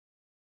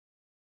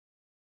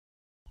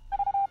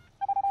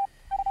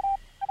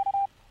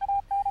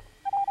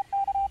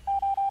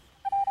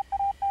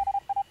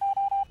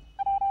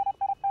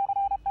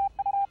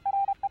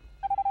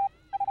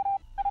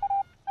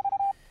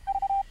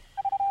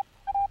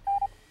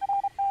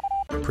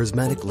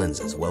Prismatic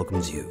Lenses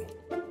welcomes you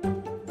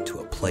to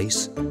a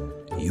place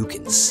you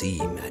can see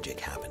magic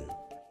happen.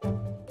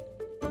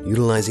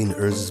 Utilizing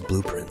Urz's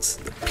blueprints,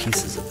 the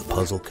pieces of the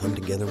puzzle come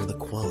together with a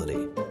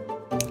quality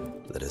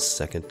that is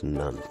second to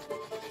none.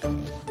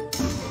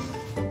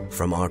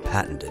 From our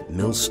patented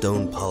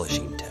millstone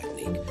polishing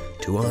technique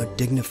to our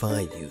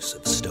dignified use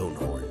of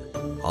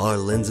stonehorn, our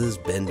lenses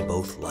bend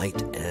both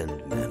light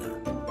and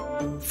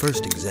mana.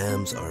 First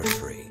exams are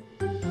free.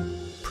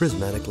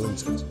 Prismatic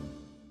Lenses.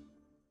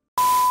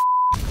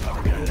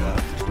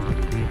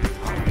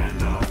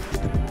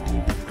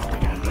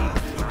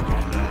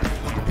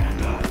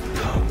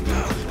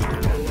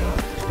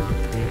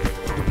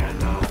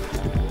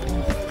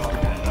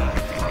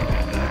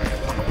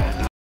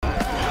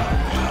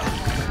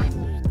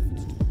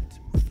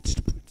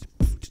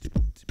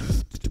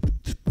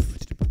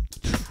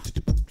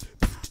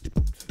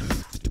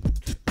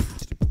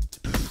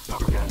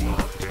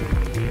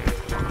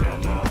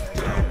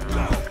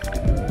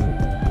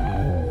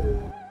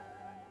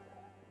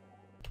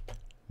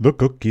 The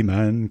Cookie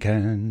Man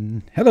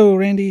can. Hello,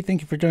 Randy.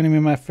 Thank you for joining me,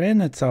 my friend.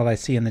 That's all I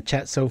see in the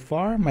chat so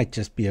far. Might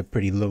just be a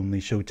pretty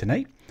lonely show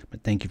tonight,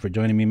 but thank you for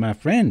joining me, my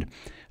friend.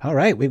 All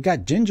right, we've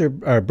got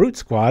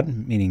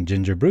BruteSquad, meaning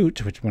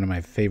Gingerbrute, which is one of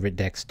my favorite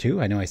decks too.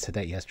 I know I said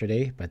that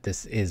yesterday, but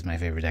this is my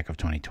favorite deck of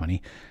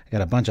 2020. I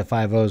got a bunch of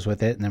 5-0s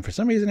with it, and then for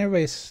some reason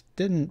everybody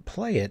didn't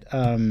play it.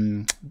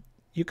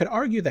 You could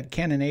argue that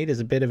Cannonade is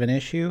a bit of an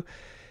issue.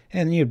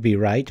 And you'd be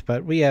right,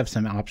 but we have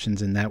some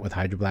options in that with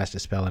Hydroblast,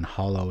 Dispel, and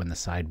Hallow in the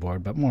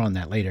sideboard, but more on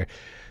that later.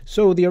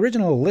 So the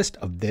original list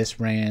of this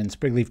ran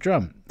Springleaf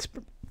Drum.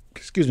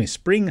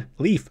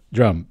 Springleaf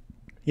Drum.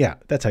 Yeah,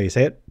 that's how you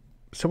say it.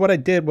 So what I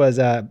did was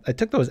I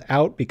took those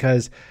out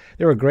because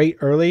they were great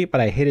early,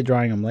 but I hated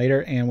drawing them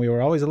later, and we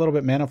were always a little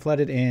bit mana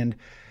flooded, and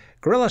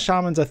Gorilla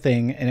Shaman's a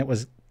thing, and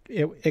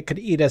it could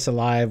eat us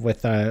alive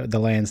with the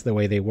lands the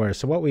way they were.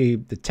 So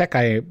the tech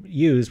I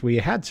used, we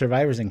had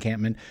Survivors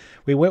Encampment.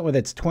 We went with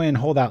its twin,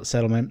 Holdout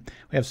Settlement.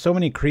 We have so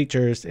many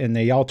creatures, and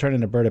they all turn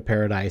into Bird of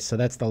Paradise. So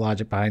that's the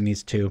logic behind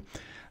these two.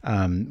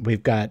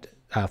 We've got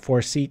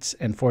 4 seats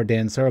and 4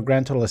 dens, so a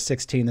grand total of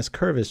 16. This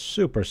curve is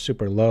super,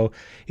 super low.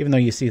 Even though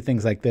you see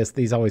things like this,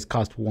 these always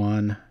cost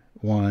 1.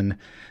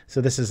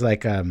 So this is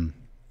like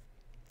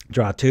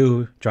draw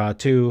 2, draw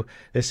 2.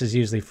 This is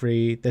usually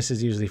free. This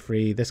is usually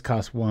free. This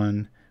costs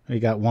 1. We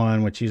got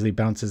 1, which usually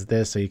bounces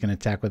this, so you can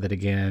attack with it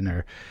again,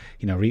 or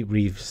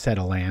reset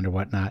a land or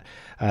whatnot.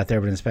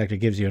 Thraben Inspector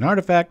gives you an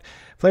artifact.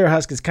 Flayer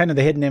Husk is kind of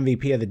the hidden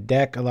MVP of the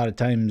deck. A lot of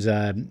times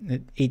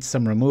it eats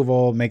some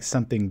removal, makes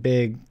something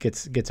big,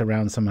 gets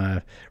around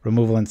some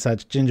removal and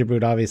such.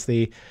 Gingerbrute,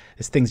 obviously,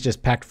 this thing's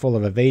just packed full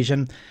of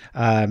evasion.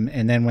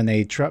 And then when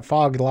they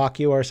fog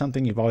lock you or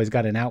something, you've always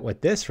got an out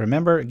with this.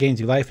 Remember, it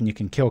gains you life, and you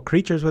can kill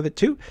creatures with it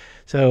too.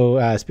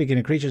 So speaking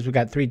of creatures, we've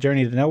got 3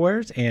 Journey to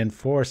Nowheres and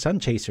 4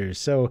 Sunchasers.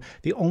 So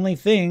the only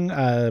thing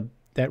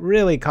that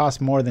really costs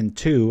more than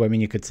 2, I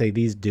mean, you could say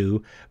these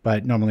do,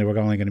 but normally we're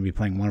only going to be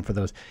playing 1 for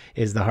those,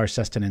 is the Harsh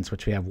Sustenance,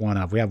 which we have 1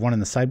 of. We have 1 in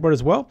the sideboard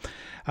as well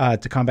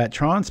to combat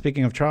Tron.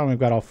 Speaking of Tron, we've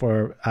got all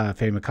 4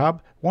 Faerie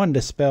Macabre, 1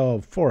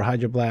 Dispel, 4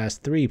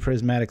 Hydroblast, 3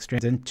 Prismatic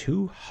Strands, and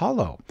 2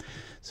 Hallow.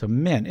 So,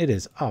 man, it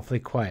is awfully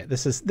quiet.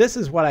 This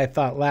is what I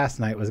thought last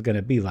night was going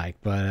to be like,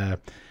 but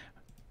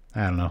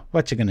I don't know.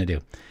 What you going to do?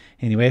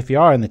 Anyway, if you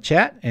are in the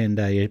chat and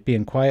you're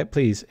being quiet,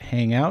 please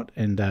hang out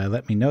and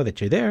let me know that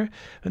you're there.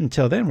 But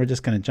until then, we're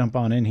just going to jump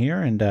on in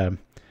here and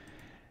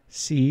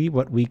see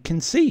what we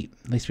can see.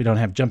 At least we don't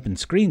have jumping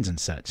screens and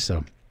such.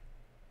 So,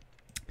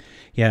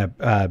 yeah,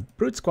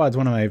 BruteSquad's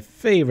one of my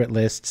favorite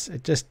lists.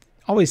 It just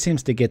always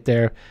seems to get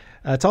there.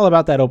 It's all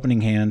about that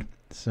opening hand.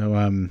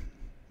 So,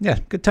 yeah,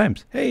 good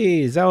times.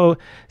 Hey,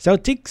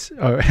 Zautix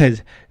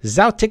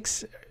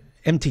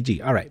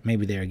MTG. All right,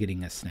 maybe they're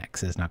getting a snack,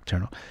 says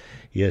Nocturnal.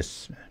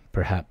 Yes,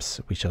 perhaps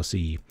we shall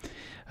see.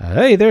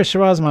 Hey, there's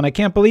Shirazman. I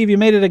can't believe you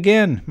made it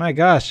again. My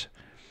gosh.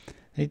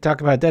 You talk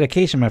about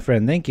dedication, my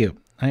friend. Thank you.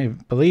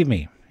 Believe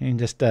me. You can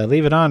just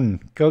leave it on.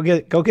 Go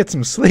get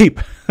some sleep.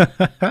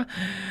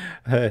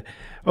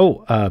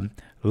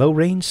 Low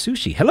range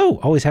sushi. Hello.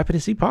 Always happy to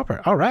see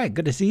Pauper. All right.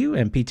 Good to see you.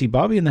 And PT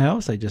Bobby in the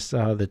house. I just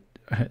saw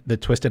the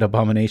Twisted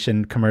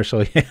Abomination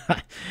commercial.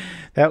 Yeah,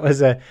 that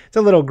was it's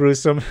a little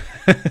gruesome.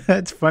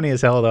 It's funny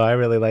as hell though. I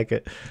really like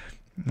it.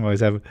 I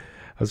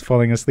was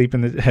falling asleep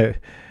in the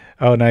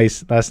oh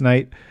nice last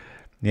night.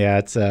 Yeah,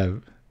 it's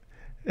that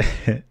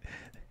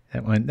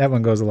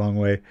one goes a long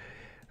way.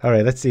 All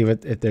right, let's see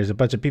if there's a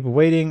bunch of people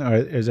waiting, or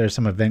is there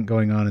some event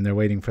going on and they're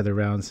waiting for the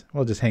rounds.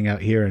 We'll just hang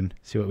out here and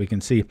see what we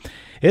can see.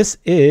 This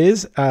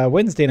is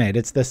Wednesday night.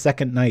 It's the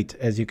second night,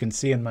 as you can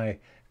see in my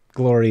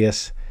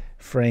glorious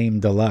frame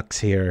deluxe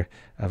here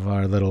of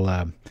our little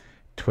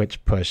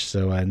Twitch push.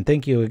 So and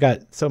thank you. We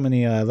got so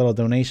many little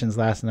donations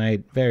last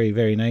night. Very,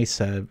 very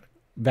nice.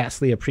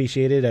 Vastly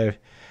appreciated.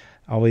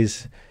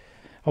 Always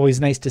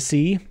nice to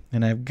see.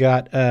 And I've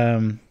got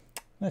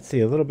let's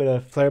see, a little bit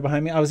of flair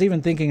behind me. I was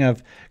even thinking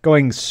of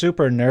going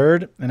super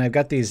nerd, and I've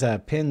got these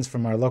pins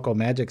from our local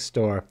magic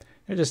store.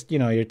 They're just,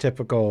 your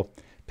typical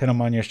pin them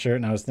on your shirt,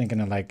 and I was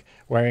thinking of like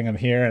wearing them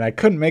here, and I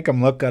couldn't make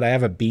them look good. I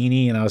have a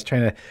beanie, and I was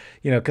trying to,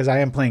 you know, because I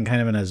am playing kind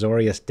of an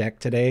Azorius deck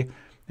today,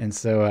 and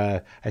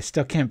so I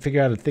still can't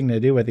figure out a thing to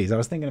do with these. I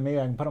was thinking maybe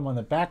I can put them on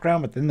the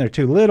background, but then they're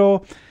too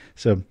little,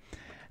 so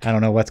I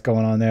don't know what's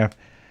going on there.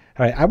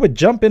 All right, I would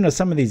jump into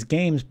some of these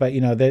games, but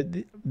you know,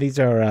 these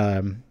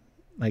are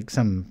like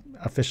some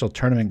official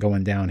tournament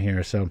going down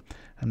here, so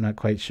I'm not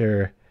quite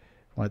sure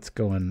what's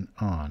going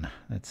on.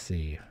 Let's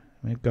see.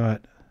 We've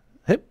got.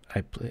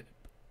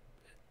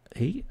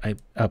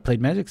 I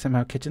played Magic,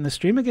 somehow catching the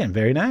stream again.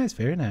 Very nice,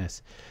 very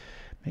nice.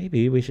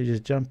 Maybe we should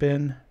just jump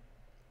in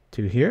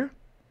to here.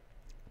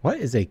 What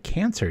is a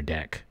cancer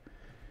deck?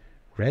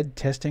 Red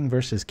testing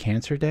versus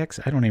cancer decks?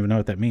 I don't even know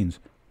what that means.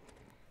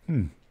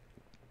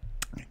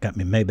 Got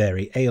me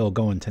Mayberry Ale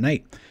going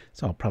tonight,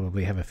 so I'll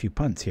probably have a few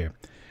punts here.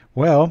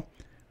 Well,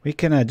 we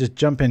can just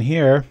jump in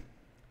here,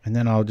 and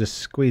then I'll just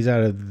squeeze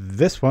out of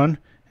this one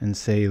and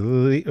say,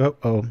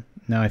 oh,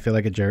 now I feel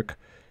like a jerk.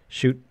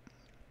 Shoot.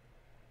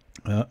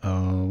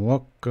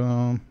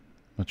 Welcome.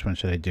 Which one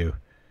should I do?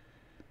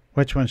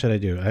 Which one should I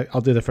do?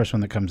 I'll do the first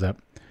one that comes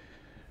up.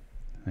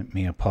 Let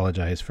me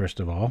apologize first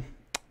of all.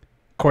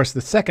 Of course,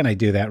 the second I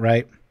do that,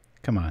 right?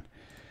 Come on.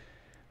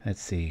 Let's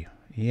see.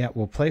 Yeah,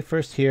 we'll play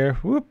first here.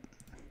 Whoop.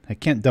 I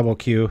can't double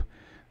queue.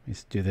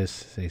 Let's do this.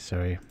 Say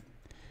sorry.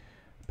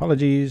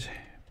 Apologies.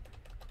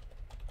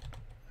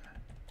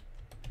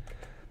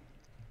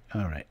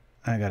 All right.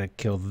 I got to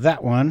kill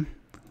that one.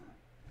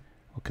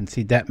 We'll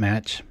concede that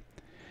match.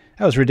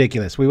 That was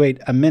ridiculous. We wait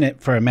a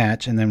minute for a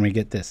match, and then we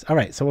get this. All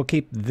right, so we'll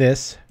keep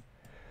this.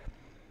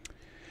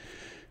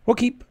 We'll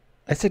keep.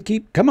 I said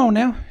keep. Come on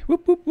now.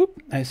 Whoop, whoop,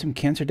 whoop. I assume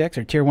cancer decks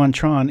are tier 1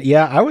 Tron.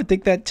 Yeah, I would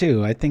think that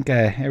too. I think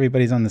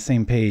everybody's on the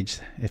same page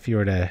if you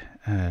were to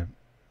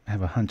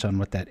have a hunch on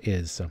what that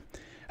is. So,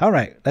 all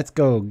right, let's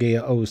go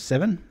Gaia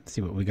 07. Let's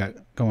see what we got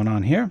going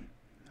on here.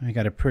 We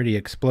got a pretty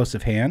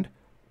explosive hand.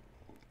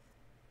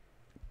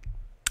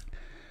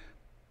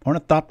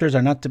 Ornithopters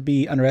are not to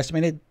be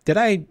underestimated. Did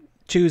I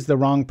choose the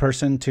wrong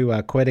person to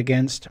quit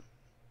against?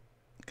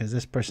 Because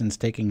this person's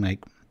taking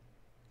like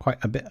quite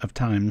a bit of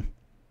time.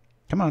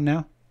 Come on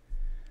now.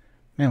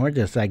 Man, we're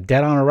just like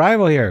dead on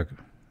arrival here.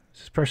 Is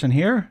this person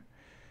here?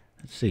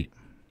 Let's see.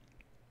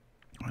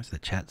 Why is the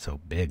chat so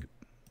big?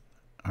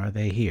 Are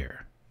they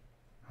here?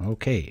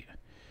 Okay.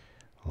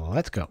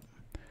 Let's go.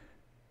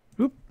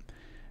 Oop.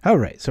 All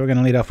right, so we're going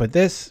to lead off with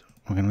this.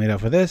 We're going to lead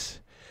off with this.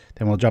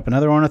 Then we'll drop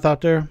another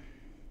Ornithopter.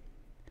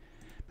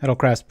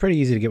 Metalcraft's pretty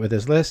easy to get with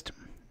this list,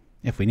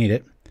 if we need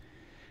it.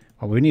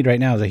 What we need right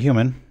now is a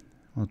human.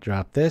 We'll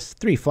drop this.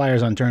 3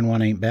 flyers on turn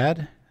 1 ain't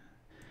bad.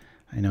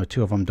 I know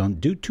 2 of them don't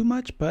do too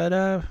much,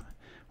 but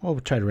we'll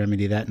try to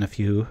remedy that in a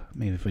few.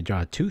 Maybe if we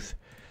draw a tooth.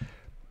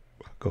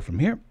 Go from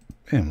here,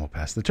 and we'll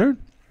pass the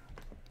turn.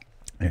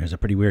 There's a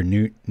pretty weird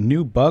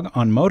new bug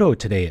on Moto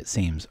today, it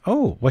seems.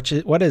 Oh, what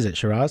is it,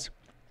 Shiraz?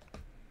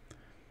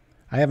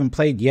 I haven't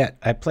played yet.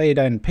 I played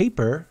on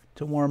paper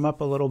to warm up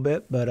a little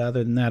bit, but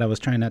other than that, I was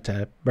trying not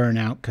to burn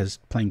out because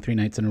playing 3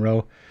 nights in a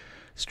row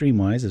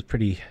stream-wise is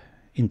pretty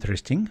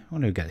interesting.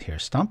 What do we got here?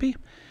 Stompy?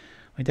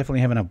 We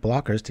definitely have enough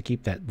blockers to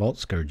keep that Vault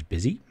Scourge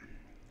busy.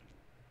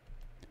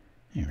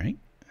 All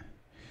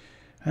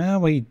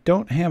right. We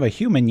don't have a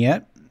human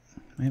yet.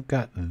 We've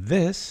got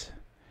this.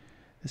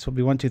 This will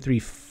be 1, 2, 3,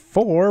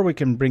 4. We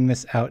can bring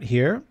this out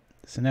here.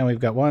 So now we've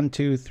got 1,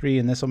 2, 3,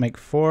 and this will make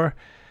 4.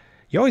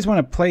 You always want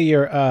to play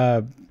your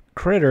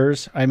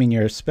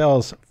your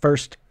spells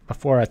first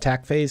before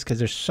attack phase because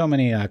there's so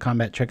many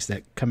combat tricks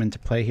that come into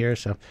play here.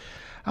 So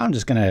I'm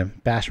just going to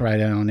bash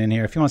right on in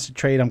here. If he wants to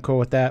trade, I'm cool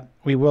with that.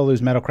 We will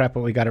lose Metalcraft,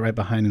 but we got it right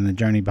behind in the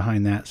journey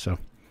behind that. So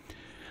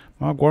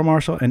War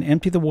Marshal and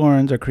Empty the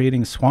Warrens are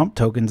creating swamp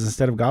tokens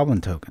instead of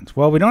goblin tokens.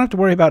 Well, we don't have to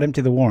worry about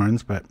Empty the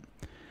Warrens, but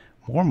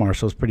War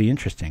Marshal is pretty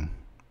interesting.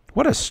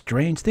 What a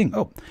strange thing.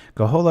 Oh,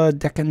 Gohola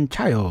Dekan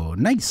Chayo.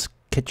 Nice.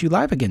 Catch you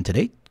live again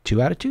today.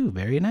 2 out of 2.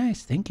 Very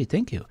nice. Thank you.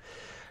 Thank you.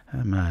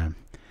 I'm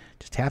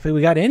just happy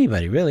we got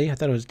anybody, really. I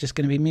thought it was just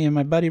going to be me and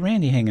my buddy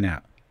Randy hanging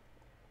out.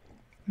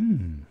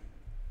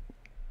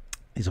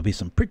 These will be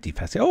some pretty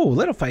fast. Oh,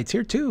 Little Fight's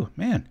here too,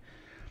 man.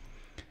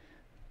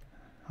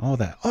 All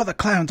the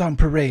clowns on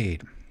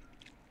parade.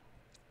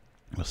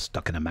 I was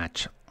stuck in a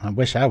match. I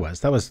wish I was.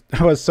 That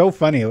was so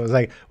funny. It was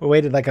like we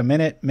waited like a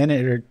minute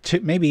or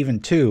 2, maybe even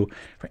 2,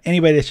 for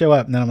anybody to show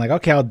up, and then I'm like,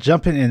 okay, I'll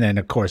jump in, and then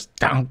of course,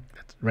 down.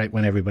 That's right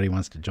when everybody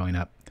wants to join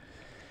up.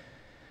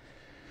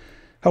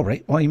 Oh,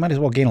 right. Well, you might as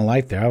well gain a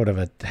life there. I would have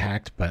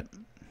attacked, but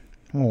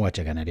what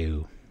you gonna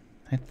do?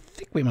 I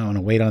think we might want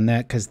to wait on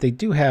that because they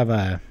do have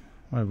a,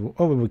 what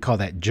would we call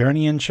that?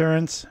 Journey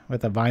insurance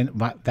with a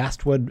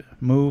Vastwood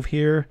move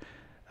here.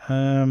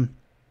 I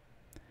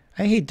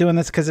hate doing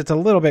this because it's a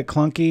little bit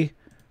clunky,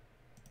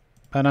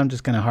 but I'm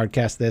just going to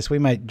hardcast this. We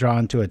might draw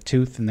into a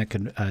tooth, and that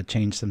could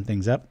change some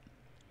things up.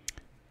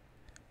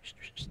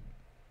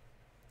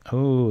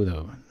 Oh,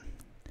 though.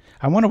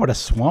 I wonder what a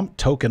swamp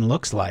token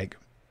looks like.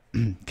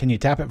 Can you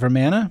tap it for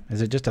mana?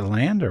 Is it just a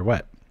land or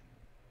what?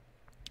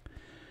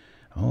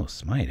 Oh,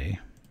 Smite, eh?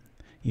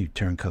 You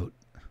turncoat.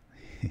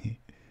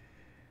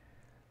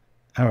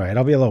 All right,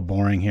 I'll be a little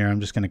boring here. I'm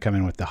just going to come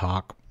in with the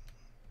Hawk.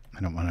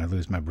 I don't want to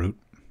lose my Brute.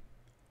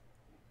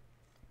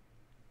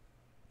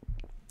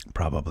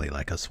 Probably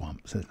like a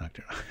swamp, says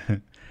Doctor.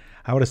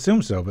 I would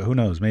assume so, but who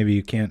knows? Maybe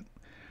you can't.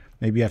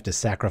 Maybe you have to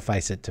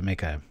sacrifice it to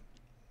make a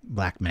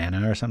black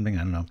mana or something. I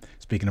don't know.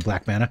 Speaking of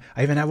black mana,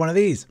 I even have one of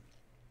these.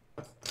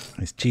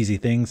 These cheesy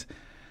things.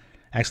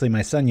 Actually,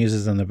 my son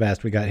uses them the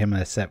best. We got him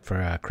a set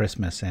for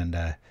Christmas,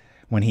 and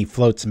when he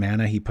floats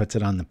mana, he puts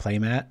it on the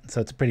playmat.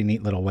 So it's a pretty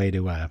neat little way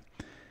to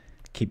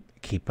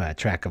keep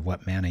track of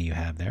what mana you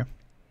have there.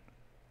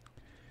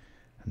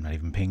 I'm not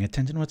even paying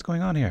attention to what's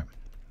going on here.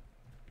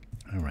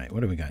 All right, what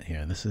do we got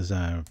here? This is,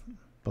 I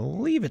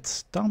believe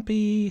it's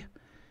Stompy.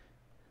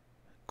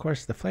 Of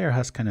course, the Flayer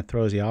Husk kind of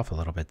throws you off a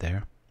little bit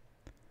there.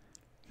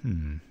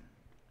 Yeah,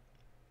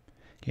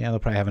 they'll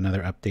probably have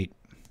another update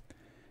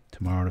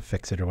tomorrow to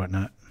fix it or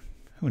whatnot.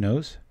 Who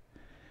knows?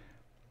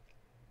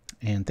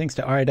 And thanks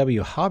to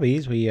RIW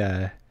Hobbies, we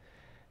have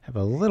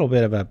a little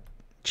bit of a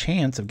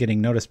chance of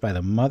getting noticed by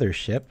the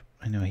mothership.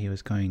 I know he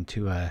was going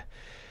to,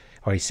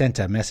 or he sent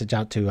a message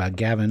out to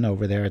Gavin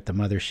over there at the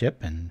mothership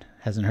and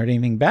hasn't heard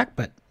anything back,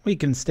 but we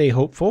can stay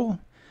hopeful.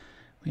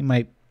 We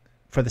might,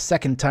 for the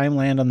second time,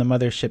 land on the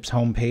mothership's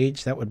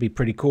homepage. That would be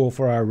pretty cool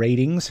for our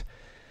ratings.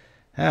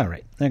 All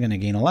right, they're going to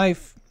gain a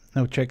life.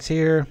 No tricks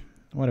here.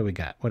 What do we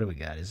got? What do we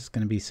got? Is this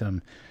going to be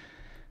some...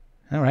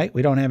 All right,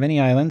 we don't have any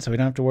islands, so we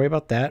don't have to worry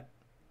about that.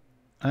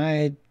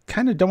 I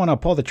kind of don't want to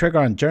pull the trigger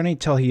on Journey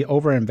till he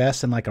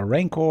overinvests in like a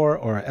Rancor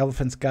or an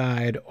Elephant's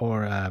Guide,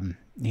 or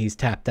he's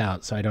tapped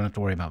out, so I don't have to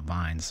worry about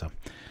Vines. So,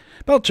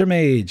 Belcher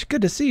Mage,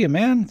 good to see you,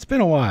 man. It's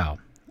been a while.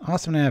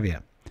 Awesome to have you.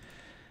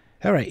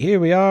 All right, here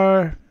we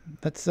are.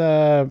 Let's,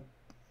 I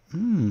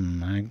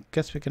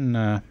guess we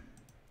can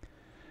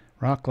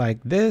rock like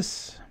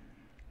this.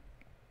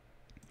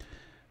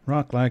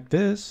 Rock like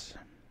this.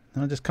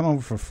 I'll just come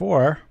over for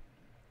 4.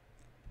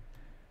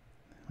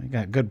 We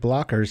got good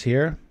blockers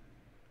here.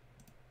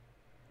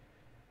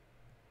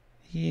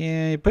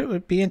 Yeah, but it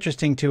would be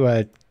interesting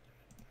to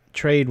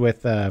trade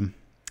with the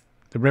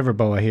River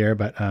Boa here,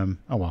 but oh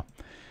well.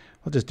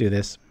 We'll just do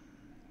this.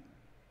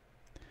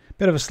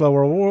 Bit of a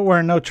slower.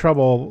 We're in no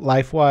trouble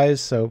life-wise,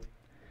 so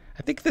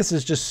I think this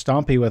is just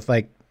Stompy with,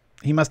 like,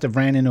 he must have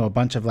ran into a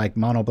bunch of, like,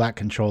 mono-black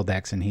control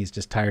decks, and he's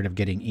just tired of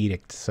getting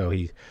Edict, so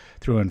he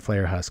threw in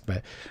Flayer Husk.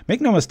 But make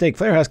no mistake,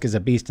 Flayer Husk is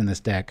a beast in this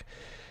deck.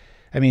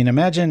 I mean,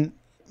 imagine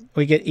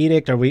we get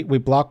Edict, or we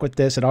block with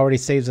this. It already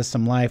saves us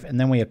some life, and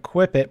then we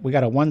equip it. We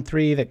got a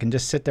 1/3 that can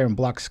just sit there and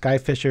block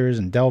Skyfishers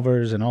and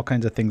Delvers and all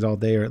kinds of things all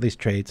day, or at least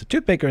trade. So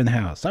Toothmaker in the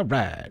house. All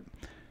right.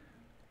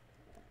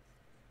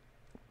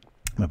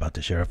 I'm about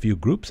to share a few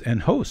groups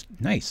and host.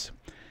 Nice.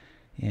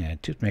 Yeah,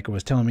 Toothmaker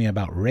was telling me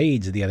about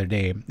raids the other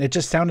day. It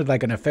just sounded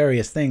like a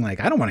nefarious thing. Like,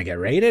 I don't want to get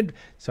raided.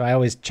 So I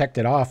always checked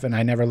it off, and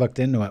I never looked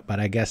into it. But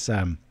I guess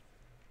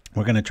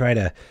we're going to try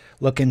to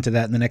look into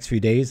that in the next few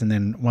days. And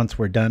then once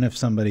we're done, if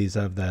somebody's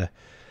of the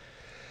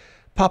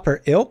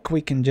Pauper ilk,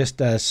 we can just,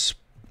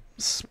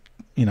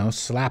 you know,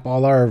 slap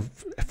all our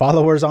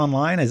followers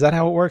online. Is that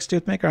how it works,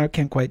 Toothmaker? I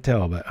can't quite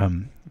tell. But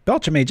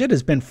Belcher Mage, it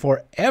has been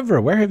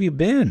forever. Where have you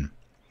been?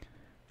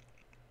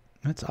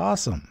 That's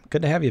awesome.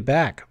 Good to have you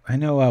back. I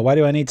know Why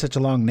Do I Need Such a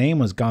Long Name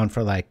was gone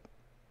for like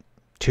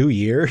 2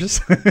 years.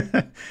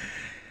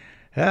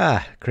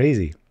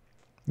 Crazy.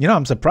 You know,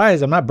 I'm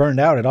surprised I'm not burned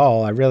out at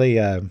all. I really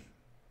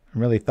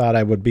thought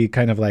I would be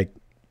kind of like,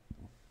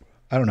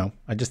 I don't know.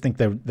 I just think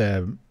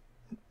the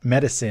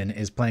medicine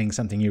is playing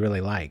something you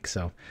really like.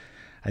 So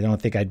I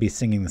don't think I'd be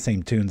singing the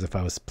same tunes if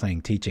I was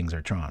playing Teachings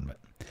or Tron.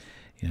 But,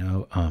 you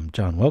know,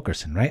 John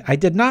Wilkerson, right? I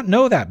did not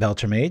know that,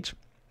 Belcher Mage.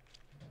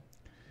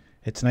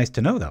 It's nice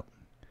to know, though.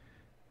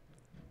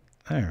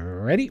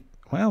 Alrighty.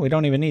 Well, we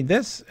don't even need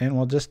this, and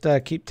we'll just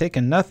keep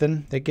taking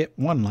nothing. They get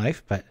 1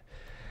 life, but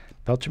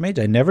Belcher Mage,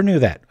 I never knew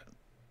that.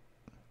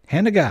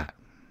 Hand of God.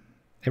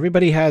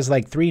 Everybody has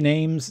like 3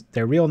 names,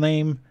 their real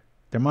name,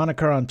 their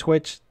moniker on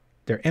Twitch,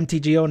 their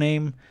MTGO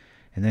name,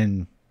 and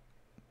then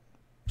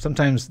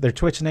sometimes their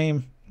Twitch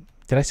name.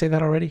 Did I say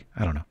that already?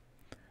 I don't know.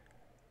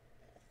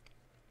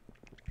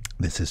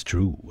 This is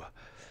true.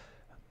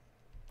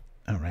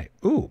 All right.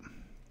 Ooh.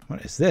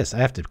 What is this? I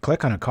have to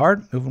click on a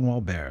card. Moving Wall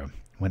Bear.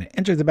 When it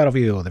enters the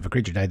battlefield, if a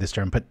creature died this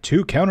turn, put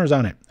 2 counters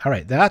on it. All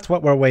right, that's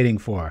what we're waiting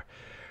for.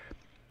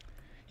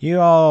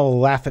 You all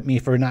laugh at me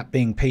for not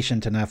being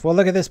patient enough. Well,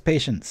 look at this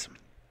patience.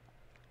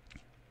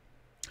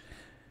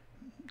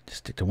 Just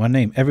stick to one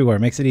name everywhere.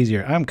 Makes it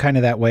easier. I'm kind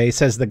of that way,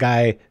 says the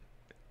guy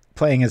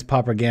playing his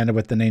Pauperganda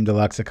with the name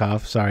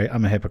deluxeicoff. Sorry,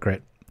 I'm a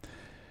hypocrite.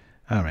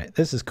 All right,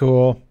 this is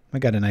cool. I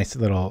got a nice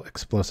little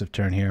explosive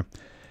turn here.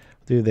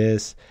 Do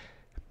this.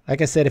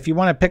 Like I said, if you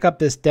want to pick up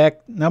this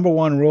deck,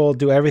 #1 rule,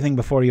 do everything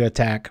before you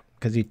attack,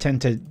 because you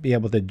tend to be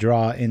able to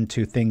draw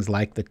into things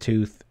like the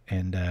Tooth,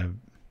 and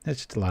there's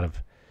just a lot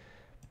of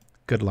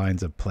good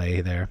lines of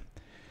play there.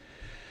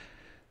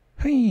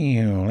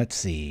 Let's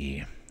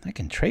see. I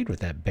can trade with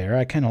that bear.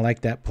 I kind of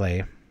like that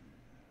play.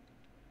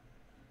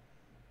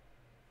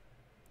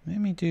 Let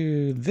me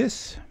do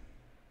this.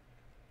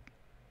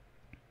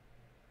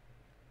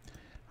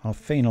 I'll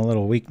feign a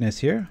little weakness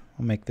here.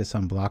 We'll make this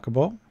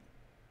unblockable.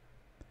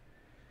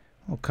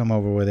 We'll come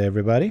over with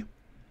everybody.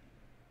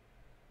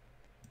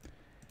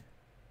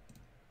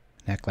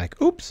 Act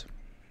like, oops.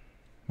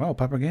 Well,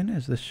 Pauperganda,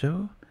 is this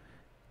show?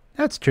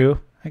 That's true.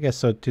 I guess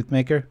so,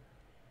 Toothmaker.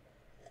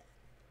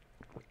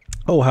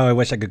 Oh, how I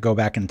wish I could go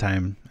back in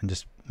time and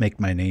just make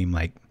my name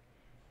like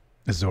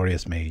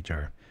Azorius Mage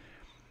or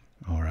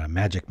a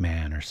Magic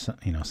Man or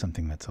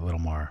something that's a little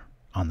more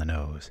on the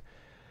nose.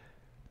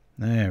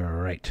 All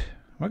right.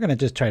 We're going to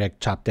just try to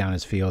chop down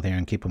his field here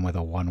and keep him with a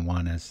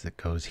 1-1 as it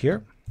goes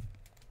here.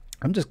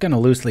 I'm just going to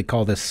loosely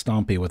call this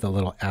Stompy with a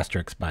little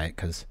asterisk by it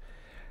because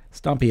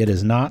Stompy it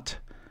is not.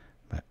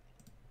 But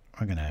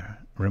we're going to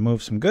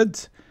remove some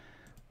goods.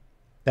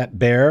 That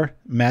bear,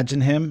 imagine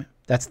him.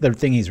 That's the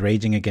thing he's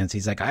raging against.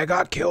 He's like, I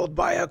got killed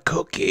by a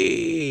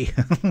cookie.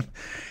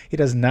 He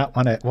does not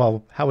want to.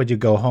 Well, how would you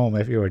go home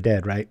if you were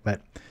dead, right?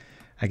 But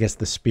I guess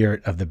the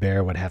spirit of the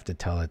bear would have to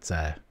tell its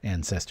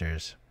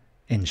ancestors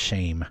in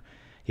shame.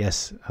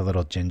 Yes, a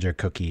little ginger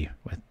cookie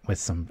with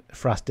some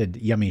frosted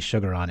yummy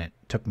sugar on it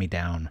took me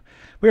down.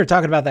 We were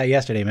talking about that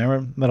yesterday.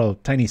 Remember? Little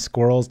tiny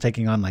squirrels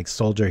taking on like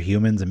soldier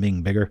humans and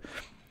being bigger.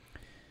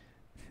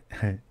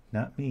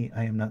 Not me.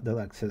 I am not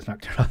deluxe, says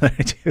Nocturnal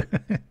 32.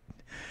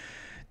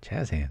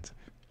 Jazz hands.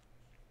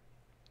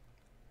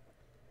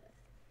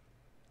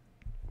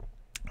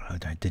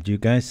 Did you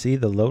guys see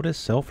the Lotus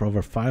sell for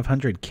over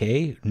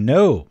 500K?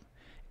 No.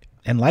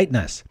 Enlighten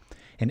us.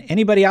 And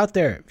anybody out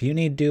there, if you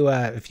need to,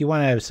 if you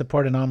want to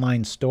support an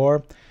online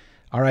store,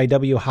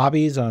 RIW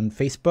Hobbies on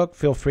Facebook,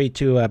 feel free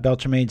to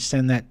Belchermage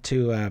send that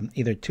to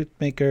either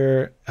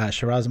Toothmaker,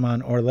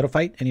 Shirazman, or Little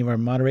Fight, any of our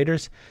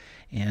moderators,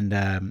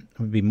 and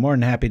we'd be more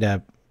than happy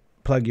to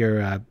plug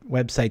your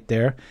website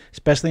there,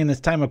 especially in this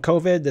time of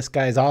COVID. This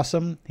guy's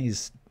awesome.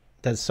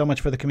 Does so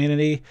much for the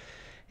community,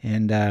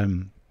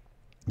 and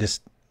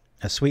just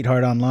a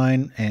sweetheart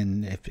online.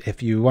 And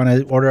if you want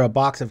to order a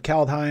box of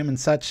Kaldheim and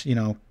such,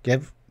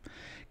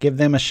 give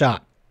them a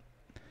shot.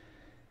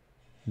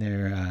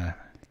 They're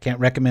can't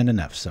recommend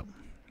enough. So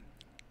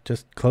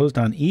just closed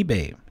on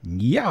eBay.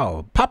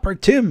 Yow, Pauper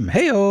Tim,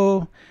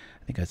 heyo.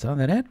 I think I saw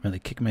that ad. Really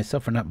kicking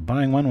myself for not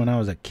buying one when I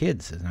was a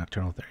kid, says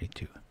Nocturnal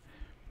 32.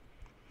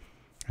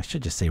 I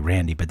should just say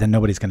Randy, but then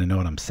nobody's going to know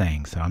what I'm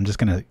saying. So I'm just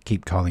going to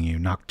keep calling you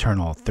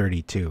Nocturnal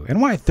 32.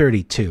 And why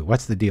 32?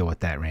 What's the deal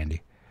with that,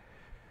 Randy?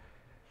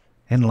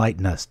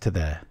 Enlighten us to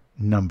the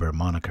number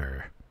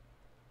moniker.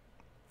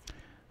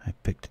 I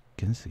picked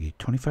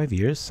 25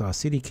 years, saw a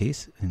CD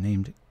case and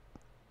named...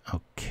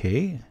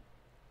 Okay.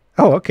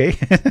 Oh, okay.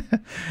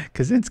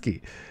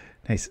 Kaczynski.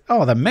 Nice.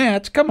 Oh, the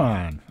match. Come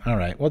on. All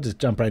right. We'll just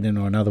jump right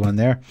into another one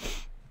there.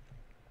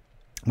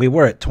 We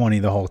were at 20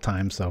 the whole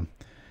time, so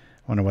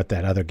wonder what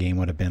that other game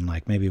would have been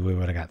like. Maybe we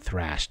would have got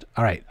thrashed.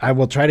 All right. I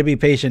will try to be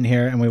patient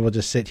here, and we will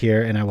just sit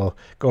here, and I will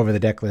go over the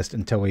deck list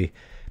until we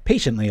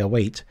patiently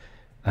await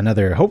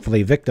another,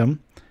 hopefully,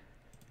 victim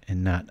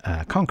and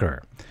not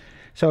conqueror.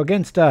 So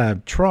against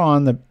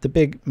Tron, the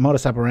big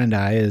modus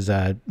operandi is,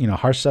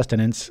 Harsh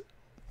Sustenance.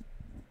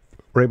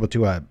 We're able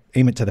to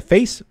aim it to the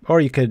face,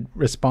 or you could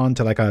respond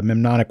to like a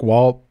Mnemonic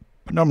Wall.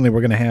 But normally we're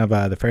going to have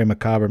the Faerie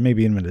Macabre,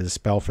 maybe even a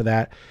Dispel for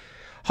that.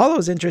 Hollow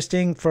is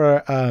interesting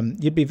for,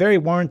 you'd be very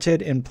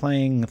warranted in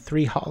playing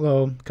 3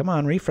 Hollow. Come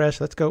on, refresh,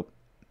 let's go.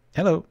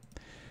 Hello.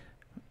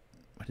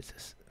 What is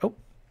this? Oh.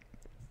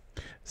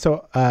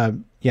 So,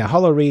 yeah,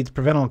 Hollow reads,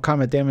 prevent all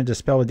combat damage,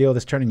 Dispel will deal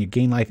this turn, and you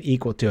gain life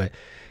equal to it.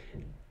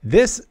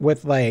 This,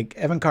 with like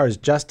Evankar's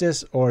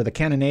Justice or the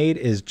Cannonade,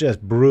 is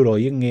just brutal.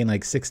 You can gain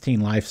like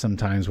 16 life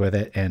sometimes with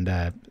it,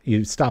 and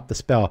you stop the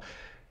spell.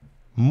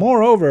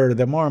 Moreover,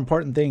 the more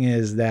important thing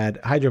is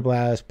that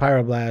Hydroblast,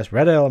 Pyroblast,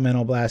 Red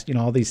Elemental Blast,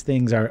 all these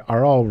things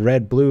are all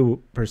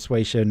red-blue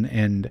persuasion,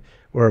 and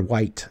we're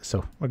white,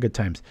 so we're good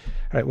times.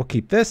 All right, we'll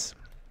keep this.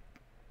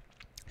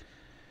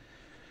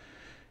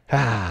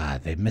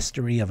 The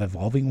mystery of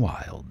evolving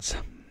wilds.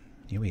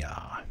 Here we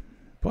are.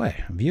 Boy,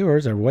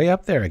 viewers are way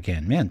up there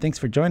again. Man, thanks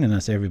for joining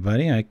us,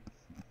 everybody. I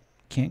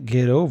can't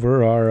get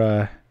over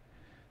our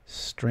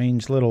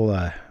strange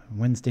little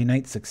Wednesday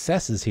night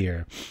successes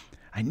here.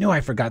 I knew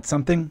I forgot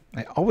something.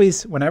 I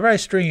always, whenever I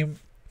stream,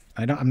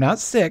 I'm not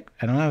sick.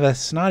 I don't have a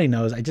snotty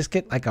nose. I just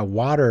get like a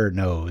water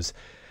nose.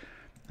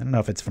 I don't know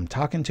if it's from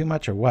talking too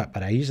much or what,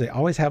 but I usually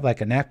always have like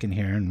a napkin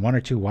here and 1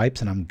 or 2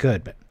 wipes, and I'm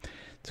good. But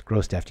it's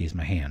gross to have to use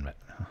my hand, but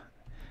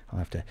I'll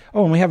have to.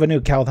 Oh, and we have a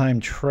new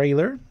Kaldheim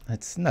trailer.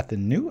 That's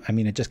nothing new. I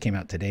mean, it just came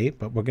out today,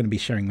 but we're going to be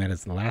sharing that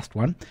as the last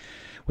one.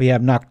 We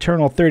have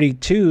Nocturnal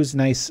 32's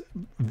nice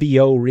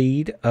VO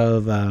read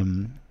of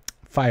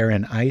Fire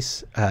and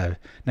Ice.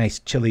 Nice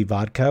chili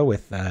vodka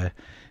with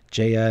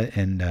Jaya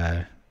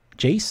and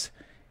Jace.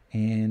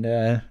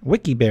 And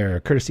Wiki Bear,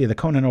 courtesy of the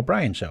Conan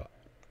O'Brien Show.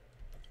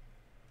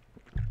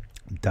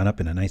 Done up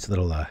in a nice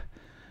little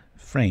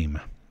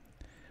frame.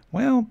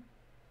 Well,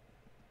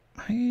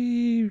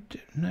 I'm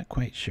not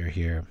quite sure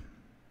here.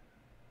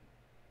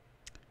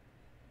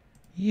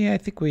 Yeah, I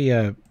think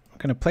we're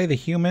going to play the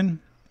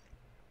human.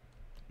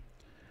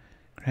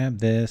 Grab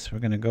this. We're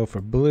going to go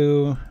for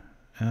blue.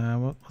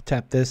 We'll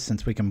tap this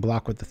since we can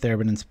block with the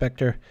Thraben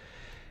Inspector.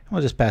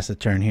 We'll just pass the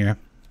turn here.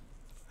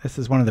 This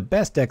is one of the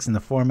best decks in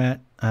the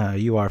format.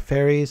 You are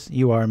fairies.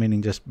 You are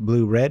meaning just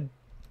blue-red.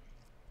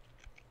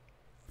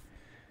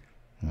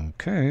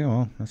 Okay,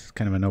 well, this is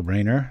kind of a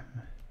no-brainer.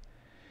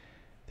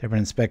 Thraben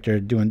Inspector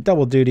doing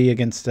double duty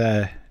against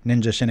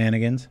ninja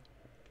shenanigans.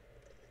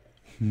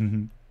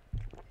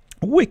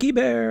 Wiki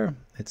Bear!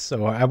 It's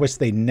so hard. I wish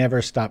they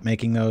never stopped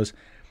making those.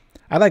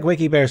 I like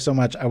Wiki Bear so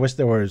much. I wish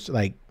there was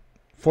like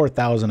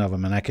 4,000 of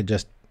them and I could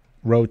just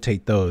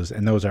rotate those,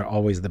 and those are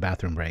always the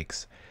bathroom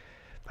breaks.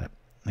 But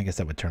I guess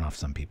that would turn off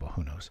some people.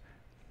 Who knows?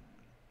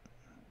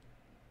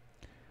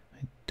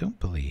 I don't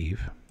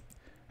believe.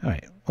 All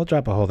right, we'll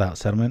drop a Holdout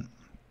Settlement.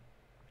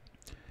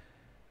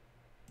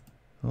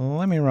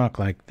 Let me rock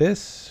like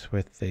this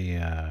with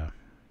the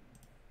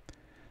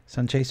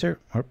Sunchaser.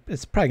 Or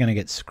it's probably going to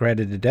get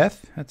scredded to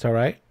death. That's all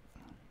right.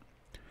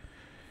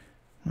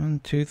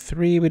 1, 2,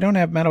 3. We don't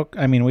have metal.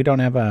 I mean, we don't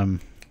have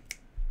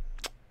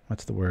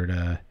what's the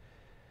word?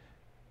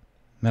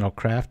 Metal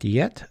craft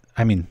yet.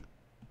 I mean,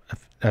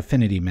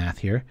 affinity math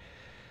here.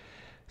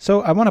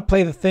 So I want to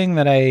play the thing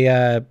that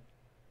I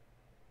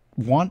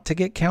want to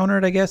get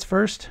countered, I guess,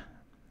 first.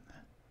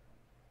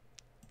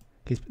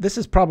 This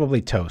is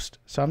probably toast.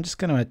 So I'm just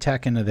going to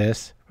attack into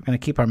this. We're going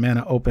to keep our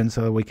mana open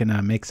so that we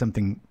can make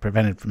something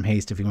prevented from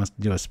haste if he wants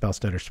to do a spell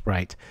stutter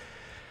sprite.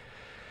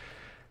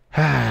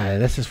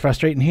 This is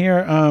frustrating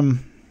here.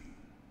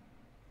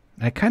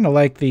 I kind of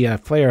like the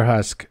Flayer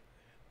Husk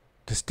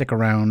to stick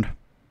around.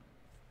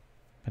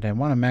 But I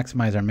want to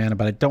maximize our mana,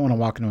 but I don't want to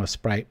walk into a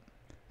sprite.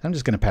 I'm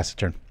just going to pass the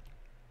turn.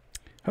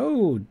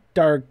 Oh,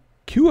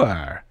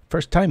 Darkuar.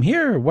 First time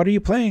here. What are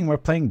you playing? We're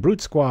playing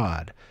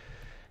BruteSquad.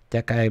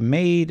 Deck I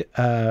made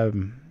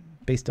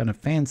based on a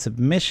fan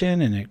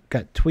submission, and it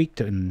got tweaked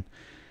and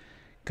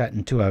got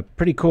into a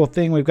pretty cool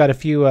thing. We've got a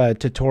few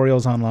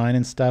tutorials online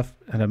and stuff,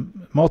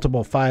 and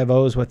multiple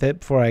 5-0s with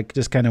it before I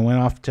just kind of went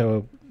off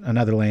to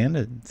another land.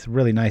 It's a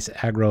really nice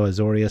aggro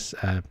Azorius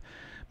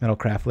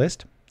Metalcraft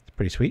list. It's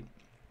pretty sweet.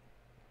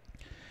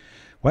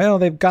 Well,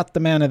 they've got the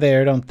mana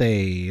there, don't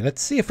they?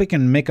 Let's see if we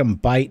can make them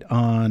bite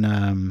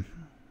on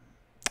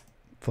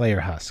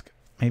Flayer Husk.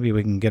 Maybe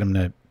we can get them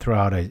to throw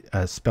out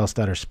a spell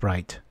stutter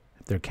sprite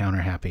if they're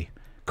counter happy.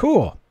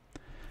 Cool.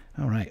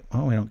 All right.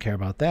 Well, we don't care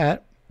about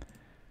that.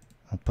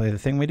 We'll play the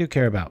thing we do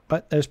care about.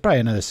 But there's probably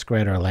another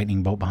scred or a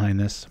lightning bolt behind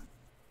this.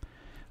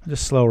 I'll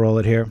just slow roll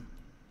it here.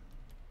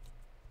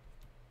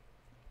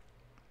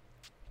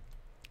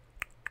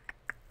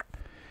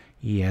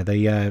 Yeah,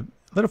 the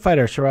Little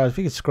Fighter Shiraz, if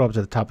you could scroll up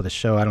to the top of the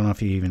show, I don't know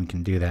if you even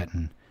can do that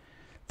and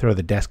throw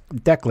the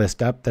deck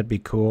list up. That'd be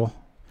cool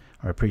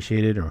or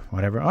appreciated or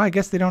whatever. Oh, I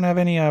guess they don't have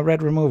any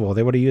red removal.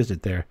 They would have used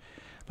it there.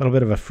 A little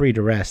bit of a free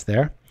duress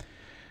there.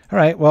 All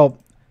right, well,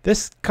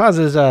 this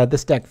causes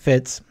this deck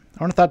fits.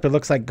 Ornithopter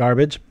looks like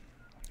garbage.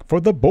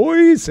 For the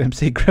boys,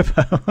 MC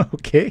Grippo.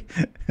 Okay.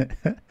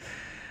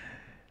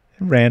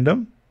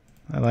 Random.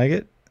 I like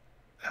it.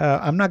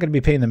 I'm not going to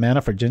be paying the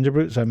mana for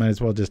Gingerbrute, so I might as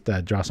well just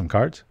draw some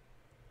cards.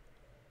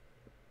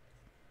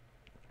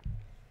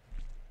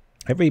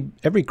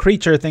 Every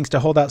creature, thanks to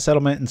Holdout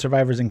Settlement and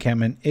Survivors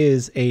Encampment,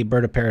 is a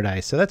bird of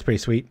paradise, so that's pretty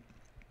sweet.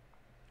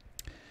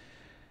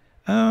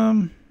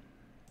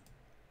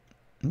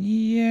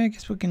 Yeah, I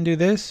guess we can do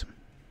this.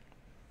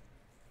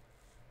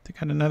 They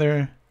got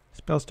another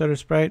spell stutter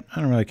sprite. I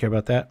don't really care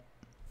about that.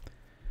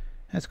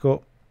 That's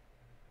cool.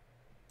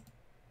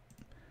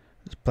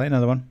 Let's play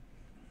another one.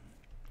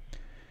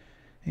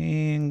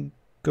 And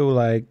go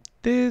like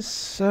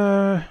this.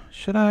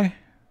 Should I?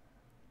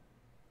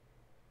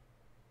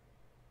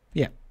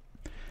 Yeah.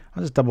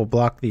 I'll just double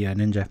block the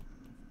ninja.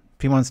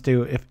 If he wants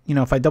to,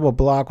 if I double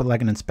block with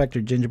like an Inspector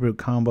Gingerbrute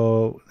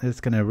combo, it's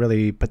going to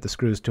really put the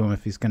screws to him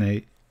if he's going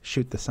to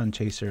shoot the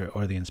Sunchaser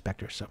or the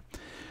Inspector. So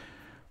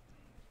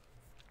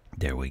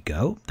there we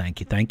go. Thank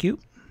you, thank you.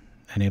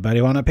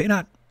 Anybody want a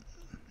peanut?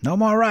 No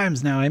more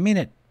rhymes now, I mean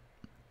it.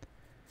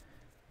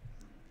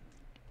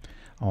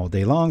 All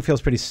day long.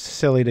 Feels pretty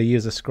silly to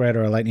use a scred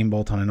or a lightning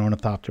bolt on an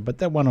Ornithopter, but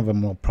then one of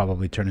them will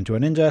probably turn into a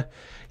ninja.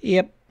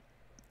 Yep.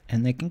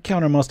 And they can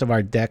counter most of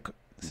our deck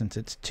since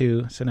it's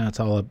 2, so now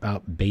it's all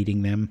about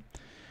baiting them.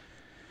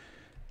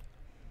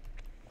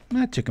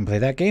 That 2 can play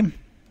that game.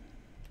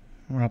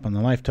 We're up on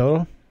the life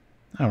total.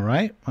 All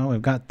right, well,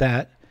 we've got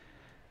that.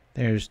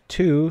 There's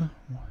 2.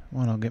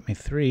 One will get me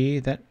 3.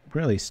 That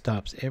really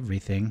stops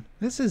everything.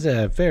 This is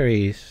a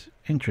very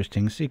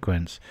interesting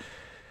sequence.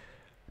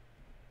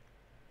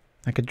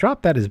 I could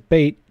drop that as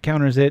bait,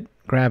 counters it,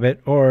 grab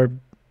it, or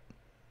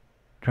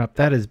drop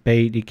that as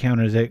bait, he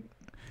counters it,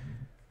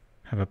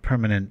 have a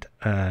permanent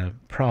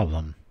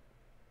problem.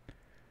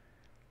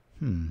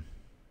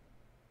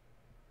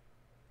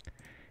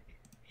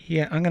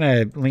 Yeah, I'm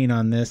gonna lean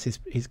on this.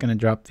 He's gonna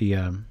drop the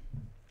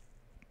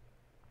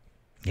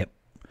yep.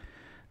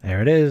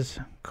 There it is.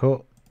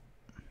 Cool.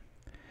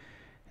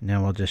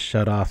 Now we'll just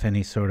shut off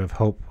any sort of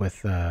hope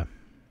with boop.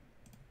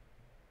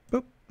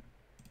 A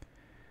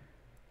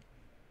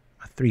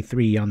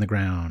 3/3 on the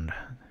ground.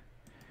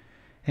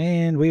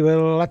 And we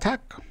will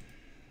attack.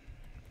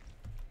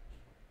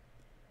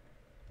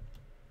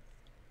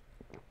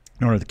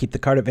 In order to keep the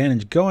card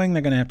advantage going,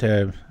 they're going to have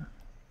to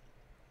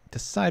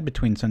decide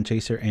between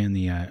Sunchaser and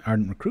the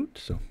Ardent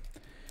Recruit. So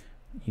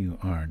you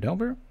are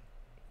Delver.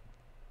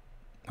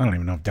 I don't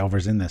even know if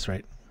Delver's in this,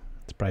 right?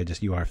 It's probably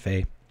just you are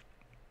Fae.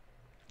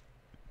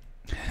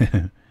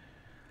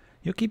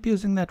 You keep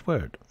using that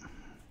word.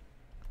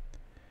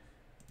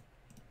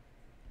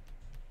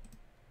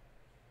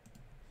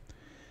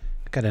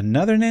 Got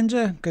another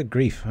ninja? Good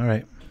grief. All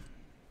right.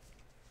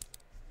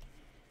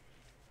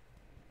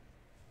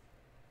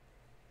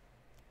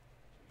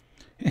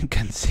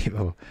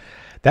 Inconceivable.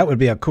 That would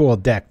be a cool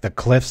deck. The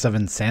Cliffs of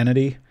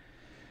Insanity.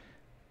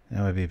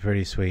 That would be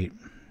pretty sweet.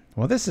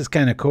 Well, this is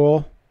kind of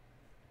cool.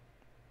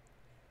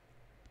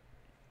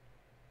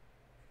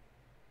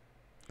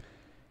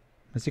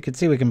 As you can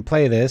see, we can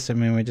play this. I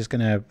mean, we're just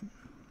going to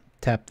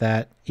tap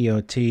that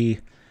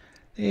EOT.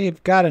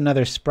 They've got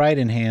another sprite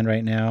in hand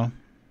right now.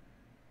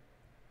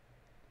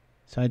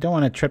 So I don't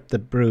want to trip the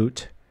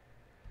Brute.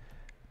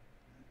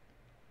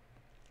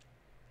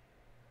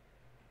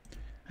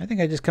 I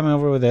think I just come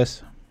over with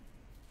this.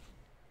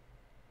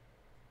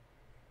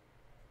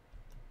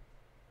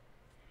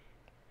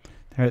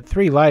 They're at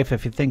 3 life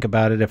if you think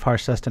about it, if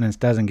Harsh Sustenance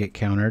doesn't get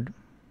countered.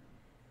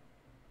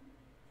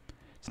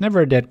 It's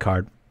never a dead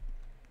card.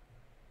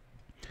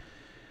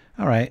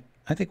 Alright,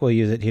 I think we'll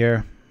use it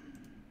here.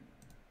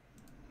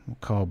 We'll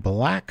call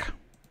black.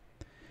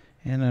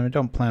 And I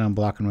don't plan on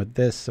blocking with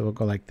this, so we'll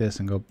go like this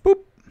and go boop.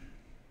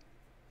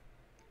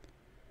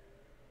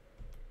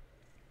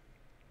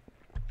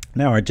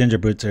 Now our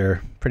Gingerbrutes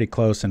are pretty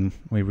close and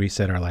we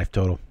reset our life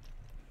total.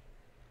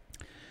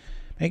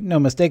 Make no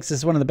mistakes, this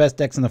is one of the best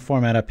decks in the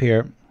format up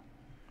here.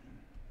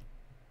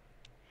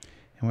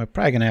 And we're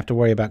probably going to have to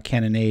worry about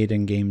Cannonade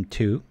in game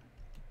 2.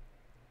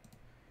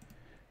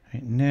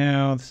 Right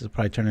now, this is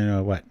probably turning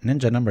into what?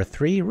 Ninja number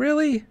 3?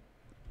 Really?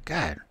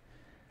 God.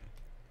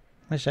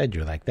 Wish I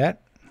drew like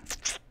that.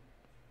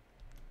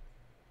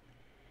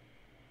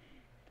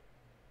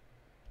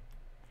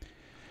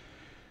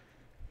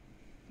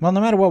 Well, no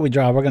matter what we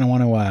draw, we're going to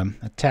want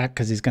to attack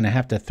because he's going to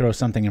have to throw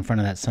something in front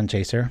of that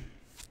Sunchaser.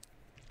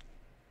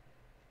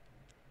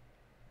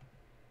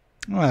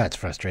 Well, that's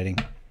frustrating.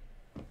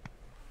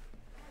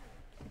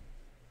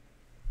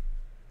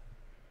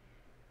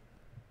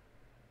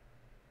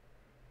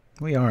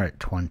 We are at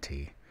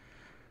 20.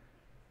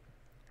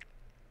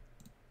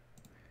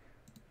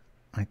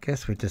 I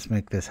guess we just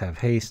make this have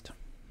haste.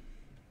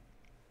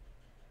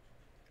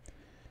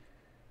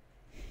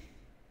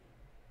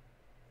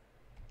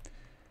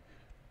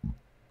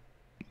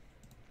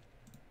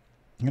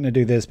 I'm going to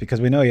do this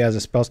because we know he has a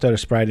Spellstutter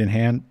Sprite in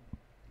hand.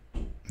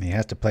 He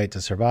has to play it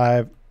to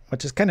survive,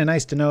 which is kind of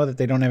nice to know that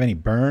they don't have any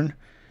burn.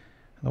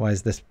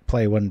 Otherwise, this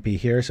play wouldn't be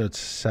here. So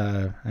it's,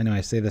 I know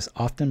I say this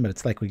often, but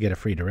it's like we get a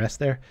free to rest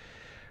there.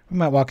 We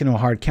might walk into a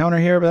hard counter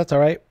here, but that's all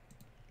right.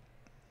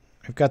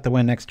 We've got the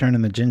win next turn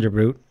in the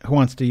Gingerbrute. Who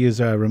wants to use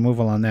a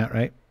removal on that,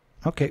 right?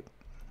 Okay.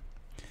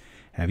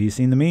 Have you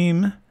seen the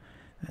meme?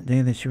 That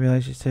day that she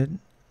realized she said,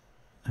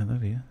 I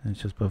love you. And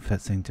it's just Boba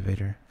Fett saying to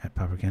Vader at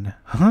Pauperganda.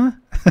 Huh?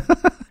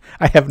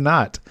 I have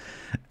not.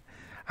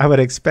 I would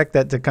expect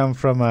that to come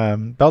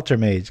from Belcher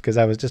Mage, because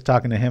I was just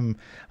talking to him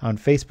on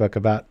Facebook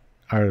about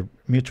our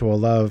mutual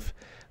love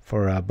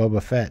for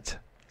Boba Fett.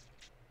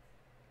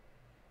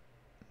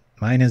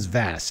 Mine is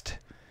vast.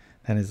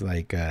 That is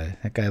like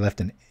that guy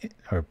left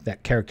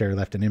that character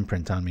left an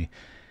imprint on me.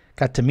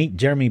 Got to meet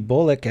Jeremy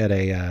Bullock at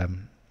a.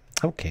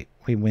 Okay,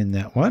 we win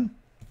that one.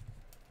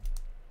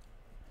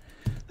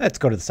 Let's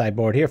go to the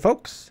sideboard here,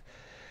 folks.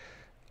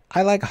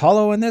 I like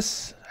Hollow in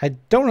this. I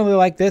don't really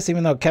like this,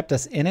 even though it kept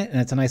us in it, and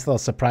it's a nice little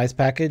surprise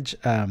package.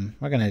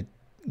 We're gonna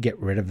get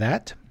rid of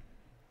that.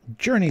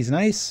 Journey's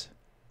nice,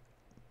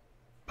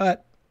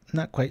 but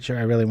not quite sure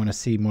I really want to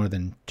see more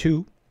than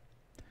 2.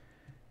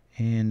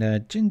 And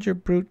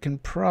Gingerbrute can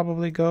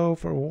probably go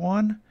for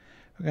 1.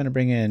 We're going to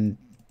bring in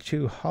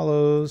 2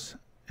 Hollows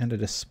and a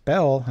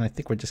Dispel, and I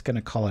think we're just going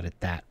to call it at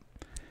that.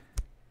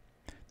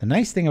 The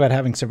nice thing about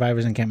having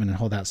Survivors Encampment and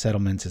Holdout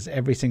Settlements is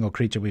every single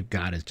creature we've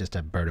got is just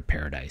a Bird of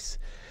Paradise.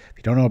 If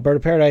you don't know what Bird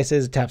of Paradise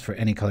is, it taps for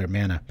any color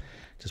mana.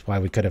 Just why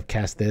we could have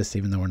cast this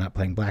even though we're not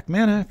playing black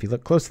mana. If you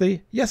look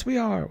closely, yes we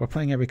are. We're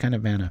playing every kind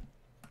of mana.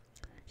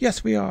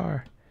 Yes we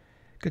are.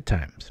 Good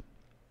times.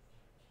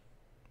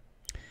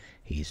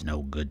 He's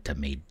no good to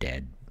me,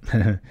 dead.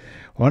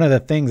 One of the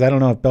things, I don't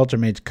know if Belcher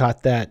Mage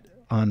caught that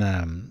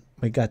on,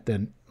 we got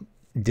the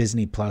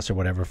Disney Plus or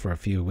whatever for a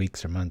few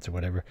weeks or months or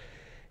whatever.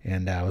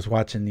 And I was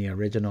watching the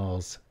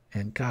originals,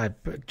 and God,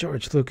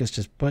 George Lucas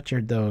just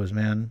butchered those,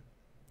 man.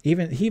 He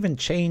even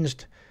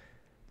changed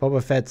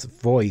Boba Fett's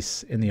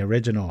voice in the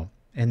original.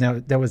 And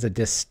there was a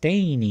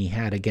disdain he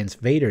had against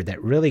Vader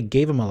that really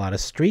gave him a lot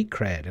of street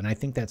cred. And I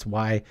think that's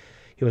why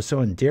he was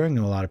so endearing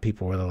to a lot of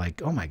people, where they're like,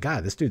 oh my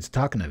God, this dude's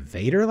talking to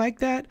Vader like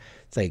that?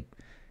 It's like,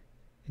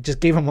 it just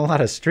gave him a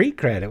lot of street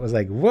cred. It was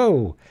like,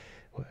 whoa,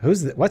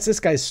 what's this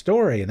guy's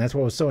story? And that's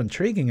what was so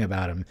intriguing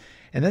about him.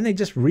 And then they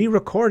just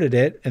re-recorded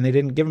it, and they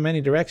didn't give him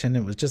any direction.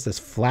 It was just this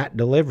flat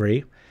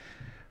delivery.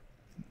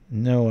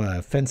 No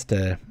offense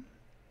to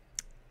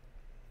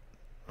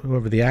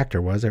whoever the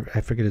actor was.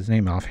 I forget his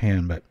name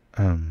offhand, but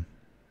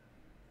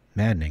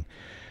maddening.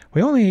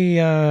 We only,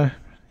 yeah,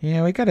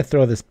 we got to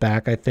throw this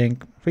back, I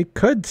think. We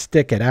could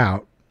stick it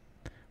out.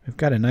 We've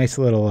got a nice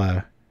little,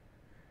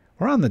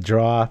 we're on the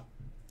draw.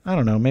 I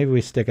don't know, maybe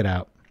we stick it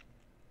out.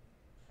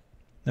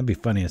 That'd be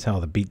funny as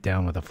hell to beat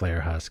down with a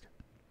Flayer Husk.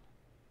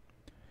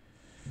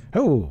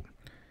 Oh,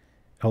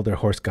 Elder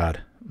Horse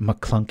God,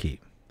 McClunky.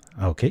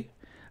 Okay.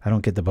 I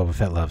don't get the Boba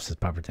Fett love, says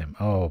Pauper Tim.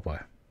 Oh, boy.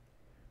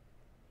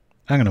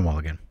 I'm going to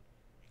mulligan.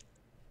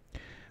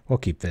 We'll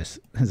keep this.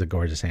 This is a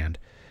gorgeous hand.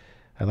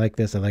 I like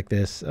this. I like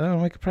this. Oh,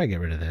 we could probably get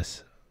rid of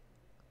this.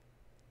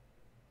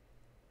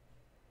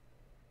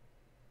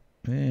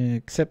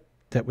 Except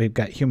that we've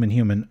got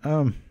human.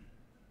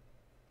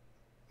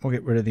 We'll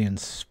get rid of the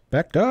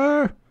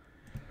Inspector.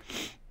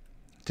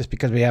 Just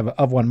because we have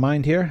of one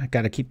mind here. I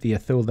got to keep the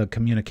Athulda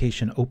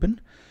communication open.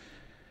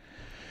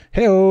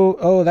 Hey-oh.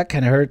 Oh, that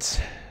kind of hurts.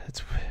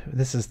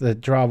 This is the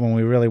draw when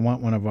we really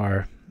want one of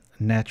our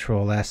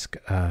natural-esque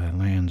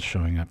lands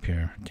showing up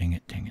here. Dang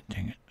it, dang it,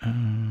 dang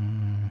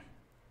it.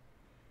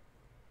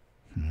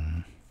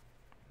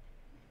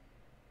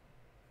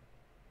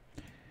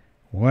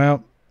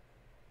 Well,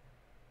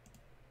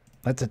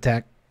 let's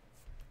attack.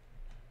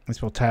 At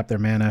least we'll tap their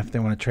mana. If they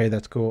want to trade,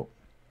 that's cool.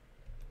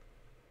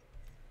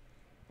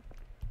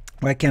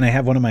 Why can't I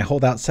have one of my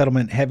Holdout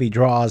Settlement heavy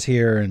draws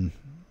here and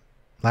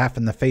laugh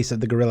in the face of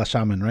the Gorilla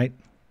Shaman, right?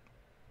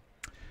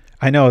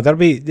 I know, that'll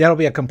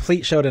be a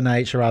complete show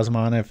tonight,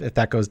 Shirazman, if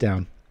that goes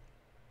down.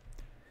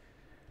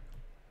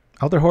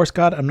 Elder Horse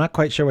God, I'm not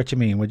quite sure what you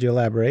mean. Would you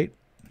elaborate?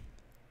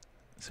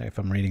 Sorry if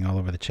I'm reading all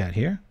over the chat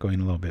here,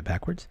 going a little bit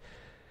backwards.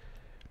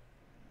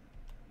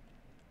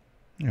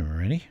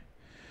 Alrighty.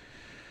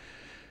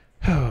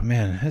 Oh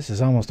man, this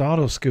is almost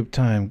auto scoop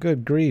time.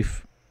 Good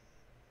grief.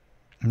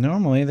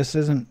 Normally this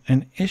isn't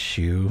an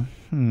issue.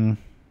 Alright,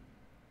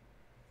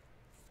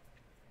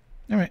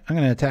 I'm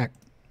going to attack.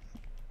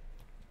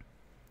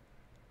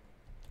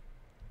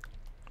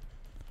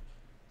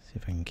 See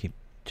if I can keep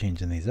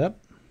changing these up.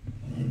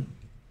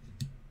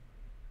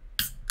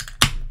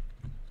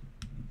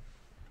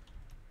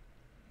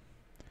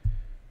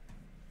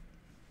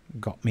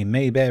 Got me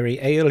Mayberry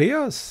Ale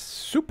here.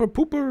 Super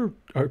Pooper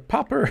or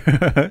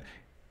Pauper.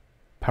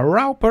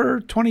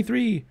 Pauper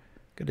 23.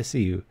 Good to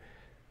see you.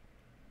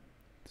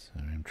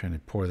 Sorry, I'm trying to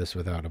pour this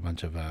without a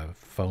bunch of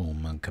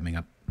foam coming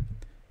up.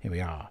 Here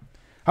we are.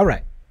 All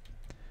right.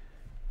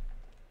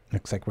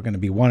 Looks like we're going to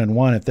be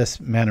 1-1 if this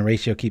mana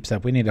ratio keeps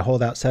up. We need a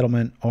Holdout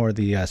Settlement or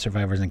the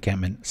Survivors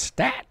Encampment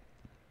stat.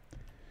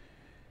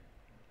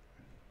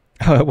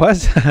 Oh, it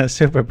was?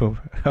 Super Poop.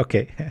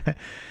 Okay.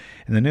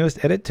 In the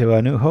newest edit to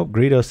A New Hope,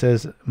 Greedo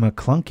says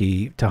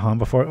McClunky to Han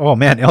before. Oh,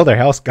 man. Elder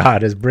House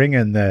God is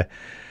bringing the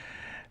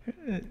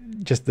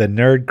just the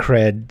nerd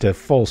cred to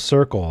full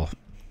circle.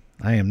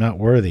 I am not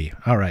worthy.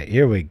 All right.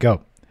 Here we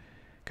go.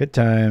 Good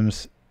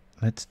times.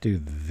 Let's do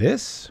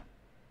this.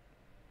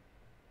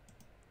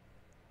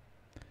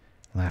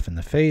 Laugh in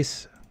the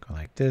face. Go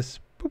like this.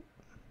 Boop.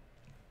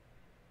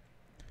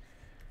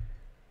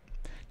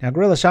 Now,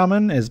 Gorilla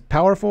Shaman is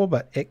powerful,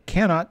 but it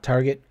cannot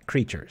target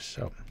creatures.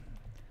 So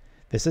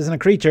this isn't a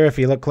creature. If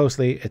you look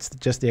closely, it's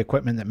just the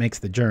equipment that makes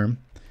the germ.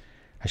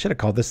 I should have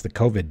called this the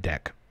COVID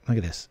deck. Look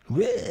at this.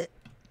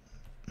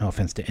 No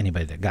offense to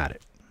anybody that got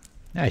it.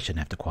 I shouldn't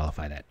have to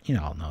qualify that. You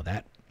all know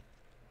that.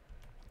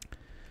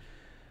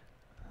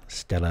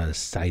 Stella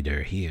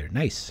Cider here.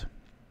 Nice.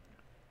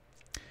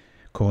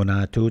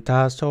 Kona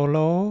tuta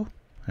solo.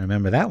 I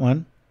remember that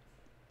one.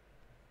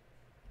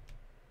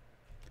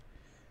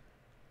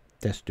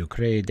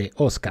 Destucre de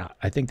Oscar.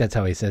 I think that's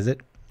how he says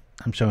it.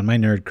 I'm showing my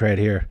nerd cred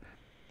here.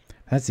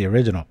 That's the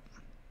original.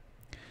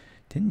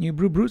 Didn't you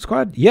brew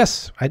BruteSquad?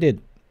 Yes, I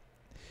did.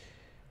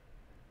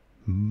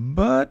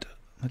 But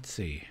let's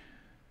see.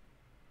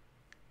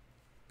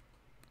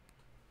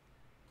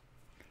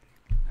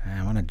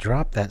 I want to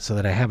drop that so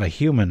that I have a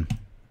human.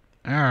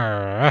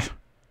 Let's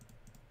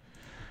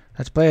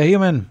play a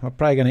human. We're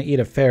probably going to eat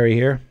a fairy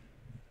here.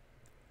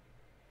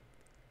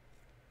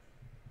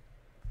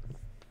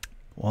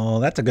 Well,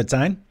 that's a good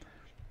sign.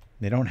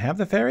 They don't have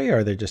the fairy,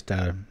 or they're just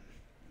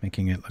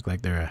making it look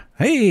like they're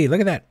hey, look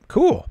at that.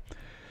 Cool.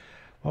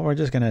 Well, we're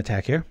just going to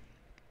attack here.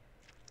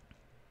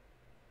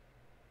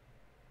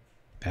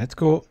 That's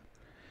cool.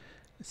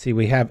 See,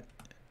 we have,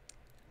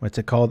 what's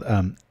it called?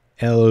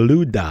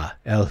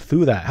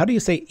 Elthudha. How do you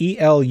say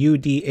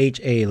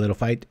E-L-U-D-H-A, little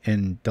fight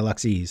in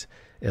Deluxe's?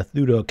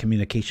 Elthudha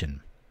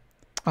communication.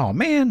 Oh,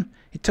 man.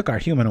 He took our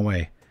human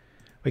away.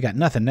 We got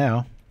nothing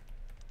now.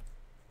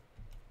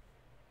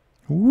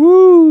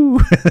 Woo!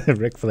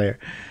 Ric Flair.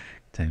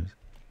 Times.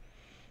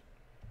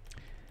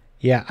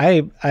 Yeah,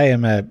 I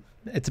am a,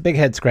 it's a big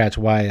head scratch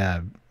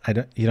why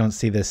you don't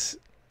see this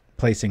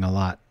placing a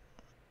lot.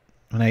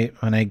 When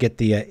I get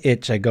the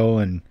itch, I go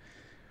and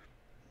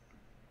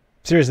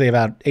seriously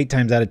about 8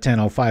 times out of 10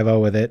 I'll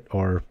 5-0 with it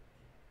or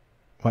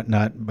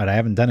whatnot, but I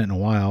haven't done it in a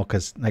while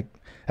because like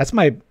that's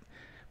my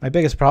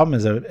biggest problem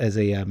as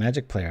a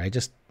Magic player.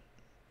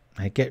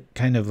 I get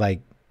kind of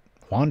like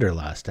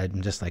Wanderlust.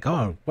 I'm just like,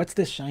 oh, what's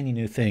this shiny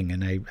new thing?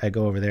 And I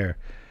go over there.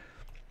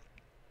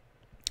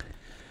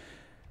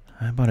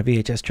 I bought a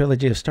VHS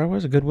trilogy of Star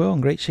Wars, A Goodwill,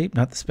 in great shape,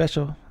 not the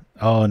special.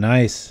 Oh,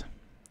 nice.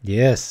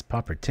 Yes,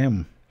 Pauper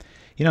Tim.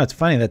 You know, it's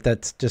funny that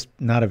that's just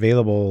not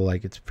available.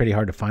 Like, it's pretty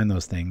hard to find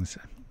those things.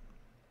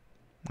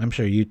 I'm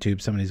sure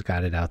YouTube, somebody's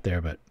got it out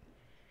there, but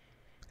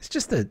it's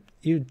just that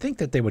you'd think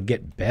that they would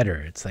get better.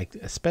 It's like,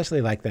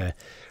 especially like the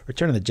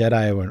Return of the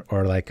Jedi,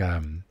 or like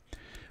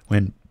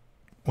when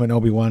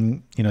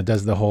Obi-Wan, you know,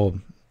 does the whole,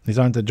 these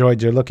aren't the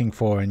droids you're looking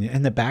for, and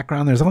in the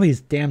background there's all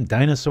these damn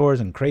dinosaurs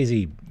and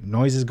crazy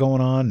noises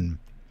going on, and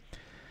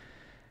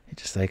you're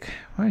just like,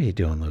 what are you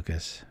doing,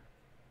 Lucas?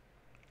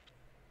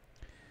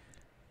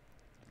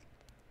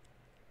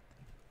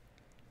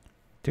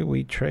 Do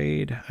we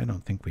trade? I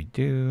don't think we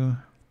do.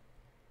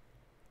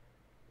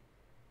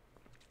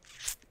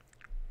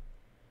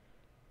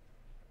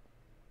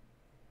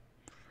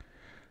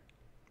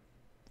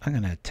 I'm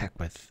going to attack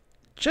with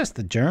just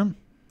the germ,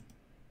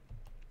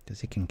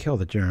 because he can kill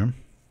the germ.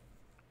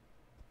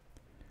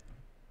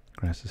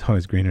 Grass is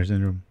always greener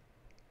syndrome.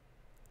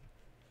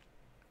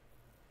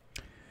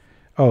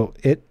 Oh,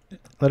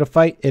 let a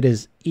fight. It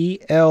is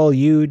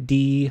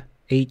Eludha.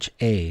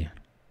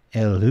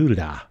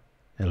 Eluda.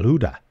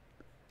 Eluda.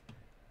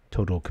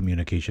 Total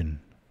communication.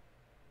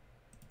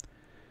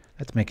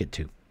 Let's make it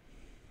 2.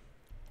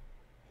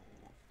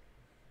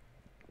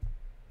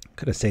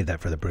 Could have saved that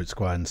for the Brute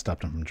Squad and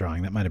stopped him from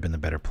drawing. That might have been the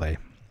better play.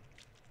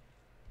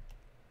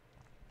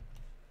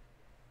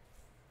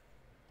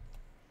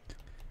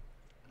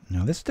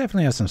 No, this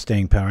definitely has some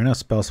staying power. I know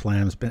Spell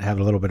Slam's have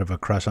a little bit of a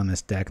crush on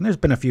this deck, and there's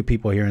been a few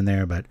people here and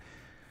there, but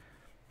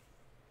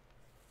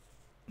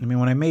I mean,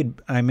 when I made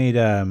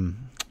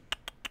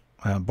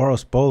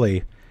Boros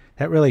Boli,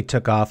 that really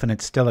took off, and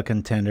it's still a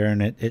contender,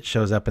 and it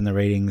shows up in the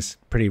ratings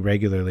pretty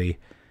regularly.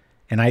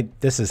 And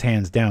this is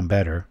hands down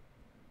better.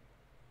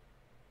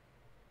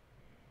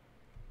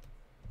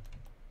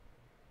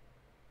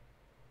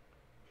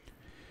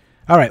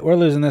 All right, we're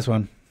losing this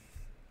one.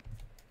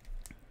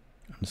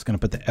 I'm just going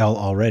to put the L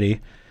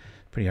already.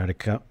 Pretty hard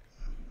to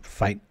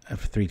fight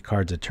for 3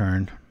 cards a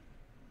turn.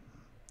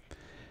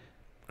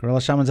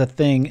 Gorilla Shaman's a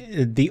thing.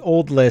 The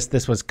old list,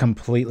 this was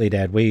completely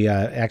dead. We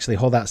actually,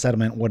 Holdout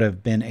Settlement would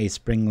have been a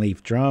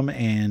Springleaf Drum,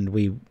 and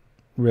we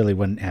really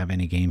wouldn't have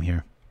any game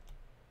here.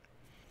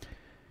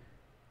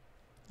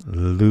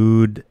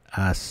 Luda.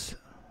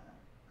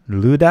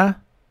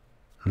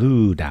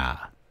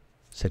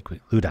 Said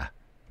quick. Luda.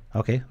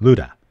 Okay,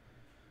 Luda.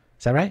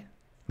 Is that right?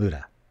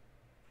 Luda.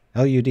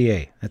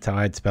 Luda. That's how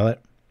I'd spell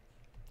it.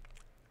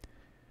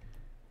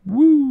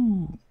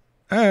 Woo!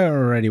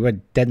 Alrighty, we're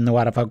dead in the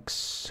water,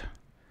 folks.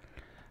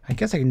 I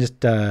guess I can just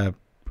play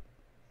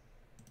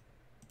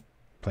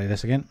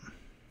this again.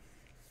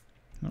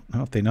 I don't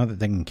know if they know that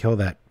they can kill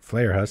that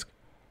Flayer Husk,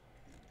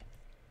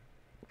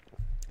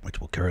 which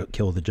will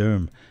kill the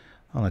germ.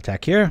 I'll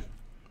attack here.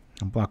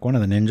 I'll block one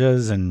of the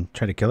ninjas and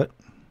try to kill it.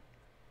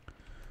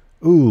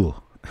 Ooh.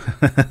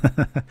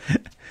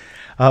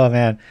 Oh,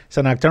 man.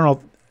 So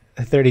Nocturnal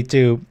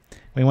 32,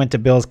 we went to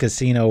Bill's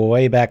Casino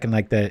way back in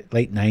like the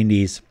late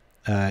 90s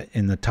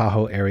in the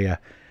Tahoe area.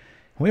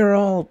 We were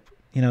all,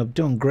 you know,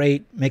 doing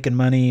great, making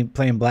money,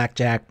 playing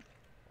blackjack.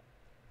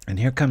 And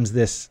here comes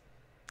this,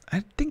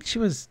 I think she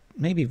was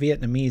maybe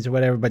Vietnamese or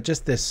whatever, but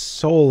just this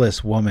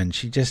soulless woman.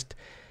 She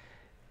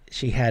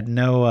had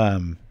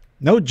no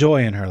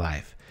joy in her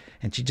life.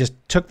 And she just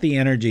took the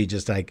energy,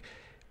 just like,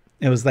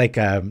 it was like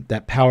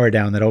that power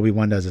down that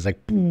Obi-Wan does. It's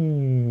like,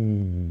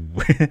 boom.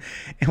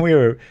 And we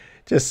were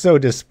just so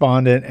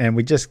despondent, and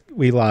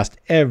we lost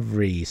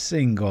every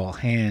single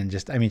hand.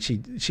 Just, I mean, she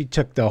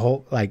took the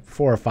whole, like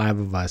 4 or 5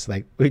 of us.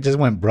 Like, we just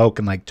went broke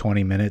in like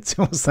 20 minutes. It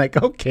was like,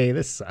 okay,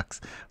 this sucks.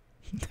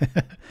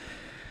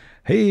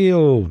 Hey,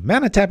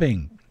 mana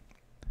tapping.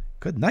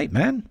 Good night,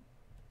 man.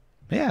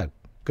 Yeah,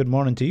 good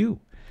morning to you,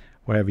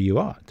 wherever you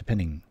are,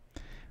 depending.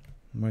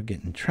 We're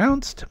getting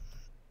trounced.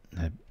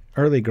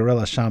 Early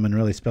Gorilla Shaman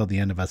really spelled the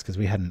end of us because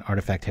we had an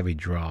artifact-heavy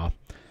draw.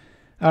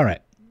 All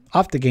right,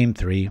 off to game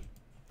 3.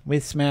 We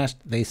smashed,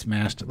 they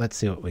smashed. Let's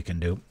see what we can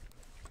do.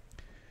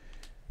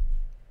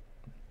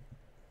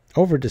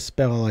 Over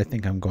Dispel, I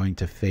think I'm going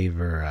to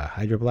favor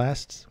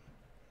Hydroblasts,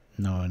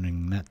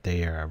 knowing that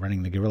they are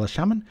running the Gorilla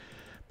Shaman.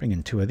 Bring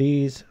in 2 of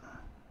these.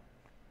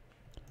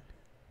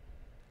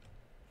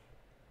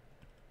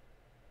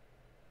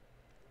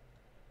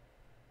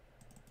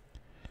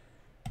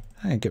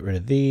 I get rid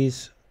of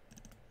these.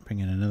 Bring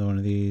in another one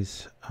of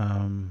these.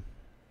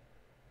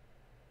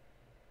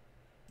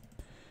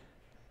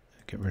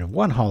 Get rid of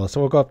 1 hollow. So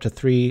we'll go up to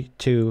 3,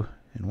 2,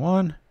 and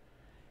 1.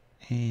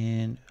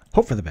 And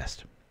hope for the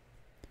best.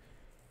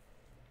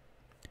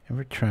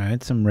 Ever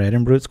tried some red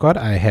in Brute Squad?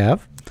 I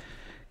have.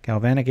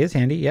 Galvanic is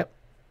handy. Yep.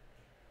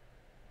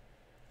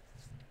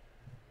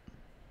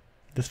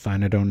 That's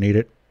fine. I don't need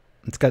it.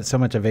 It's got so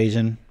much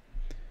evasion.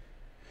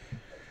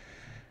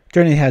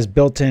 Journey has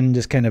built-in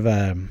just kind of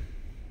a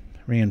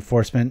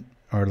reinforcement,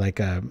 or like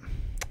a,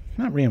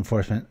 not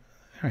reinforcement.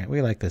 All right,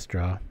 we like this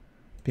draw.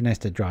 Be nice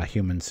to draw a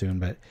human soon,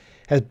 but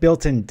has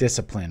built-in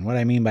discipline. What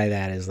I mean by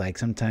that is like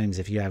sometimes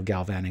if you have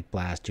Galvanic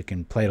Blast, you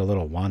can play it a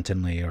little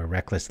wantonly or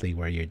recklessly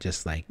where you're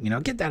just like, you know,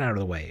 get that out of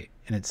the way.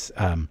 And it's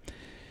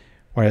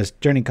whereas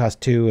Journey costs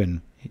 2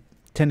 and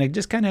tend to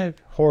just kind of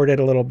hoard it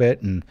a little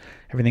bit, and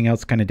everything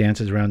else kind of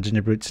dances around.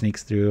 Gingerbrute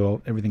sneaks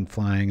through, everything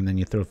flying, and then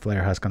you throw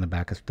Flayer Husk on the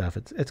back of stuff.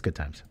 It's good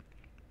times.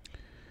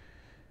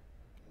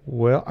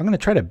 Well, I'm going to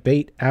try to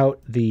bait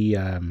out the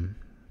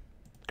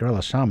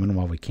Gorilla Shaman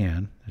while we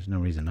can. There's no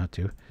reason not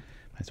to.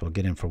 Might as well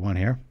get in for one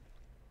here.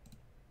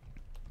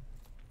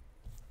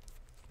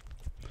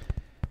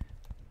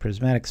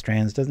 Prismatic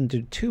Strands doesn't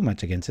do too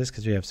much against this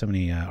because we have so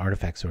many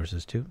artifact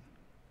sources too.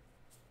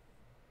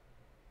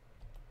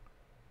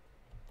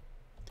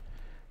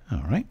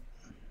 All right.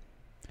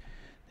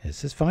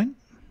 This is fine.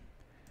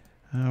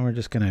 We're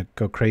just going to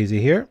go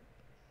crazy here.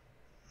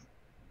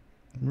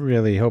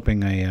 Really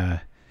hoping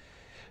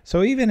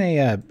so even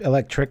a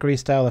Electrickery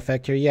style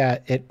effect here, yeah,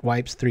 it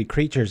wipes 3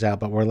 creatures out,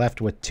 but we're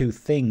left with 2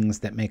 things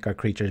that make our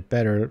creatures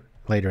better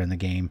later in the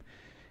game.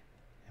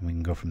 And we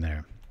can go from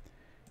there.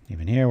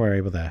 Even here, we're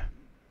able to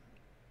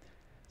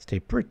stay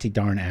pretty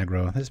darn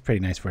aggro. This is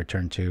pretty nice for a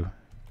turn 2.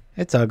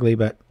 It's ugly,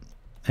 but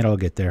it'll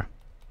get there.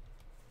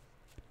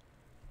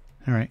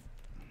 All right.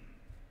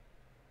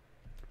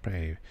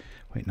 Probably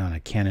waiting on a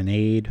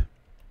Cannonade.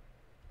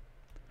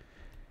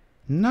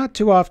 Not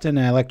too often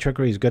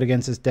Electrickery is good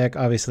against this deck.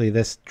 Obviously,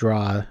 this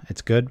draw,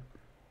 it's good.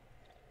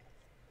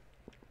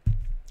 So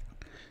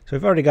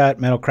we've already got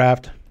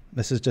Metalcraft.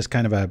 This is just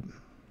kind of a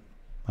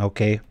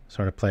okay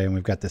sort of play, and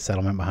we've got the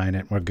settlement behind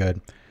it. We're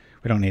good.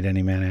 We don't need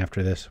any mana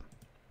after this.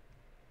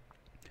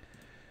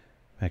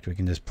 In fact, we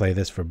can just play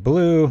this for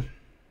blue.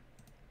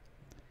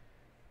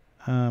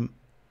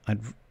 I'd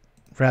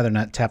rather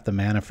not tap the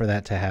mana for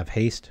that to have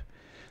haste.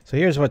 So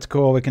here's what's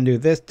cool. We can do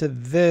this to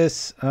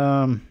this.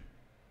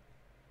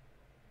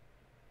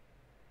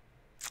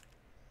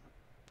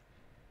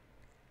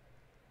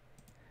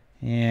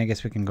 Yeah, I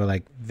guess we can go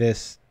like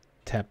this,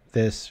 tap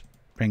this,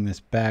 bring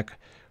this back.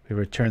 We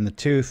return the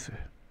tooth.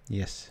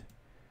 Yes.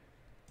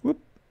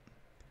 Whoop.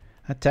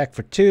 Attack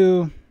for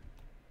 2.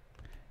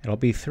 It'll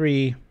be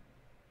 3.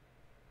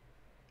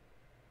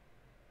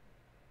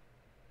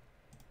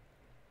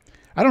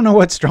 I don't know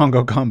what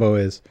Strongo combo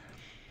is.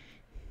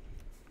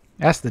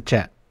 Ask the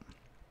chat.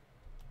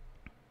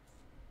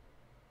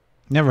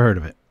 Never heard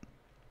of it.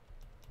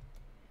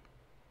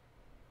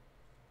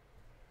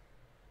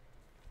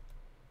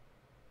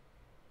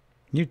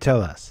 You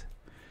tell us.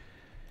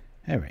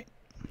 All right.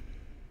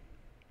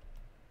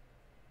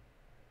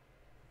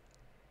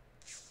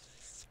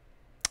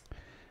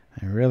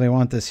 I really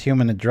want this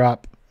human to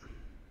drop.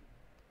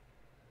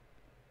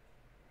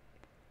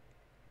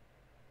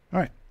 All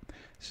right.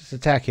 Let's just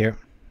attack here.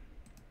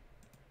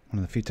 One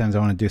of the few times I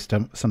want to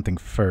do something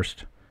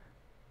first.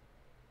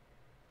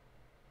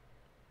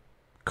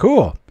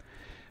 Cool.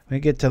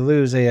 We get to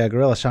lose a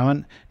Gorilla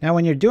Shaman. Now,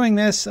 when you're doing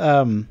this,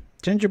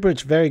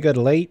 Gingerbrute's very good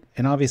late,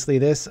 and obviously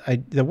this,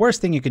 the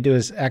worst thing you could do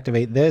is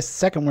activate this.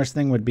 Second worst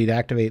thing would be to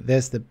activate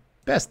this. The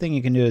best thing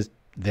you can do is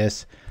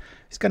this.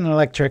 He's got an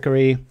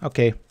Electrickery.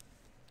 Okay.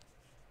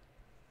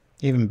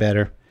 Even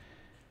better.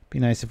 Be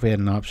nice if we had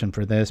an option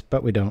for this,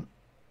 but we don't.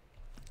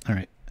 All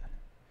right.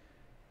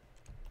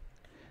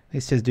 At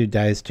least his dude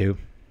dies too.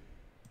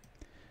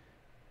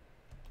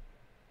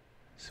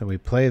 So we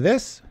play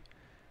this,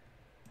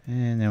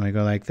 and then we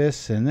go like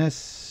this and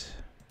this.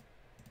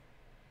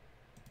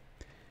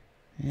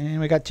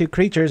 And we got 2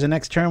 creatures, and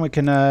next turn we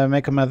can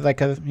make them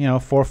like a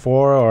 4/4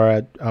 or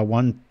a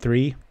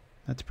 1/3.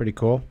 That's pretty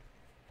cool.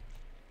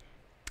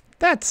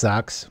 That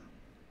sucks.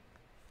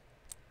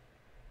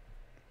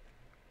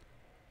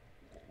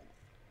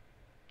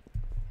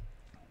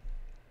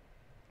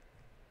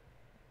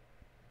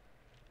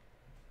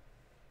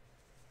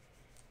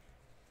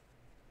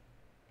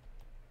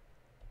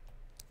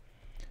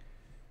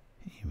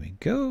 Here we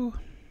go.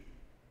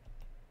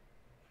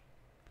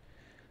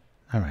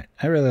 All right,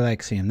 I really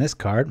like seeing this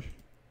card.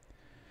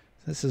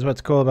 This is what's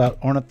cool about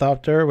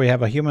Ornithopter. We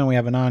have a human, we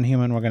have a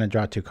non-human. We're going to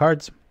draw 2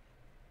 cards.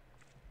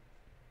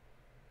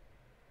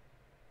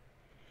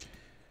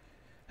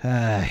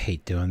 I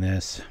hate doing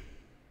this.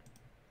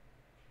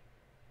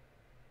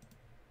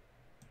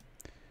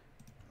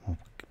 We'll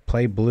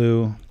play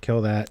blue,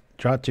 kill that,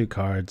 draw 2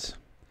 cards.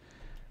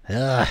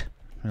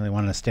 Really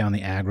wanted to stay on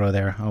the aggro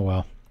there. Oh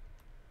well.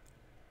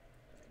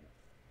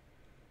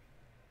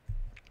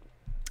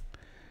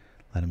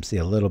 Let him see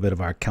a little bit of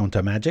our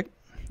counter magic.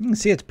 You can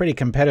see it's pretty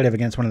competitive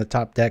against one of the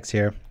top decks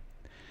here.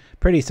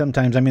 Pretty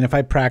sometimes. I mean, if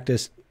I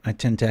practice, I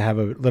tend to have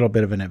a little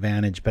bit of an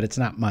advantage, but it's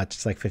not much.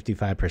 It's like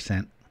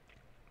 55%.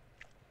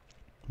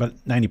 But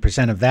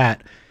 90% of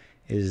that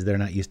is they're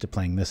not used to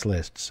playing this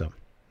list. So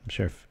I'm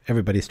sure if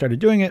everybody started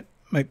doing it,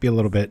 it might be a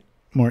little bit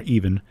more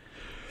even.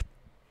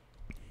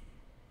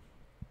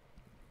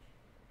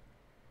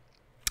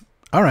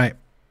 All right.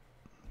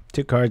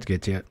 2 cards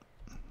gets you.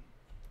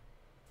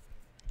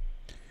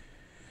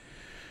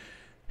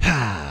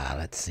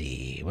 Let's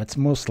see. What's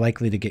most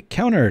likely to get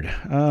countered?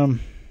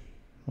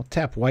 We'll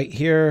tap white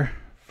here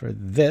for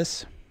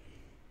this.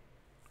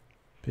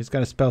 If he's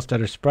got a Spell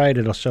Stutter Sprite,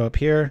 it'll show up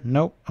here.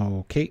 Nope.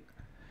 Okay.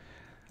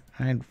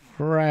 I'd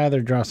rather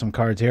draw some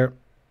cards here.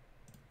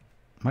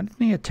 Why didn't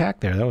he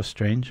attack there? That was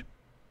strange.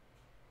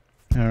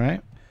 All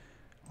right.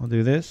 We'll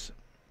do this.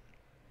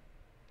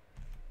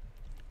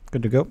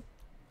 Good to go.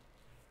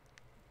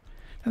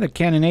 Now the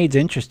Cannonade's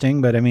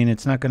interesting, but I mean,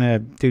 it's not going to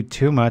do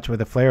too much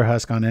with a Flayer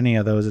Husk on any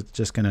of those. It's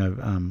just going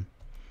to...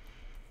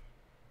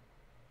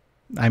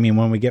 I mean,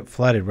 when we get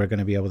flooded, we're going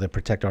to be able to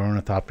protect our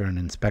Ornithopter and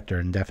Inspector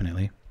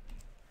indefinitely.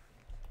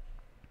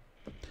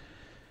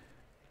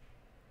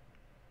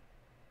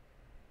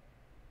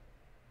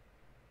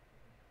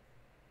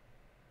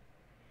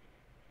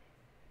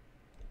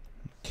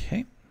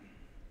 Okay.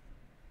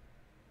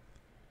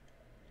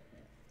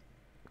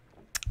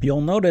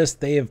 You'll notice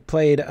they have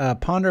played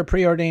Ponder,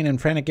 Preordain,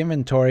 and Frantic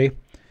Inventory,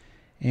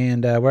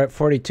 and we're at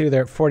 42.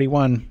 They're at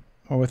 41.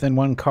 We're within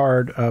one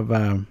card of,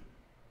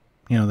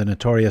 you know, the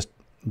notorious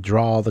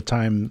draw all the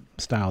time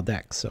style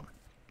decks. So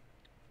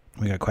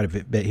we got quite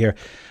a bit here.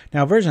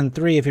 Now, version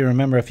 3, if you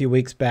remember, a few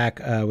weeks back,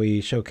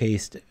 we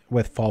showcased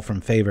with Fall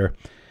from Favor.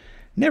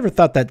 Never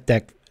thought that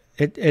deck.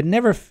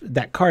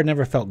 That card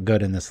never felt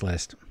good in this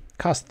list.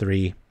 Cost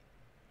 3.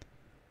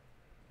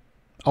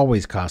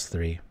 Always cost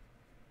 3.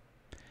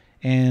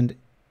 And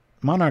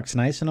Monarch's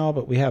nice and all,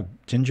 but we have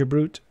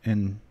Gingerbrute,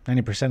 and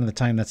 90% of the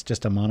time that's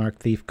just a Monarch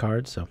Thief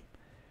card, so.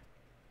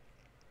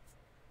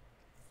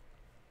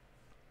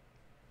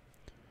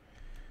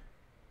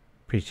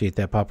 Appreciate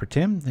that, Pauper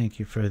Tim. Thank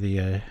you for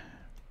the...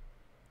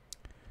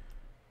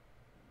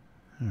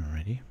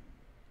 Alrighty.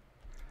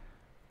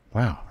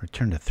 Wow,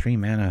 return to 3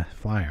 mana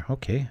flyer.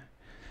 Okay.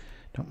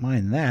 Don't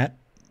mind that.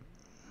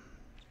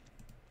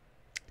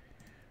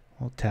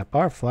 We'll tap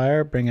our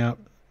flyer, bring out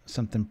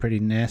something pretty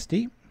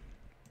nasty.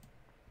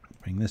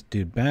 Bring this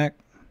dude back.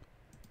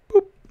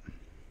 Boop.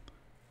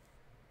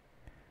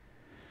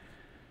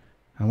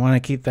 I want to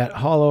keep that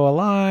Hollow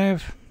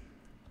alive.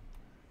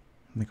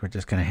 I think we're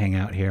just going to hang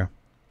out here.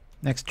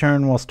 Next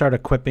turn, we'll start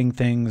equipping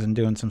things and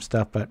doing some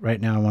stuff, but right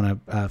now I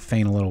want to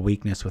feign a little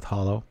weakness with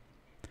Hollow.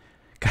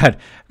 God,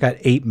 I've got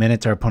 8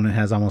 minutes. Our opponent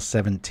has almost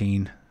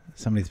 17.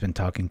 Somebody's been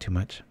talking too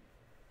much.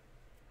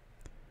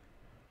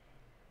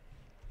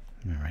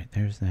 All right,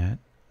 there's that.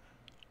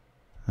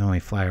 The only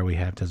flyer we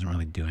have doesn't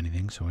really do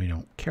anything, so we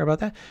don't care about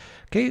that.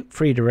 Okay,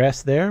 free to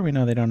rest there. We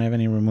know they don't have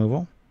any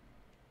removal.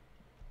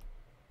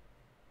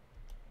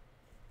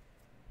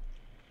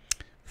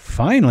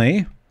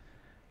 Finally.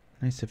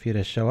 Nice of you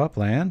to show up,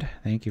 land.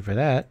 Thank you for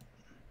that.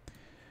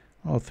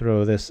 I'll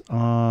throw this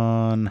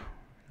on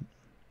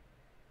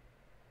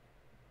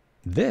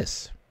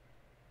this.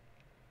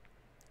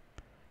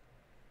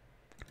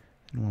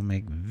 And we'll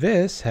make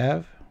this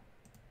have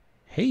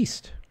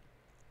haste.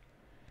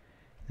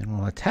 And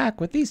we'll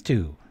attack with these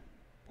two.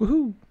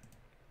 Woohoo!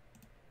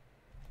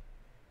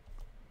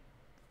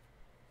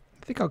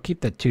 I think I'll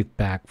keep the Tooth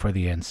back for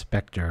the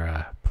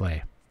Inspector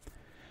play.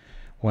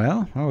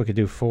 Well, we could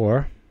do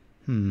 4.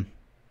 Let's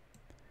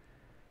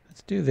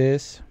do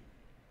this.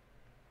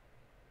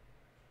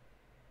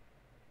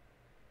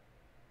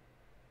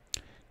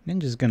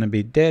 Ninja's going to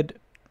be dead.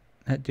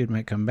 That dude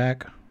might come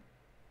back.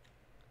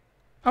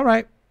 All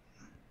right.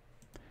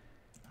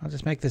 I'll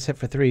just make this hit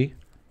for 3.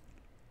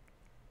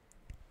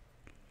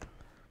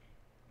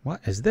 What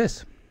is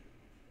this?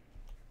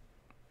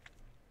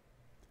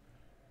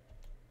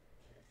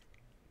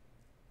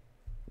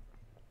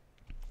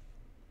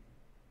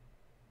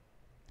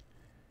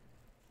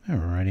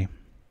 Alrighty.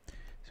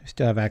 So we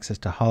still have access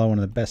to Hollow, one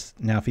of the best.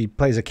 Now, if he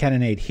plays a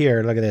Cannonade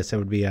here, look at this. It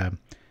would be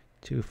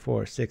 2,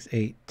 4, 6,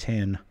 8,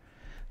 10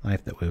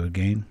 life that we would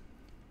gain.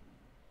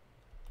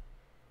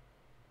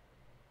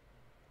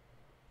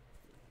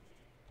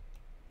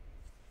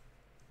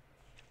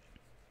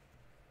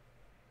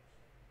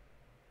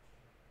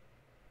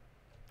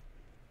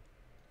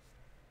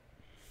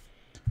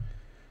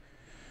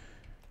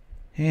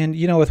 And,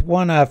 you know, with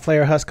one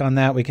Flayer Husk on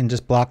that, we can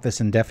just block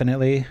this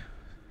indefinitely.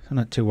 So I'm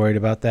not too worried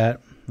about that.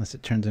 Unless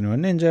it turns into a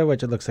ninja,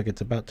 which it looks like it's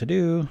about to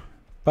do.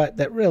 But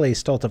that really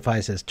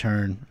stultifies his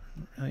turn.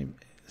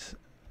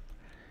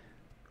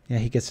 Yeah,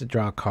 he gets to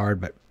draw a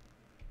card, but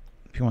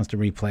if he wants to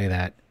replay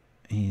that,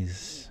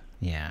 he's...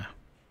 Yeah.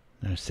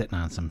 They're sitting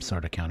on some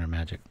sort of counter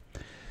magic.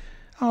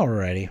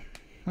 Alrighty.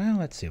 Well,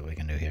 let's see what we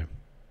can do here.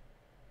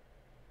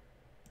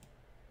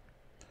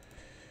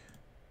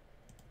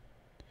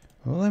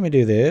 Well, let me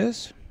do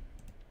this.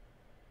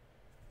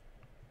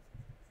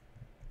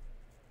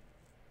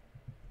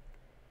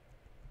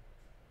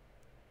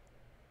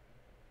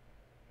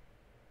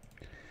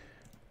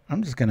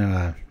 I'm just going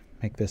to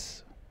make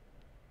this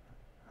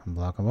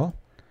unblockable.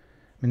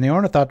 I mean, the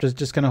Ornithopter is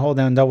just going to hold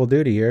down double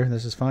duty here.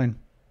 This is fine.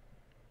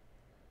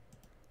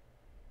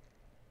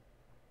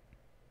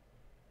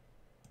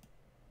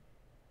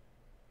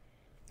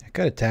 I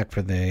could attack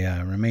for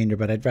the remainder,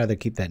 but I'd rather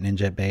keep that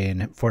ninja at bay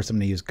and force him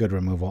to use good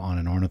removal on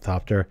an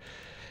Ornithopter.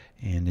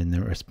 And in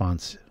the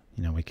response,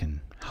 you know, we can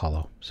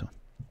Hollow. So.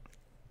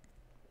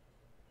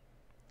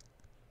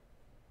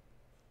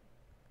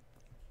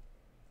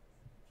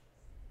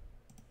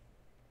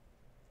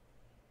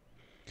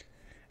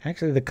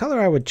 Actually, the color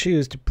I would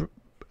choose to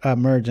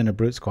merge in a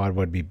Brute Squad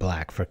would be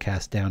black for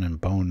Cast Down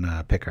and Bone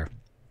Picker.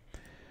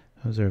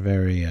 Those are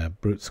very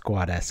Brute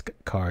Squad-esque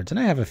cards. And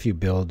I have a few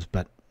builds,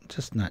 but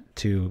just not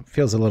too...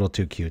 feels a little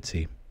too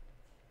cutesy.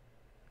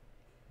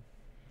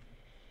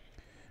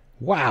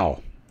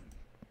 Wow!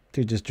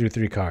 Dude just drew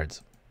 3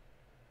 cards.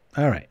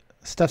 Alright,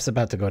 stuff's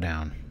about to go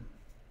down.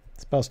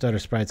 Spell Stutter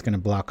Sprite's going to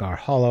block our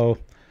Hollow,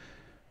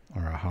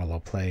 or our Hollow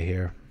play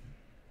here.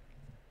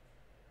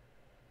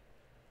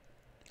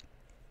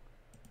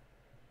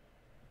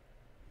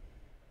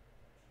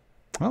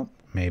 Well,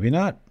 maybe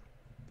not.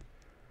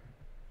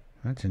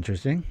 That's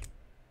interesting.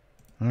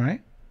 All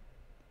right.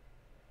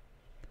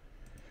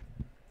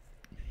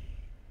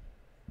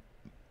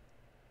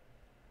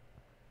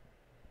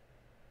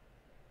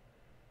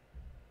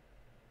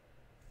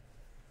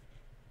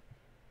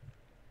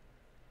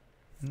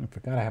 I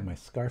forgot I have my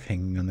scarf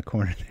hanging on the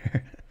corner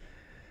there.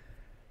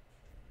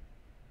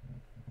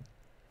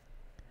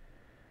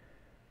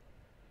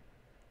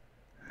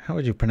 How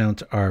would you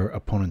pronounce our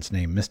opponent's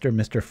name? Mr.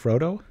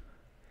 Frodo?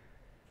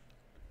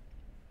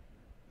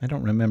 I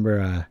don't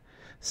remember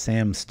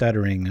Sam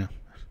stuttering.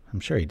 I'm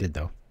sure he did,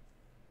 though.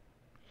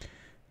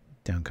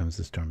 Down comes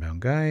the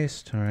Stormbound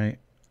Geist. All right.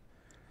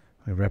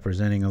 We're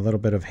representing a little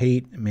bit of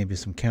hate, maybe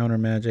some counter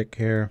magic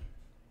here.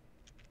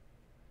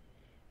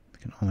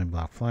 Can only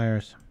block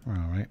flyers. We're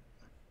all right.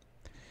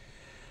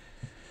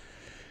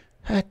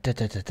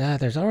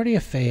 There's already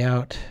a Fae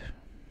out.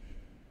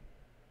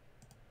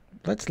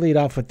 Let's lead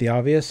off with the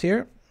obvious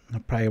here.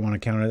 I'll probably want to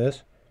counter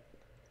this.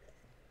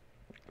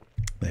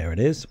 There it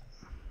is.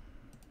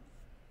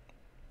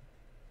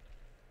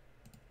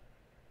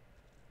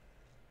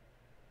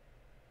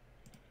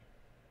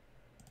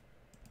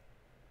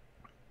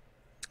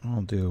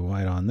 I'll do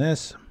white on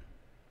this.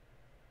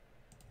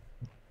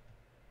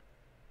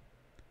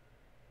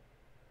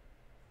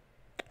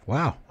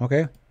 Wow,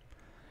 okay.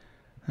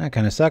 That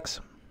kind of sucks.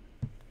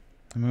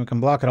 I mean, we can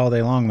block it all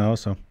day long, though,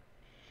 so.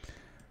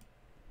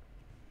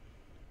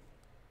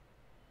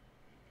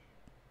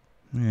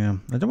 Yeah,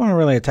 I don't want to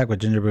really attack with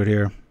Gingerbrute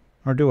here.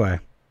 Or do I?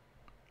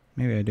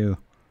 Maybe I do.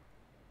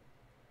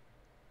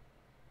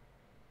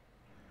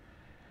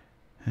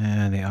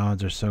 And the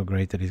odds are so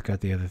great that he's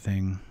got the other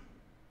thing.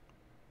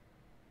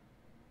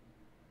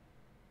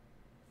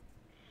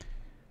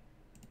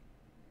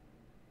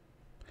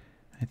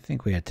 I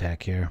think we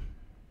attack here.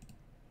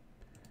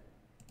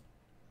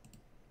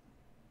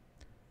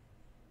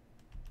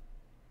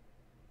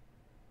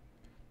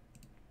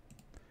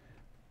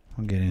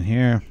 We'll get in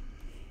here.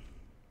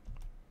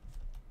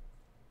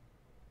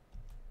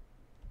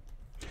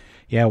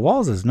 Yeah,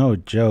 walls is no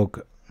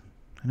joke.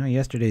 I know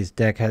yesterday's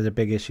deck has a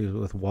big issue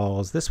with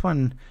walls. This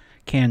one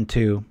can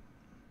too.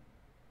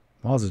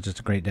 Walls is just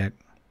a great deck.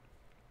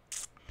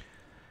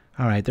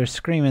 All right, they're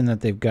screaming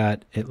that they've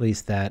got at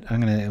least that. I'm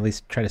going to at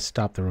least try to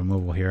stop the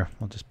removal here.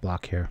 We'll just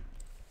block here.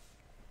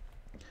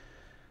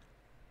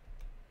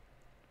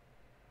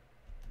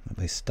 At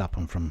least stop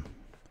them from...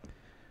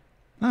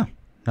 Oh,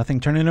 nothing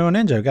turned into a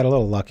ninja. Got a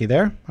little lucky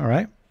there. All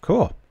right,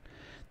 cool.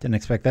 Didn't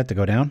expect that to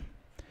go down.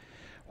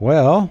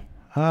 Well,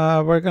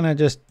 we're going to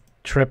just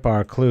trip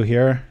our clue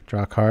here.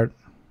 Draw a card.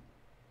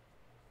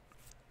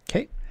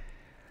 Okay.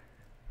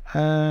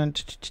 No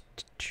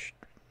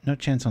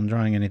chance on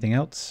drawing anything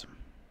else.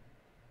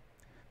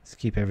 Let's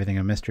keep everything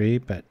a mystery,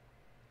 but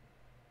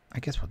I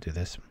guess we'll do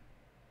this.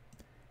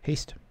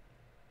 Haste.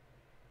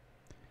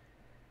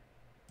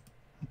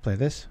 We'll play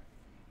this.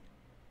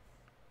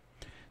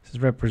 This is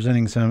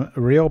representing some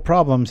real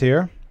problems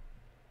here.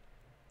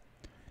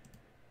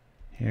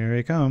 Here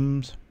he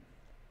comes.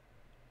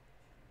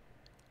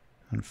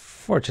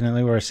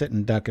 Unfortunately, we're a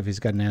sitting duck if he's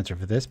got an answer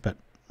for this, but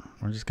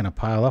we're just going to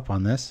pile up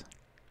on this.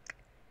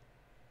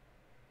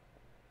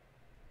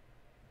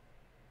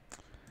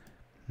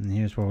 And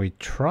here's where we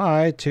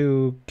try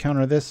to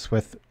counter this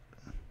with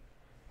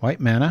white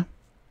mana.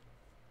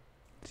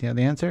 See how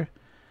the answer?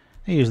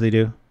 They usually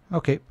do.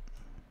 Okay.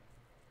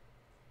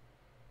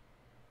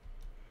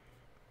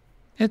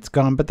 It's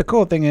gone, but the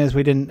cool thing is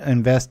we didn't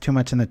invest too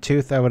much in the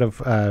Tooth. I would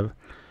have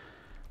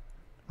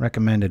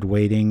recommended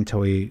waiting till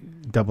we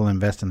double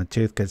invest in the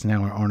Tooth, because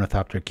now our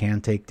Ornithopter can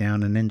take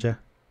down a ninja.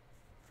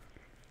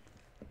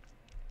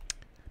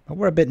 But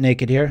we're a bit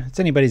naked here.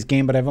 It's anybody's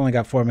game, but I've only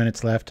got 4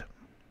 minutes left.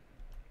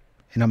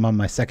 And I'm on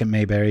my second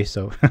Mayberry,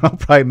 so I'll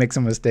probably make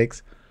some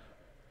mistakes.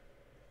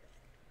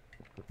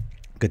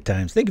 Good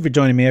times. Thank you for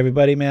joining me,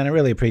 everybody. Man, I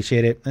really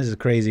appreciate it. This is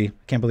crazy.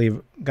 Can't believe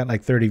I've got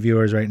like 30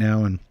 viewers right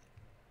now. And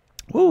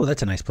whoa,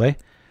 that's a nice play.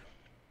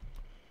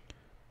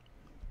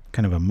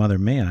 Kind of a Mother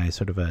May I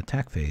sort of a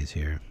attack phase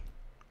here.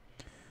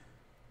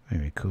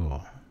 Very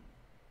cool.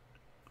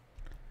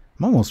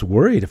 I'm almost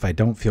worried if I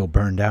don't feel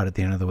burned out at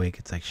the end of the week.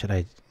 It's like, should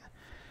I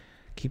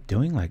keep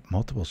doing like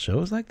multiple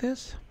shows like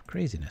this?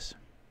 Craziness.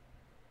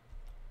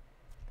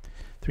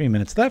 3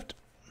 minutes left.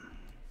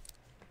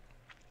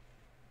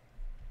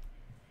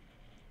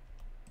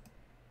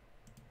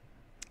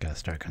 Gotta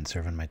start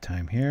conserving my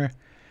time here.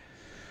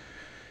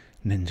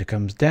 Ninja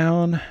comes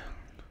down.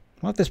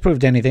 Well, if this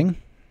proved anything,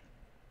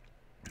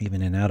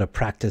 Even an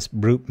out-of-practice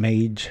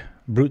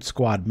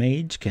BruteSquad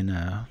mage can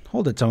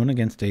hold its own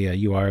against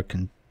a UR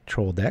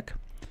control deck.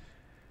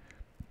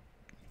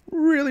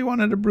 Really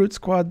wanted a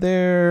BruteSquad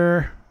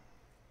there.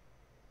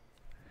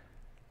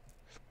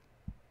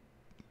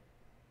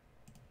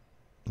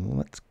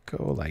 Let's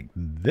go like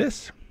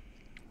this.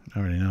 I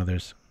already know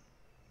there's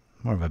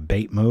more of a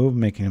bait move,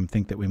 making them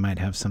think that we might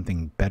have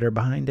something better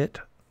behind it.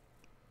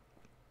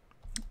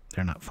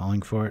 They're not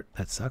falling for it.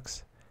 That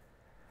sucks.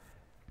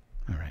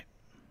 All right.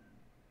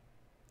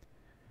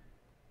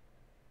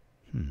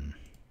 I'll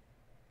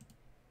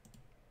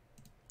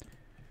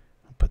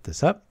put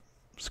this up.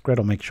 Scred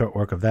will make short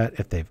work of that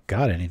if they've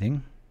got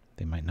anything.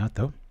 They might not,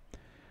 though.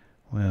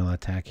 We'll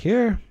attack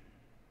here.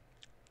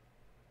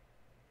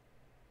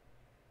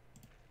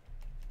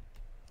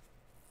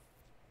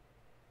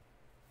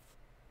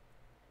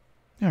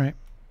 All right.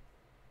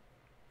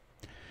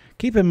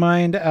 Keep in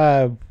mind,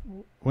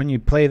 when you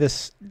play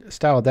this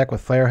style deck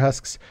with Flayer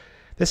Husks,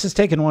 this is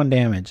taking 1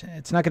 damage.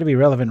 It's not going to be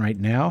relevant right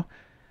now,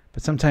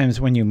 but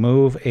sometimes when you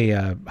move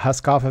a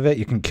husk off of it,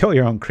 you can kill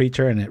your own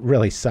creature, and it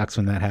really sucks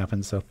when that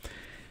happens. So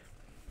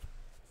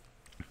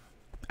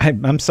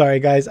I'm sorry,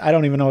 guys. I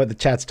don't even know what the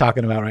chat's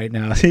talking about right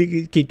now. So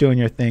you keep doing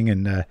your thing,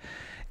 and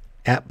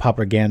at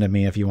Pauperganda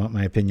me if you want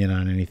my opinion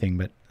on anything,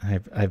 but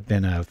I've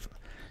been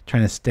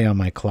trying to stay on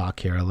my clock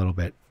here a little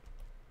bit.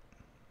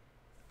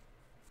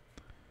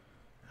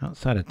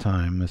 Outside of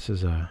time, this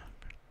is a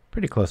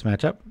pretty close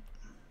matchup.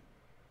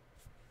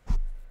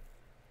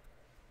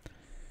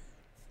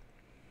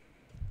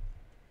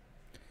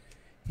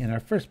 And our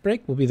first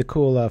break will be the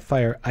cool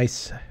Fire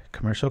Ice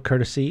commercial,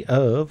 courtesy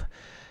of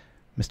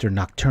Mr.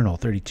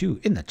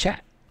 Nocturnal32 in the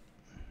chat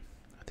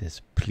with his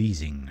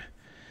pleasing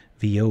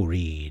VO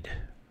read.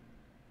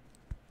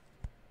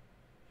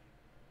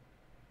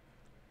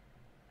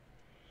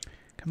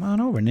 Come on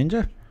over,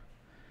 Ninja.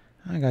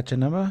 I got your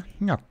number.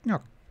 Knock,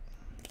 knock.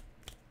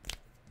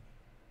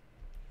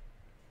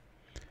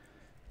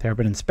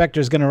 Thraben Inspector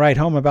is going to write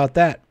home about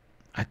that.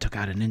 I took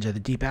out a ninja of the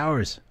deep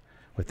hours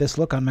with this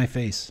look on my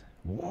face.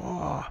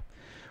 Whoa.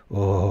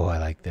 Oh, I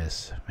like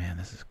this. Man,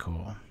 this is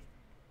cool.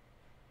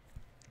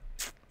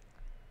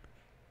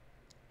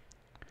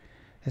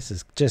 This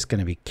is just going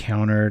to be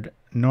countered.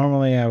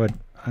 Normally, I'm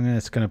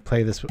just going to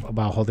play this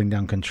while holding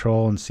down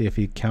control and see if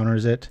he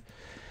counters it.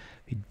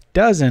 If he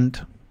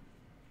doesn't...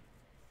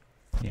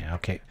 Yeah,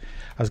 okay.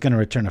 I was going to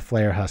return a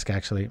Flayer Husk,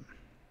 actually.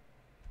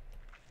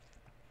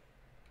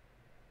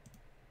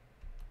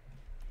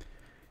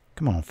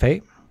 Come on,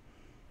 Fate.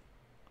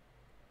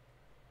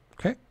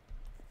 Okay.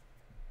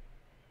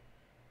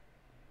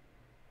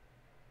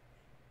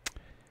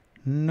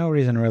 No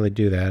reason to really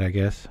do that, I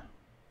guess.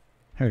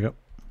 Here we go.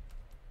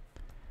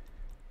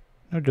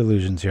 No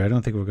delusions here. I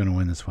don't think we're going to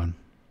win this one.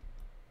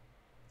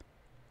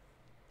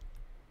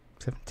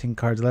 17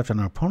 cards left on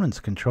our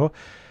opponent's control.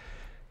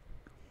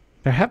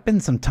 There have been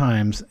some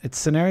times, it's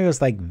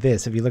scenarios like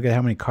this, if you look at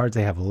how many cards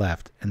they have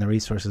left and the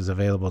resources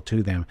available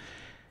to them.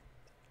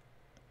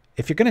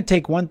 If you're going to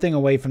take one thing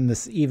away from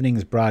this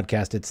evening's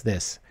broadcast, it's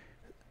this.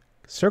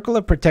 Circle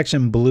of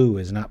Protection Blue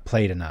is not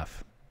played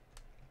enough.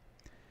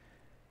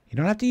 You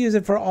don't have to use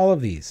it for all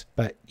of these,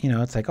 but, you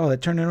know, it's like, oh,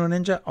 that turned into a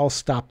ninja? I'll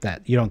stop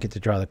that. You don't get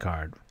to draw the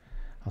card.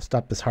 I'll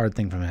stop this hard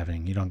thing from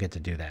happening. You don't get to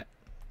do that.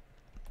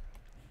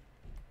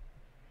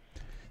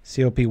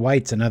 COP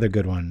White's another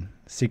good one.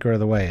 Seeker of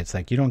the Way. It's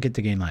like, you don't get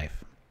to gain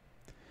life.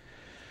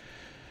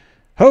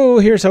 Oh,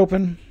 here's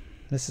hoping.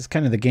 This is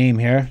kind of the game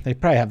here. They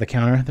probably have the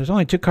counter. There's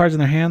only 2 cards in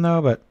their hand, though,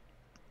 but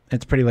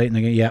it's pretty late in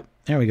the game. Yep,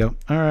 there we go.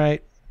 All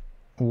right.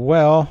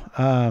 Well,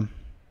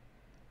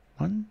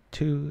 1,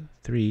 2,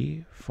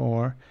 3,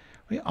 4.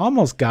 We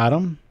almost got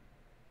them,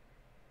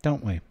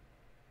 don't we?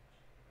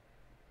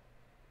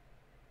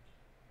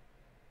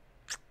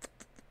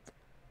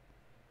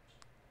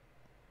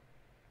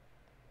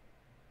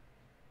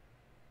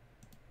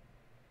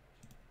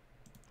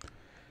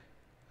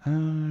 I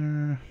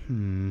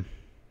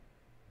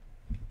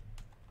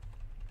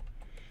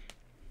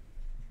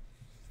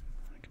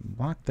can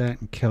block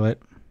that and kill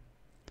it.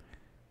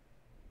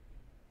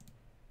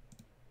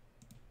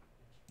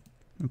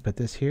 And put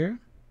this here.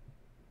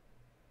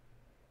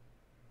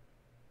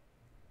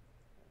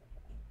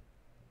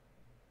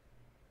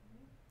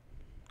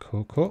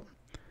 Cool, cool.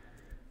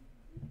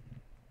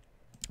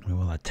 We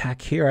will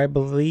attack here, I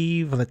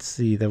believe. Let's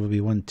see, that would be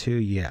 1, 2.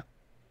 Yeah.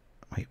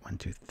 Wait, 1,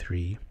 2,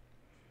 3.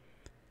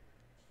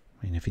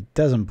 I mean, if he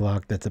doesn't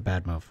block, that's a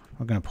bad move.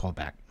 We're going to pull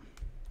back.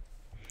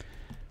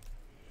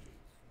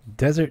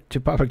 Desert to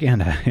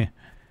Pauperganda.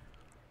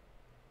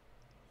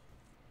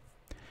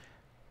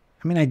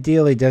 I mean,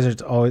 ideally,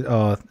 desert's always...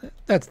 Oh,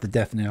 that's the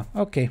death nail.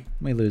 Okay,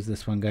 we lose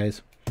this one,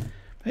 guys.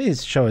 It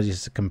shows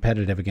you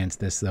competitive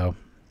against this, though.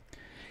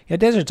 Yeah,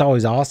 desert's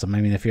always awesome.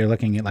 I mean, if you're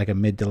looking at like a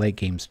mid to late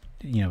games,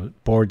 you know,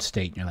 board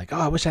state, and you're like, oh,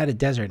 I wish I had a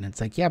desert. And it's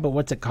like, yeah, but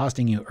what's it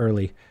costing you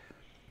early?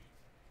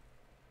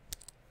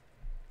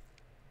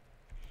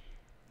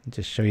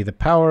 Just show you the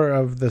power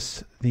of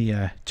this,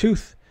 the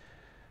Tooth.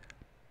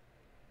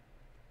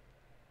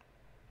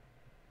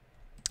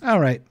 All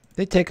right,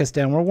 They take us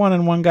down. We're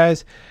 1-on-1,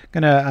 guys.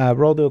 Gonna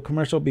roll to a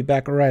commercial. Be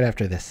back right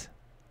after this.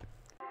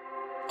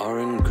 Our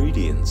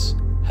ingredients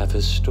have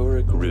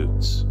historic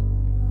roots.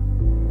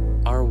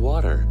 Our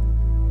water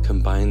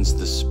combines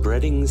the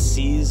spreading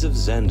seas of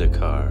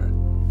Zendikar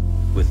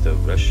with the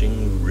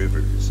rushing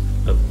rivers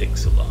of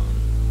Ixalan.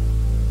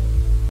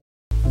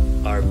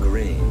 Our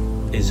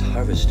grain is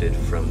harvested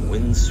from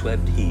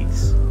windswept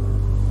heaths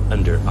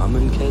under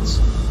Amonkhet's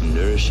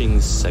nourishing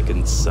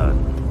second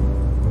sun.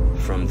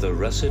 From the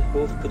russet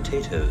wolf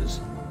potatoes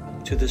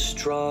to the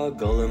straw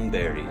golem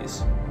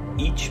berries,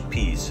 each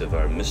piece of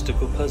our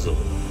mystical puzzle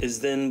is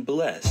then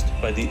blessed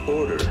by the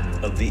order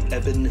of the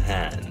Ebon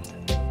Hand,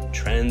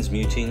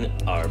 transmuting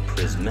our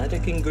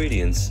prismatic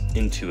ingredients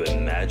into a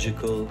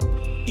magical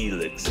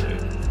elixir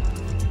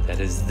that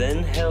is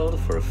then held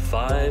for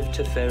 5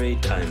 Teferi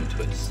time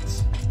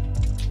twists.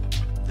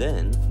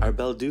 Then, our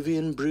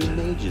Balduvian brew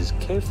mages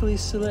carefully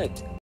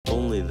select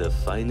only the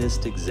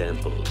finest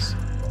examples,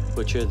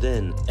 which are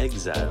then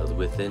exiled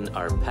within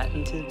our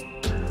patented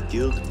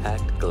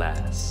guild-packed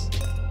glass.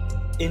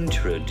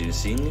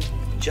 Introducing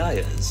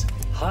Jaya's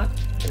hot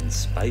and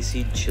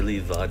spicy chili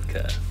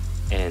vodka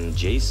and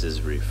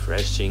Jace's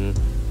refreshing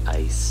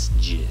ice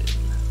gin.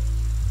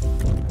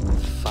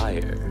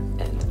 Fire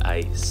and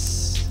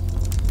ice.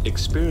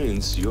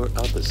 Experience your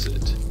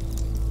opposite.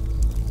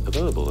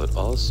 Available at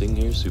all Sing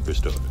Here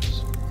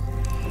superstores.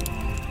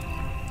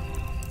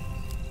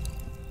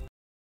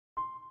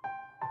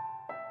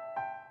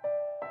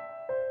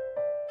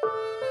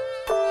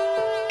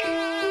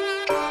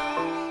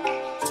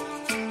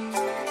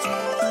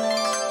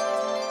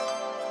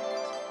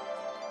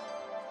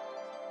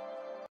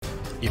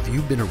 If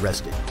you've been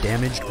arrested,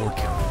 damaged, or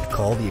counted,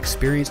 call the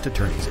experienced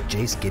attorneys at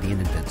Jace, Gideon,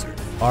 and Vincer.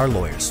 Our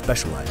lawyers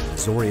specialize in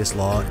Azorius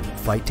law and will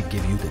fight to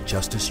give you the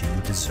justice you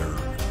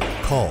deserve.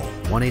 Call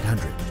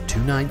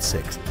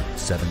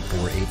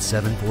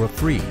 1-800-296-7487 for a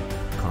free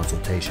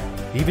consultation.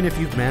 Even if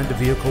you've manned a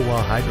vehicle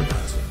while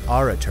hydroblasting,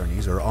 our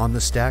attorneys are on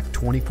the stack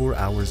 24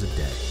 hours a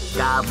day.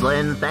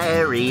 Goblin,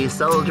 fairy,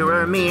 soldier,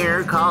 or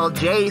mirror, call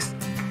Jace,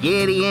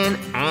 Gideon,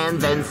 and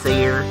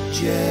Vincer.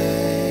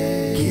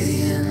 Jace,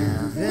 Gideon,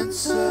 and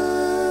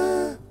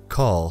Vincer.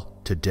 Call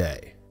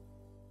today.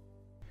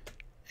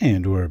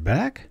 And we're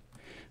back.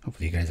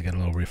 Hopefully you guys got a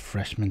little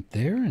refreshment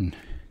there and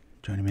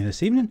joining me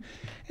this evening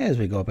as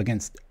we go up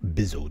against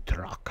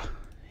Bizotrak.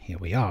 Here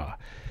we are.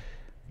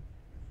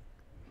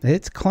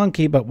 It's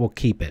clunky, but we'll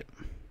keep it.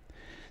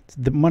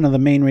 One of the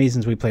main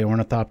reasons we play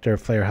Ornithopter,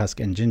 Flayer Husk,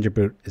 and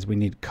Gingerbrute is we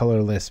need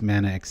colorless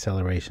mana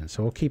acceleration.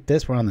 So we'll keep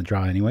this. We're on the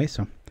draw anyway,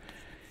 so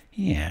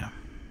yeah.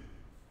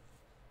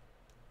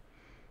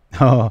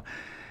 Oh,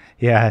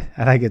 yeah.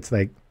 I like it's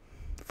like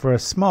for a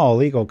small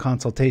legal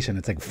consultation,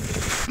 it's like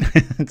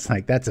it's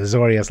like that's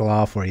Azorius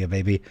law for you,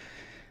 baby.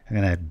 I'm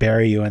gonna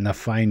bury you in the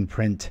fine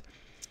print.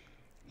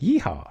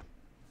 Yeehaw.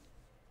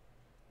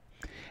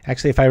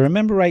 Actually, if I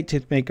remember right,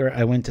 Toothmaker,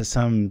 I went to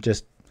some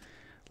just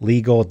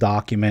legal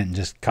document and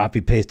just copy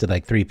pasted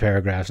like 3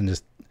 paragraphs and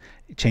just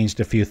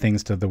changed a few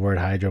things to the word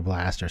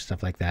Hydroblast or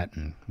stuff like that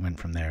and went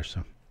from there.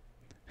 So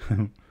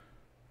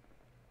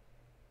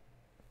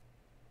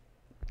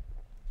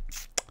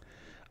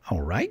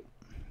all right.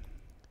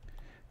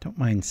 Don't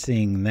mind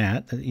seeing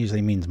that. That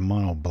usually means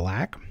mono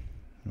black,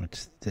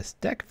 which this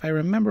deck, if I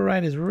remember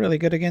right, is really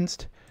good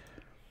against.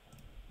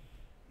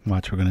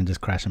 Watch, we're going to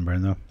just crash and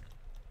burn, though.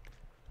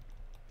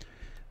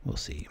 We'll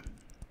see.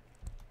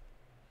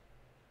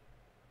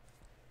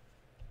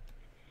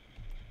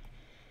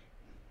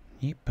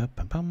 Yeah,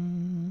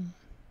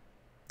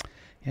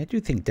 I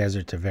do think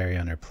deserts are very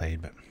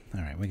underplayed, but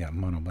all right, we got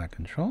mono black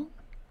control.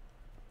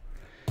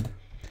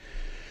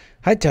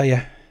 I tell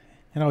you,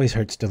 it always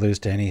hurts to lose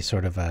to any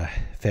sort of a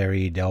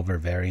fairy delver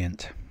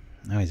variant.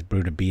 I always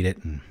brew to beat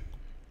it, and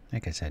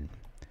like I said,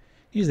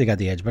 usually got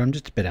the edge, but I'm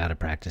just a bit out of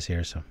practice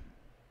here, so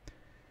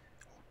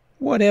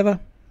whatever.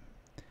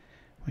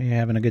 We're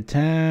having a good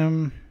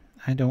time.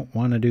 I don't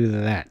want to do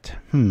that.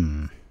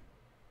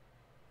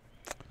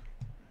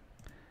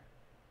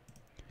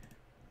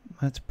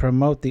 Let's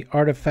promote the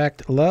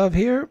artifact love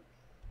here.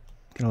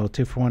 Get a little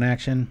 2-for-1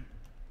 action.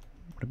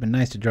 Would have been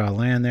nice to draw a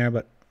land there,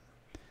 but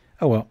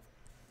oh well.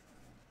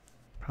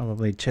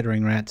 Probably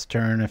Chittering Rat's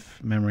turn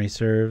if memory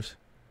serves.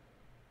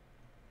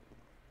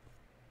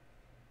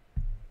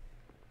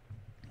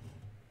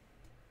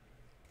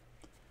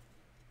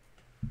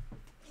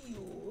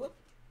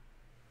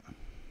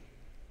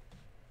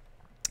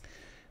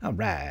 All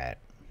right.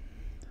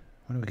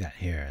 What do we got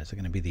here? Is it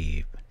going to be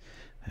the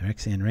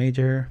Phyrexian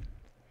Rager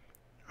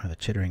or the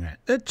Chittering Rat?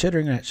 The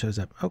Chittering Rat shows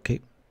up.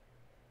 Okay.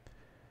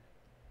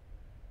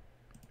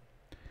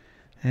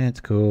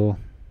 That's cool.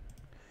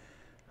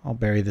 I'll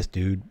bury this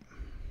dude.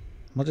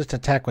 We'll just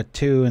attack with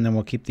 2, and then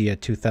we'll keep the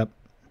tooth up.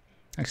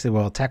 Actually,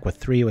 we'll attack with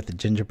 3 with the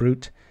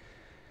Gingerbrute.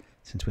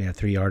 Since we have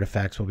 3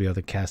 artifacts, we'll be able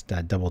to cast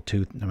double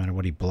tooth. No matter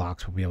what he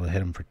blocks, we'll be able to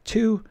hit him for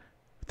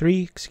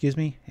 3, excuse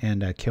me,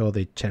 and kill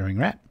the Chittering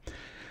Rat.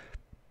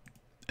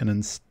 And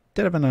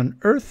instead of an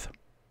unearth,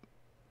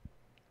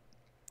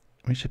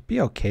 we should be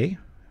okay.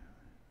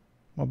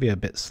 We'll be a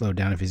bit slowed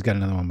down if he's got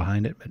another one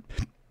behind it, but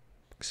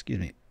excuse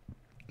me.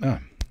 Oh,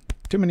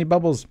 too many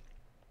bubbles.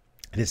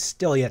 It is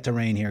still yet to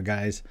rain here,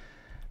 guys.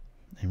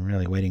 I'm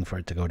really waiting for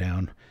it to go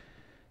down.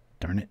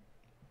 Darn it.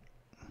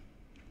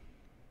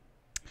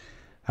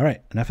 All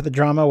right, enough of the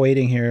drama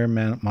waiting here,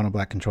 Mono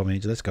Black Control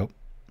Mage. Let's go.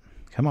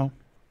 Come on.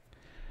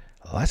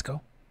 Let's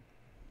go.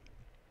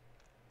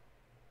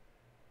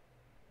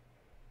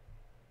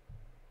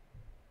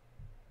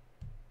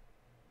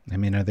 I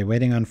mean, are they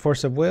waiting on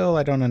Force of Will?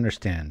 I don't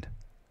understand.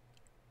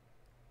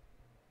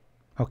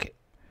 Okay.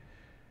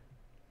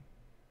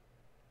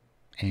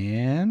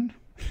 And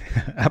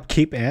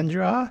upkeep and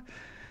draw?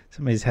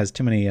 Somebody has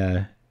too many,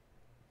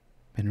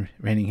 been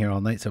raining here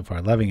all night so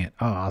far. Loving it.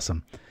 Oh,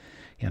 awesome.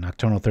 Yeah,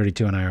 Nocturnal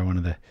 32 and I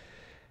are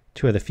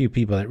two of the few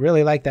people that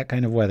really like that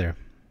kind of weather.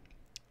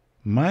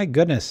 My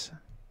goodness.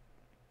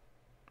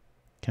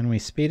 Can we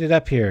speed it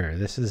up here?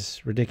 This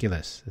is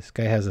ridiculous. This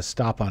guy has a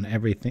stop on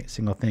every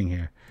single thing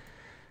here.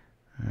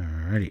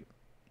 Alrighty.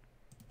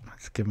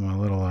 Let's give him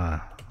a little,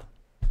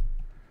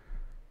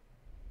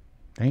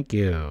 thank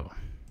you.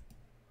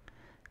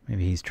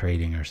 Maybe he's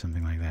trading or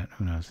something like that.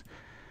 Who knows?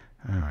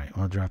 Alright,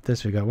 we'll drop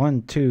this. We got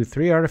 1, 2,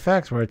 3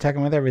 artifacts. We're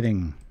attacking with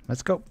everything.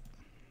 Let's go.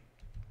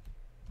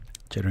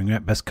 Chittering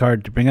Rat, best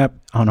card to bring up.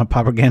 Oh no,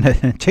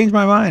 Pauperganda. Changed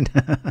my mind.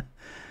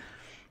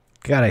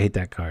 God, I hate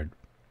that card.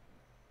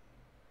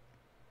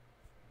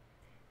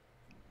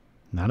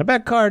 Not a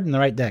bad card in the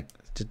right deck.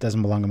 It just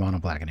doesn't belong to Mono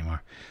Black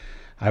anymore.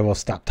 I will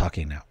stop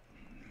talking now.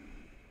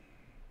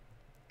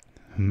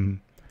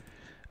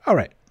 All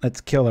right,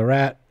 let's kill a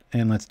rat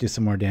and let's do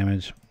some more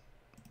damage.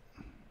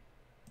 In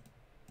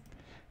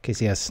case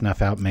he has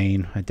snuff out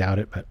main. I doubt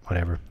it, but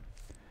whatever.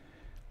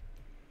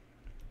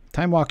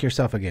 Time walk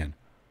yourself again.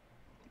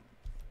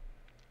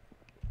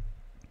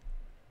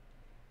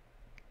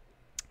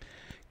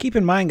 Keep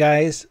in mind,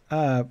 guys,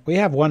 we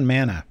have 1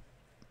 mana.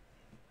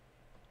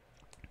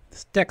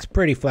 This deck's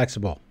pretty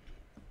flexible.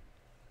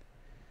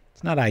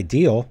 It's not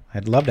ideal.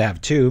 I'd love to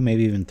have 2,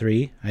 maybe even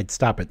 3. I'd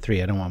stop at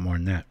 3. I don't want more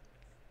than that.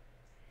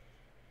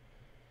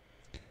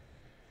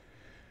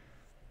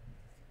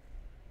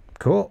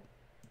 Cool.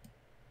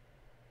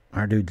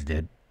 Our dude's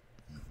dead.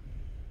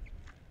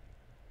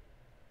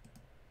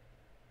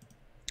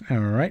 All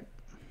right.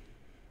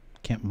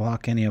 Can't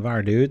block any of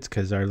our dudes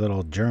because our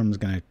little germ's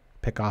going to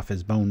pick off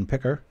his bone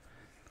picker.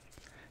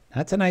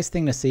 That's a nice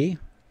thing to see.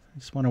 I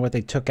just wonder what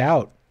they took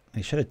out.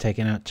 They should have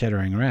taken out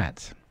Chittering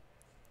Rats.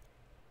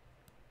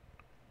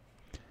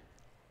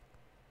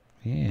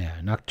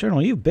 Yeah,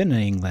 Nocturnal, you've been in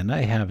England.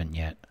 I haven't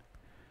yet.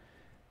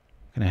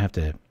 I'm going to have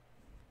to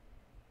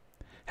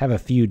have a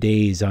few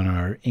days on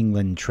our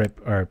England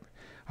trip, or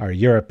our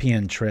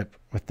European trip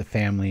with the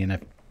family. In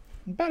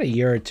about a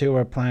year or 2,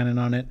 we're planning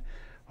on it.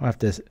 We'll have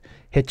to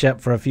hitch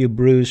up for a few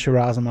brews,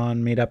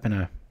 Shirazamon, meet up in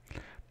a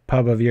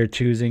pub of your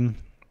choosing.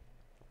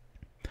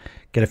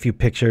 Get a few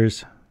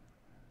pictures.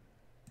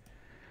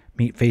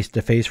 Meet face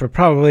to face for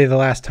probably the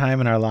last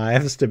time in our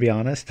lives, to be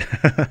honest.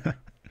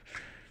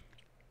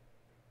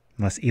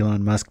 Unless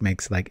Elon Musk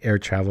makes like air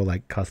travel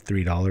like cost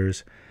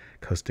 $3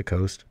 coast to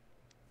coast.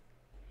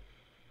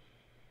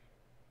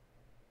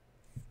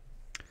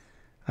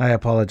 I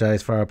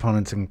apologize for our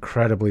opponent's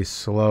incredibly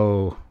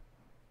slow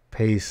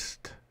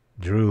paced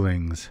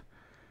droolings.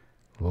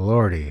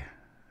 Lordy,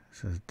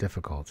 this is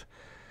difficult.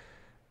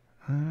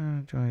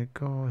 Do I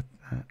go with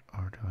that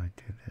or do I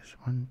do this?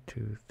 1,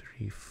 2,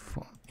 3,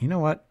 4. You know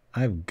what?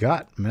 I've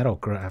got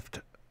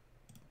Metalcraft.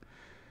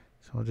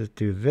 So I'll just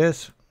do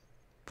this,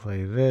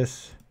 play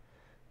this,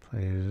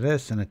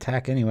 and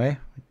attack anyway.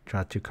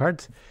 Draw 2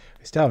 cards.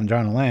 We still haven't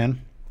drawn a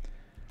land.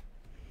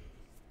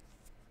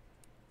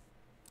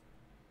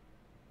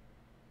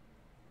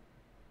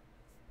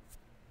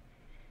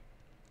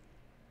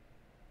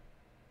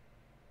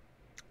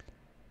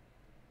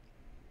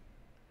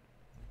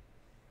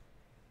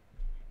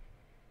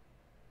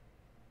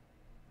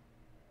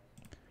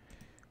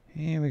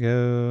 Here we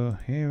go.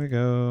 Here we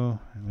go.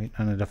 Wait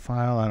on a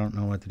defile. I don't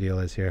know what the deal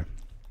is here.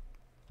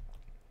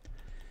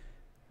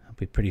 It'll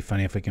be pretty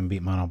funny if we can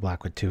beat Mono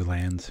Black with 2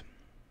 lands.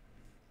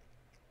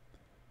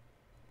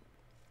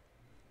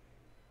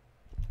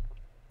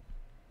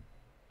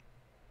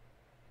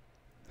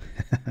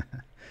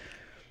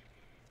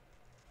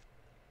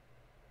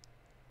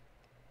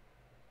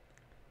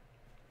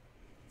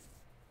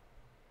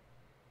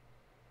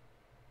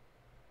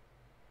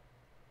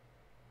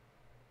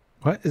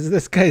 What is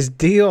this guy's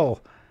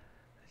deal?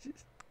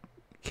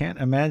 Can't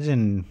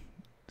imagine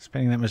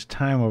spending that much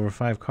time over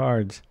 5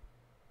 cards.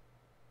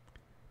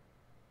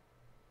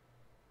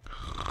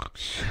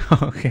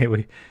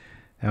 Okay,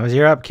 that was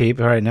your upkeep.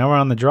 All right, now we're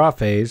on the draw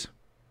phase.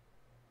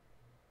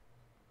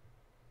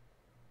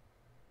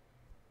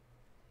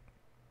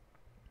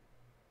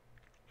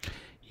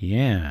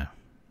 Yeah.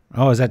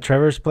 Oh, is that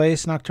Trevor's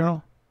place,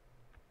 Nocturnal?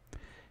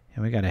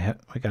 Yeah, we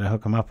gotta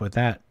hook him up with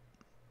that.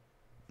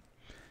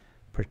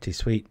 Pretty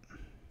sweet.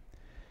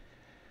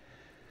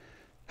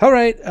 All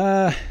right,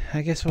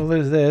 I guess we'll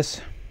lose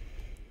this.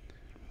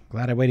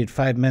 Glad I waited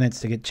 5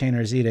 minutes to get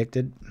Chainer's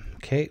Edicted.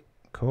 Okay,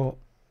 cool.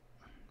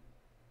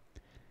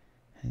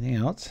 Anything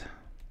else?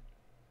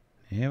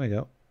 Here we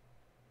go.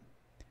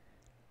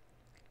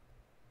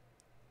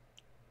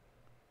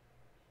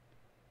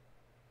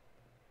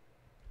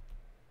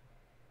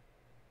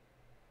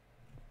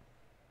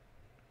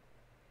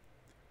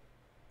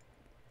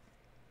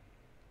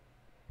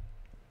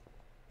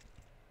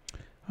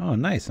 Oh,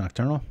 nice,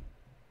 Nocturnal.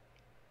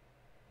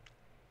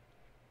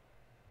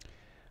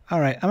 All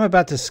right, I'm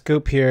about to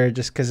scoop here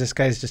just because this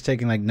guy's just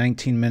taking like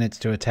 19 minutes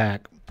to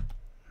attack.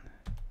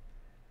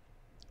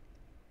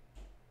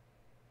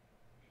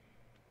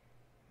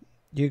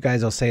 You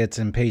guys will say it's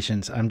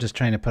impatience. I'm just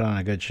trying to put on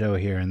a good show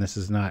here, and this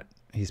is not...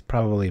 He's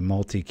probably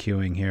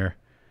multi-queuing here.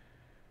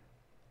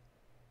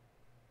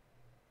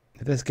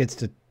 If this gets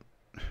to...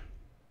 Give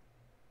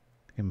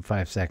him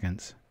 5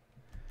 seconds.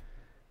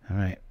 All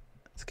right,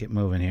 let's get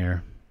moving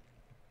here.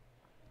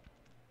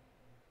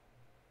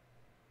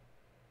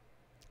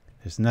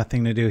 There's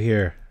nothing to do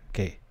here.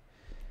 Okay.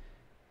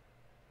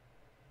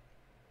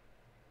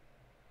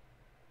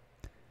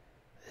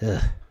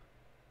 Ugh.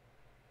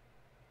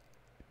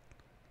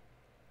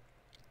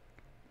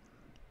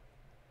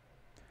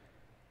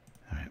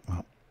 All right,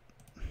 well.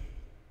 I'm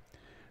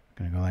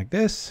going to go like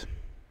this.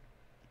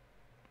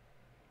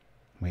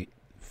 Wait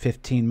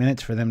 15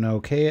 minutes for them to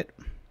okay it.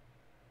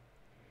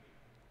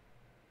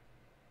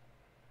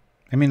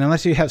 I mean,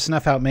 unless you have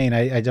Snuff Out main,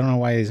 I don't know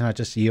why he's not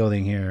just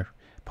yielding here.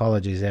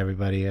 Apologies,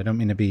 everybody. I don't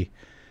mean to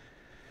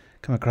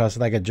come across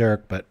like a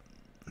jerk, but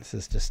this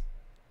is just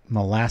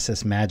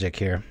molasses magic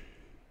here.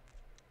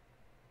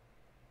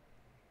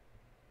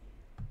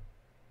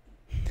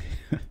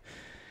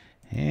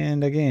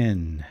 And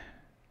again.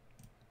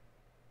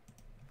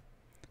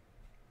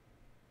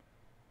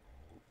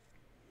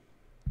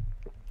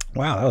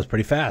 Wow, that was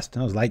pretty fast.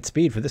 That was light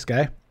speed for this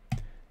guy.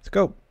 Let's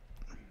go.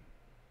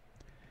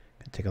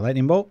 Take a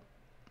lightning bolt.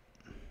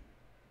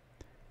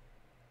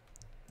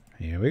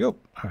 Here we go.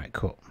 All right,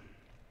 cool.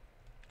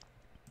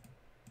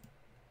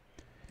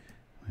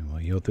 We will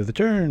yield through the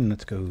turn.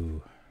 Let's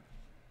go.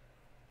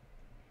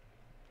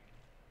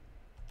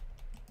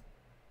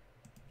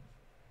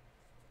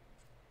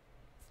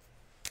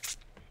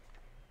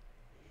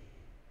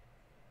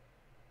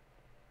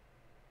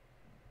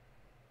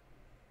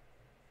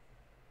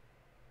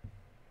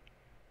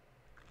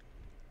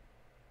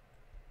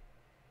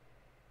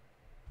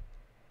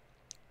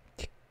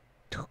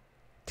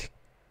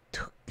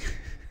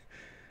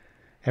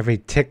 Every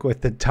tick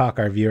with the talk,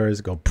 our viewers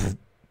go poof,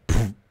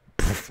 poof,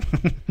 poof.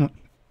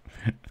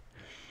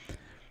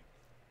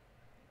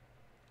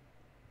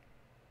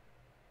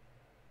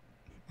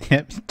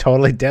 Yep,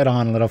 totally dead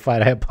on, little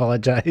fight. I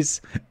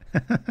apologize.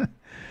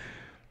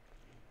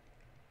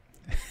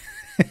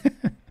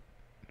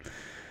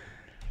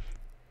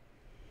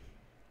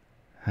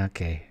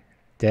 Okay.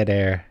 Dead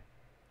air.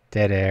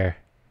 Dead air.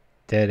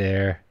 Dead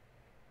air.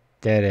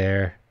 Dead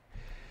air.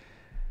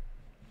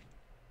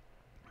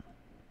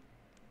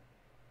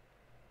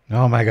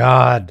 Oh my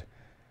God.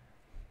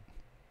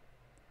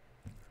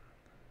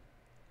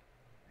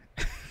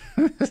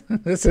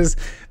 This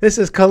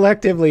is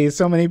collectively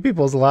so many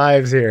people's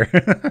lives here.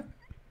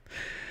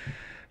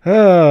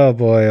 Oh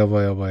boy, oh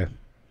boy, oh boy.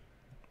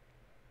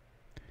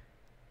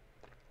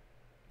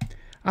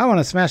 I want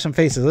to smash some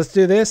faces. Let's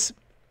do this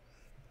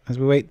as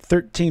we wait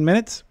 13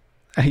 minutes.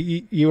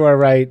 You are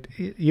right.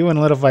 You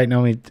and Little Fight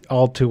know me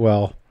all too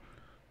well.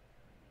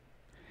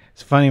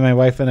 It's funny, my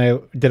wife and I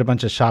did a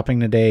bunch of shopping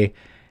today,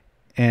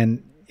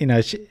 and you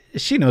know,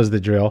 she knows the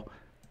drill.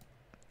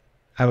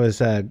 I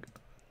was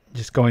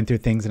just going through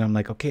things, and I'm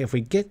like, okay, if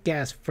we get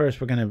gas first,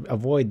 we're going to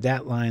avoid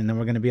that line, then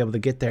we're going to be able to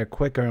get there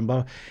quicker. And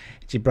blah.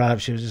 She brought up,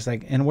 she was just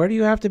like, and where do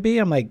you have to be?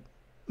 I'm like,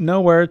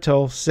 nowhere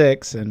till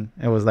 6, and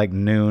it was like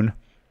noon.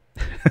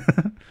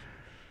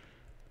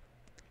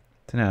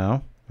 So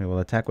now we will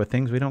attack with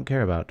things we don't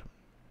care about.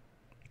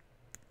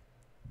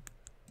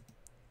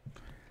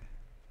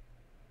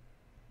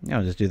 Yeah,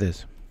 I'll just do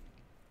this.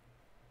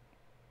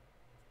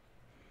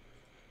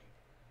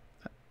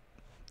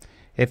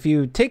 If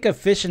you take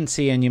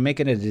efficiency and you make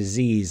it a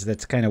disease,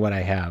 that's kind of what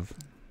I have.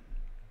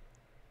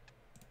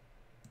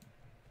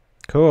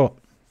 Cool.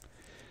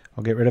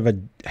 I'll get rid of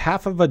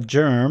half of a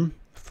germ.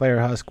 Flayer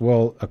Husk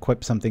will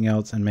equip something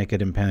else and make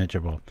it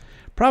impenetrable.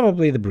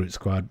 Probably the Brute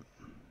Squad.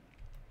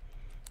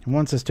 He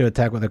wants us to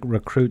attack with a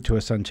recruit to a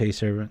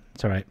Sunchaser.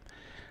 It's all right.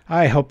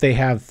 I hope they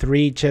have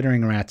 3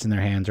 chittering rats in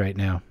their hands right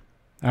now.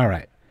 All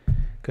right.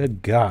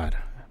 Good God.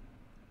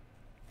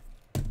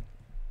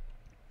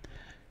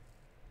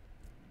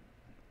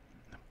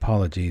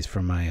 Apologies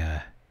for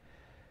my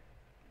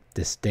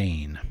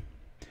disdain.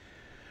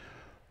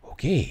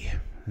 Okay,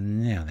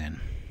 now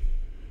then.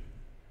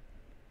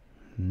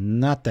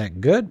 Not that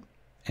good.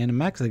 And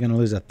I'm actually going to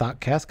lose a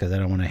Thoughtcast because I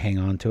don't want to hang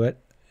on to it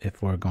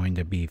if we're going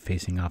to be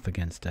facing off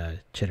against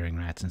chittering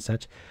rats and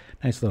such.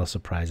 Nice little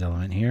surprise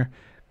element here.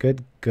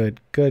 Good, good,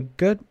 good,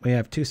 good. We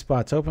have 2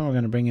 spots open. We're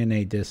going to bring in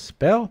a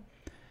Dispel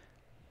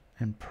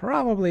and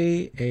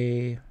probably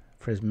a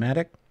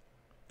Prismatic,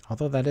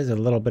 although that is a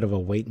little bit of a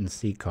wait and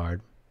see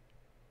card.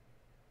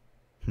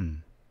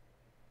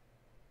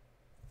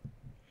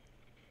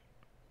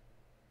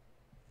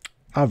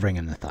 I'll bring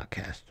in the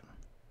Thoughtcast.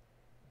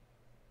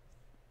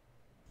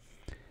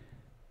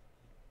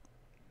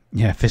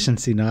 Yeah,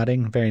 efficiency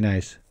nodding. Very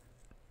nice.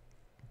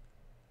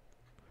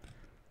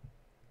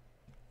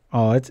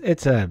 Oh,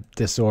 it's a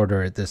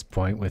disorder at this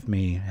point with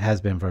me. It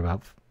has been for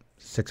about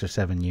 6 or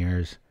 7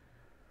 years.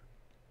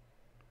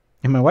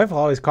 And my wife will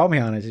always call me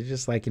on it. She's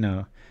just like, you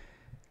know,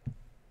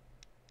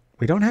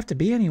 we don't have to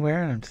be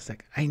anywhere. And I'm just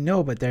like, I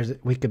know, but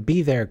we could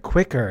be there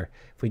quicker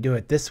if we do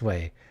it this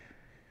way.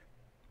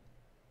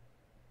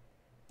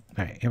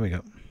 All right, here we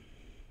go.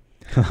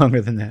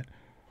 Longer than that.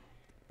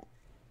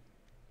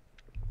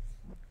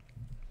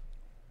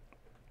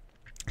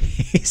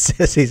 He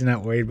says he's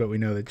not worried, but we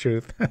know the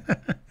truth.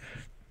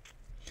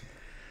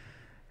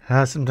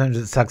 Sometimes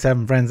it sucks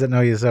having friends that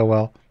know you so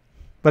well.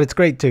 But it's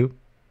great, too.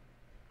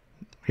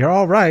 You're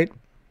all right.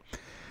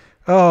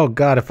 Oh,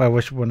 God, if I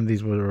wish one of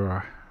these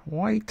were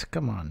white.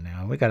 Come on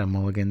now. We got to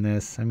mulligan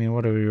this. I mean,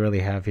 what do we really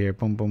have here?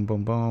 Boom, boom,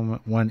 boom, boom.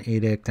 1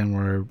 edict, and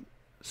we're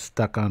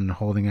stuck on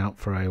holding out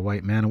for a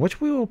white mana,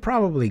 which we will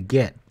probably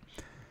get.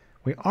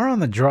 We are on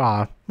the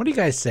draw. What do you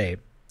guys say?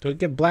 Do we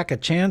give black a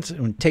chance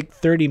and take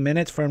 30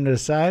 minutes for him to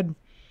decide?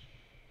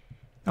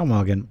 Oh,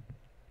 mulligan.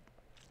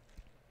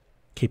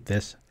 Keep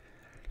this.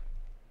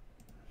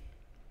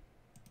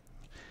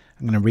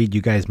 I'm going to read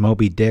you guys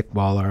Moby Dick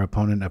while our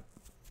opponent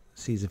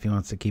sees if he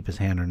wants to keep his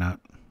hand or not.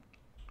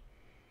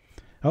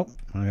 Oh,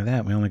 look at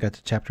that. We only got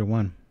to chapter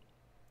 1.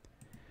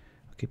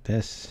 We'll keep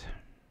this.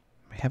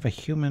 We have a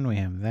human. We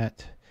have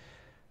that.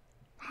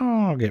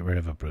 Oh, I'll get rid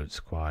of a brute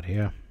squad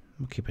here.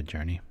 We'll keep a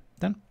journey.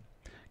 Done.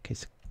 In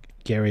case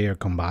Gary or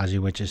Kombaji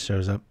Witches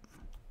shows up.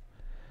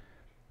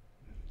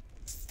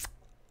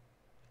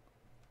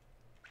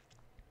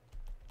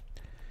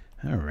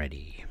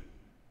 Alrighty.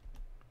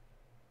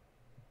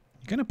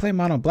 You're going to play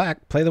mono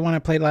black. Play the one I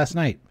played last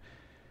night.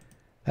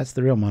 That's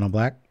the real mono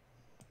black.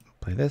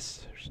 Play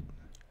this.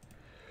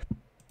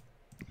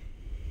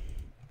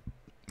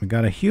 We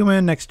got a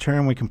human. Next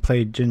turn we can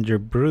play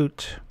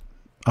Gingerbrute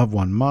of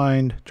 1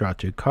 mind. Draw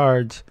 2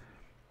 cards.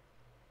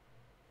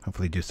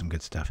 Hopefully do some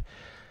good stuff.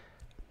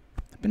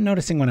 I've been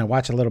noticing when I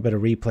watch a little bit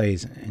of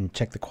replays and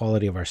check the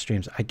quality of our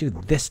streams, I do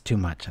this too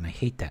much and I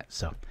hate that.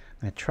 So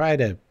I try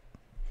to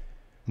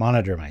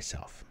monitor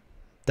myself.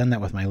 Done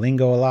that with my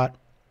lingo a lot.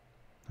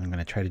 I'm going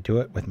to try to do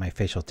it with my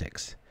facial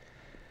tics.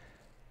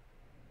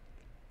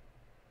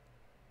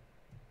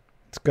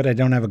 It's good I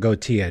don't have a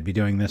goatee. I'd be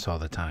doing this all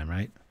the time,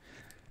 right?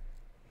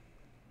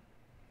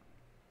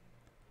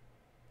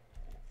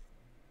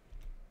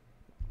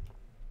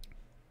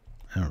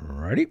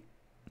 Alrighty.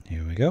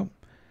 Here we go.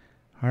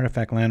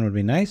 Artifact land would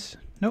be nice.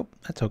 Nope,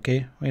 that's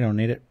okay. We don't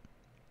need it.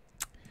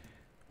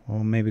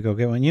 We'll maybe go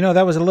get one. You know,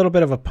 that was a little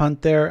bit of a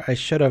punt there. I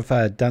should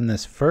have done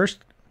this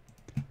first,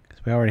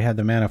 because we already had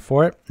the mana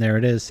for it. There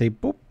it is. See,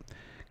 boop.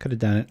 Could have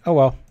done it. Oh,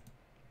 well.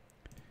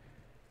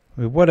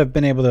 We would have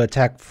been able to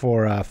attack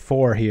for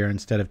 4 here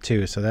instead of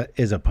 2, so that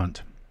is a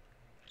punt.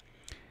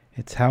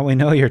 It's how we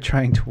know you're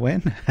trying to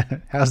win.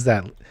 How's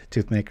that,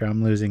 Toothmaker?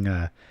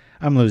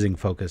 I'm losing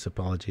focus.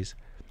 Apologies.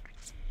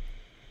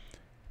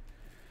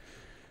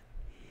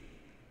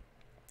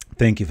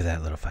 Thank you for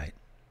that little fight.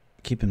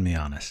 Keeping me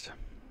honest.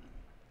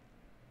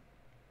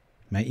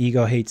 My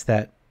ego hates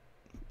that,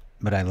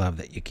 but I love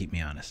that you keep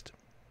me honest.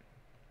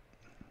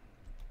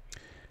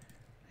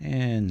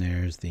 And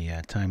there's the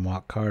Time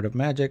Walk card of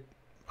Magic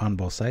on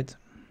both sides.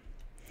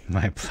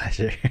 My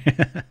pleasure.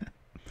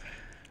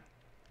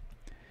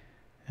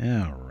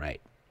 All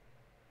right.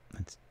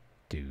 Let's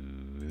do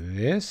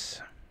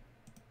this.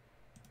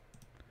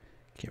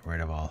 Get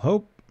rid of all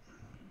hope.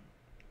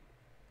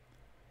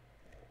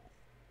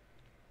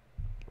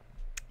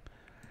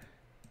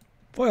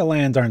 Foil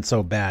lands aren't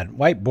so bad.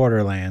 White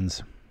border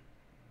lands,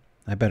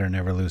 I better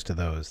never lose to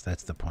those.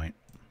 That's the point.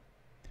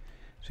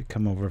 So we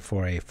come over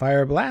for a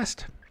Fire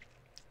Blast.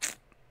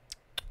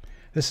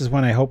 This is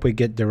when I hope we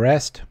get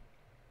Duressed.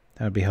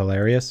 That would be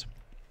hilarious.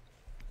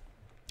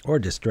 Or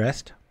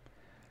Distressed.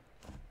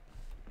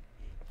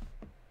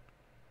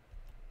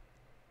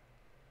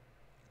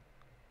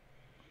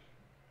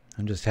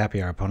 I'm just happy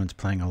our opponent's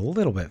playing a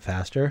little bit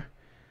faster.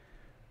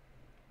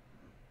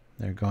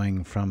 They're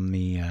going from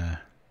the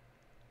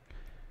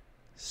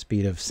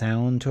speed of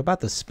sound to about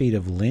the speed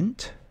of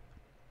lint.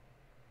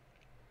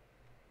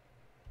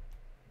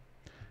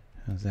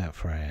 How's that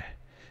for a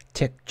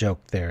tick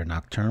joke there,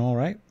 Nocturnal,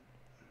 right?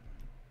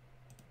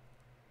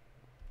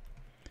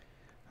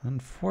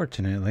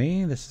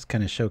 Unfortunately, this is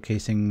kind of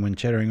showcasing when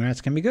Chittering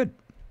Rats can be good.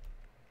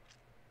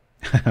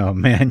 Oh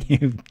man,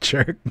 you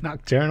jerk,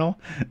 Nocturnal.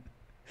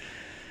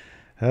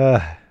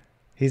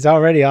 He's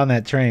already on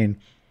that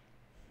train.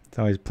 It's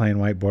always playing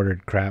white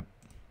bordered crap.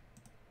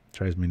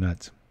 Drives me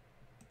nuts.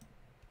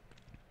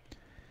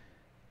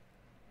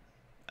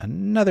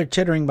 Another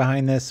chittering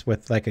behind this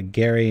with like a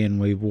Gary,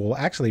 and we will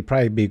actually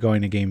probably be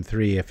going to game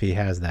 3 if he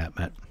has that.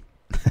 But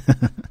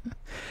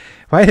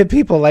why do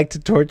people like to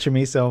torture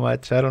me so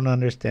much? I don't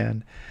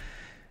understand.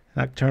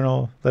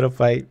 Nocturnal, little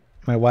fight,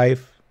 my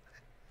wife,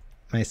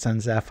 my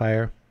son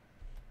Sapphire.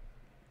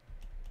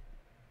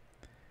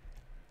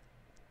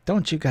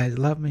 Don't you guys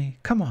love me?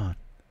 Come on.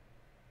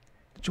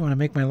 Don't you want to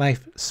make my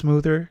life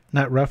smoother,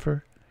 not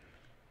rougher?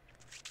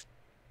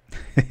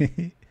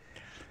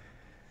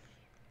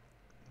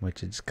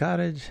 Witch's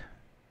Cottage.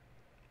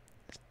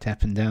 Just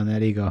tapping down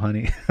that ego,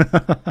 honey.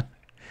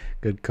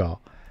 Good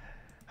call.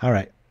 All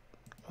right.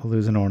 We'll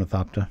lose an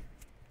Ornithopter.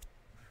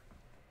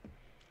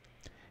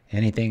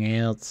 Anything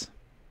else?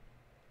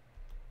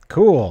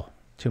 Cool.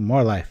 2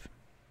 more life.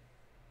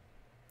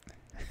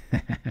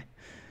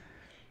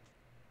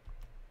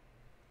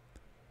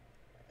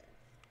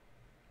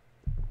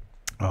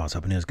 Oh, I was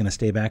hoping he was going to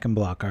stay back and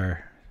block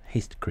our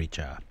haste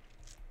creature.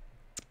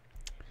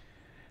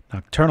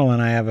 Nocturnal and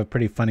I have a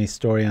pretty funny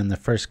story on the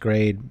first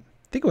grade.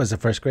 I think it was the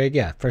first grade.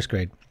 Yeah, first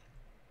grade.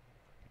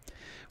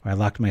 Where I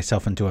locked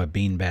myself into a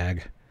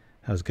beanbag.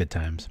 That was good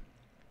times.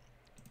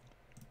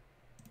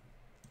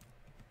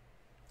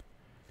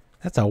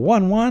 That's a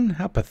 1/1?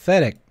 How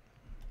pathetic.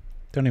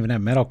 Don't even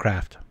have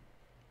Metalcraft.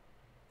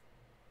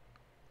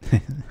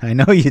 I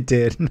know you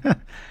did.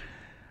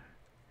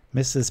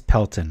 Mrs.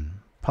 Pelton.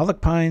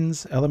 Pollock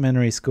Pines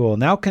Elementary School.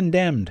 Now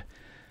condemned.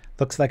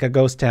 Looks like a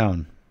ghost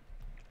town.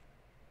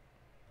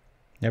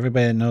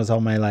 Everybody that knows all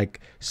my like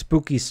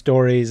spooky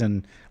stories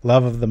and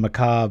love of the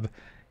macabre,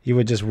 you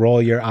would just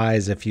roll your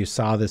eyes if you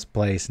saw this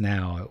place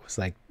now. It was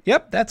like,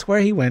 yep, that's where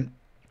he went.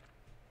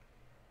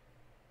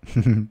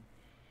 That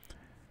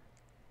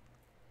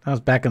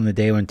was back in the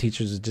day when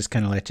teachers would just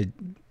kind of let you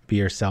be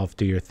yourself,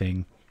 do your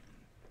thing.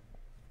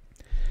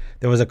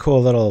 There was a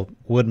cool little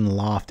wooden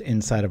loft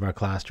inside of our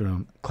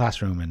classroom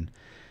and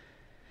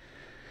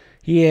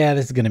yeah,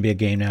 this is going to be a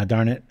game now,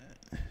 darn it.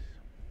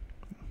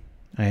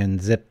 I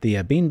unzipped the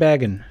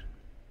beanbag and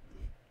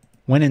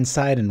went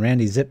inside, and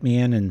Randy zipped me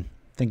in and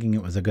thinking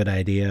it was a good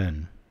idea,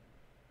 and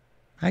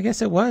I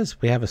guess it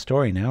was. We have a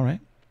story now, right?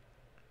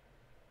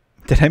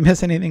 Did I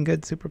miss anything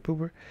good, Super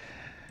Pooper?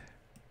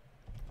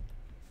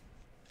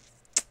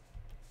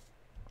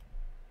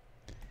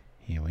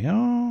 Here we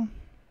are.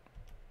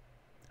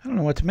 I don't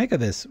know what to make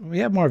of this. We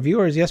have more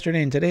viewers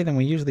yesterday and today than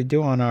we usually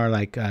do on our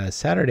like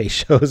Saturday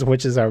shows,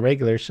 which is our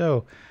regular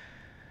show.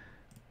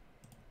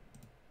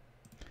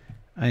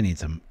 I need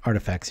some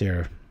artifacts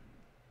here.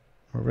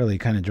 We're really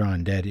kind of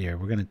drawing dead here.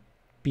 We're going to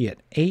be at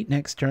 8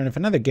 next turn. If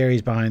another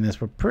Gary's behind this,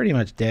 we're pretty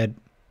much dead.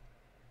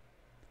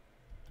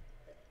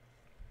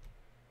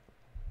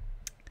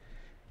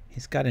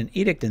 He's got an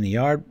Edict in the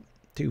yard.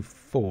 2,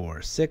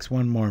 4, 6.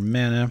 1 more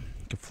mana.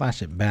 You can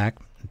flash it back.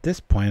 At this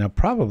point, I'll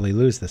probably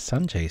lose the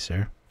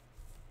Sunchaser.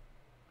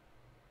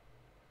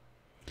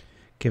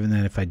 Given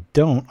that if I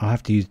don't, I'll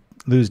have to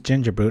lose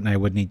Gingerbrute, and I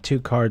would need 2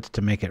 cards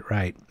to make it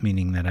right,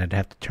 meaning that I'd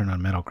have to turn on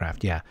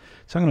Metalcraft. Yeah,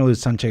 so I'm going to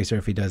lose Sunchaser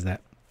if he does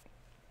that.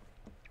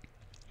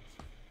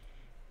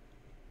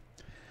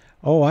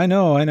 Oh, I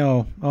know, I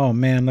know. Oh,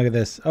 man, look at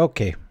this.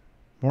 Okay,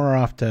 we're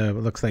off to,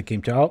 looks like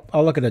game 2.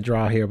 I'll look at a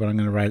draw here, but I'm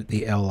going to write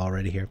the L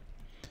already here.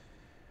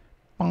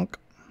 Bonk.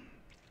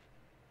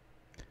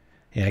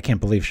 Yeah, I can't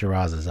believe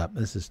Shiraz is up.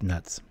 This is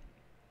nuts.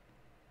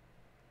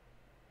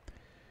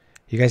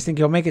 You guys think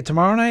you'll make it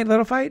tomorrow night,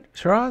 Little Fight?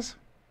 Shiraz?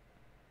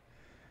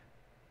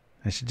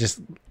 I should just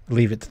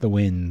leave it to the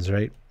winds,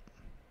 right?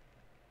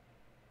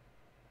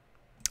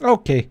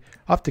 Okay,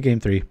 off to game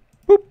 3.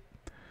 Boop.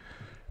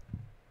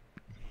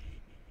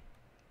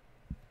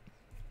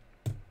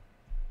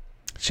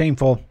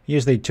 Shameful.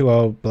 Usually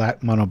 2-0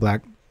 black, mono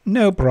black.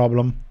 No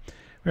problem.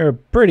 We're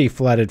pretty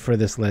flooded for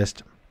this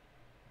list.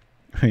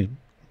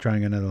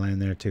 Drawing another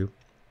land there too.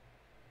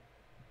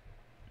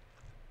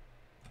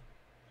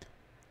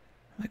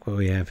 I like what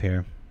we have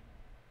here.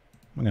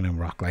 I'm going to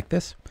rock like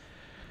this.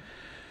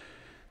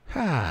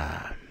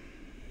 Ha!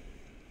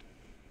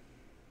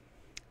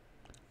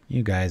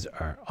 You guys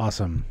are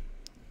awesome.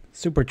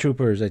 Super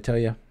troopers, I tell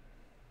you.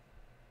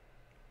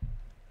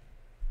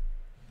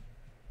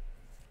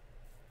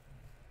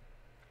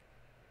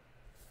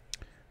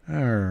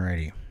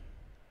 Alrighty.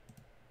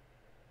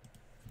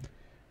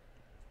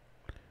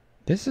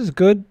 This is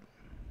good.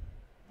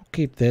 We'll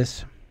keep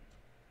this.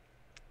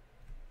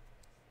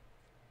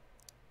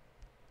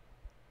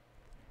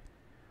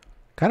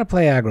 Gotta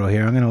play aggro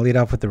here. I'm going to lead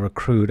off with the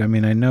Recruit. I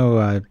mean, I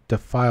know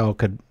Defile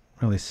could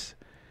really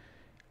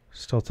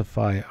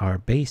stultify our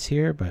base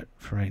here, but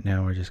for right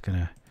now, we're just going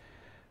to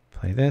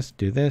play this,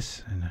 do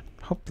this, and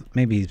hope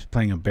maybe he's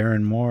playing a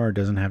Baron more or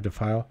doesn't have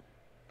Defile.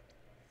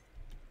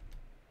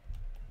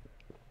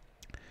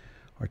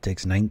 Or it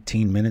takes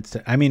 19 minutes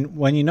to... I mean,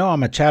 when you know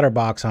I'm a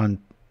chatterbox on...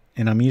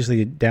 And I'm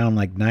usually down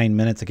like 9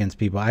 minutes against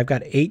people. I've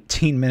got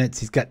 18 minutes.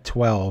 He's got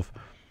 12.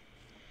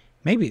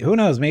 Maybe, who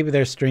knows? Maybe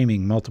they're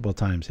streaming multiple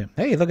times.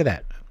 Hey, look at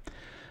that.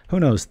 Who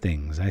knows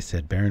things? I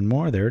said Baron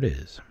Moore. There it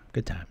is.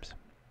 Good times.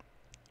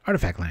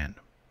 Artifact land.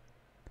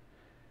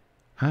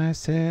 I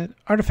said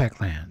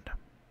artifact land.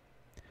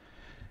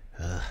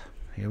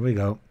 Here we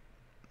go.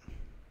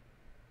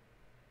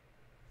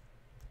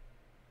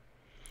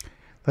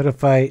 Little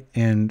Fight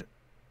and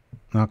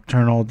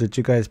Nocturnal. Did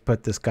you guys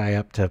put this guy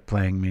up to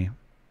playing me?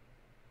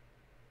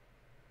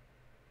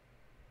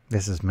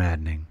 This is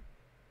maddening.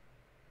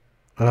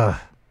 Ugh.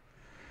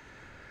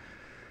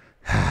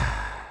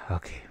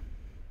 Okay.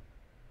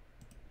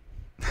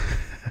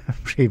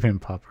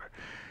 Thraben Pauper.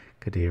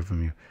 Good to hear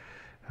from you.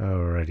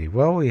 Alrighty.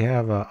 Well, we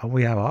have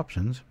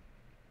options.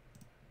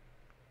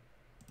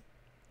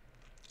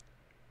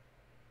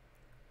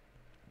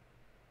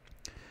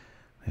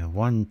 We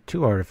have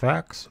 2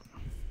 artifacts.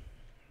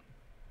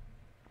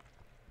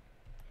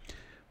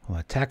 We'll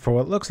attack for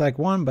what looks like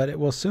 1, but it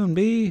will soon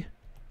be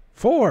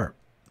 4.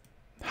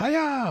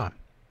 Hiya!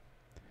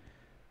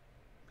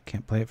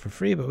 Can't play it for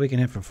free, but we can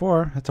hit for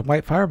 4. That's a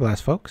white Fire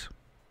Blast, folks.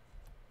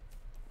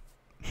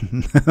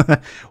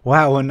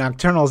 Wow, when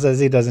Nocturnal says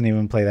he doesn't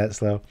even play that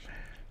slow.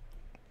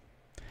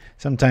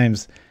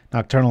 Sometimes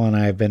Nocturnal and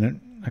I have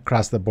been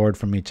across the board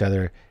from each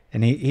other,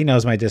 and he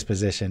knows my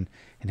disposition,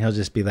 and he'll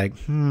just be like,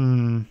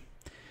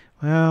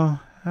 well,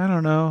 I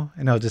don't know.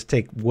 And he'll just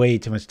take way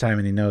too much time,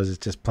 and he knows it's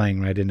just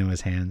playing right into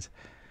his hands.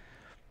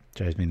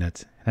 Drives me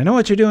nuts. I know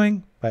what you're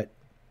doing, but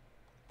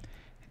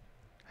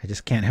I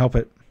just can't help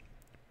it.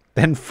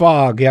 Then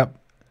Fog, yep.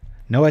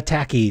 No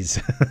attackies.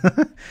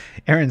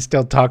 Aaron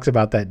still talks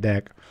about that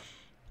deck.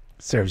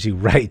 Serves you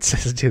right,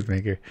 says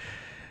Toothmaker.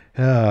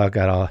 Oh,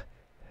 got all.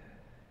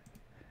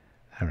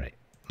 All right.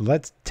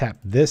 Let's tap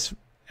this,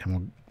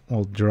 and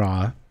we'll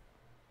draw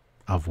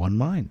of 1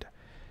 mind.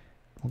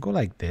 We'll go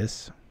like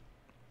this.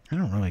 I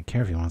don't really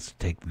care if he wants to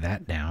take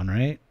that down,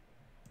 right?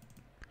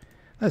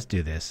 Let's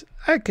do this.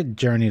 I could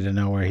journey to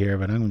nowhere here,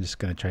 but I'm just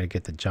going to try to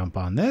get the jump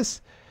on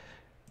this.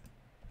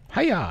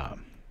 Hiya!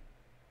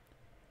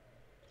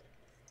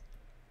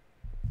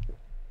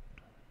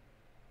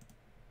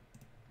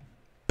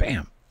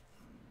 Bam!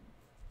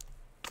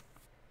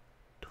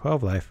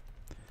 12 life.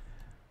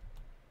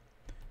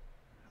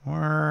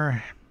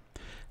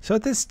 So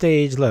at this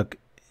stage, look,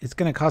 it's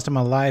going to cost him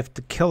a life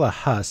to kill a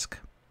husk,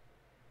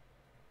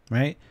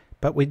 right?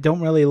 But we don't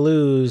really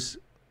lose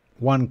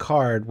 1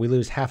 card. We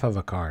lose half of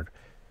a card.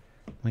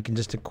 We can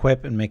just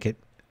equip and make it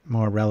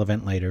more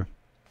relevant later.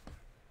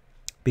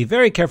 Be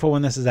very careful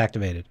when this is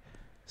activated.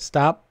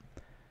 Stop,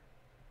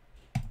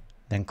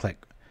 then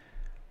click.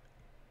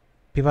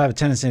 People have a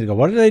tendency to go,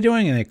 what are they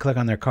doing? And they click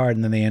on their card,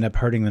 and then they end up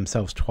hurting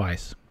themselves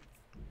twice.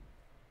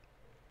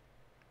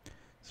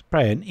 It's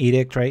probably an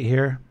edict right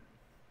here.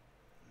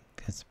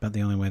 That's about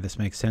the only way this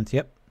makes sense.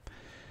 Yep.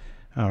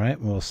 All right,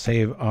 we'll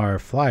save our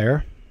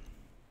flyer.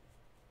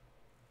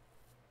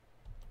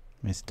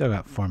 We still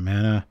got 4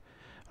 mana.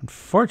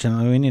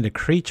 Unfortunately, we need a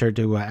creature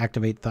to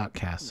activate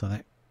Thoughtcast, so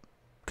that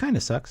kind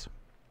of sucks.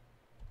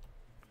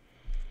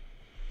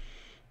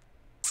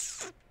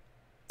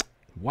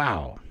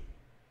 Wow.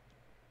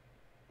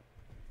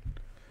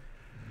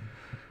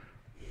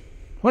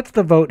 What's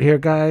the vote here,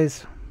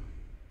 guys?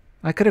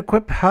 I could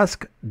equip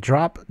Husk,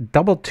 drop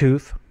Double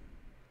Tooth,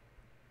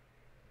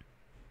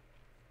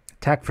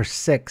 attack for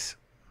 6,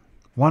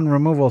 1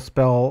 removal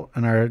spell,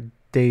 and our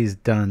day's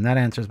done. That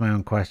answers my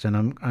own question.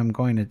 I'm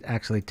going to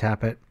actually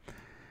tap it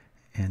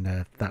and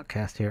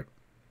Thoughtcast here.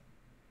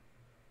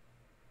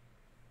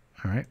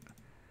 All right,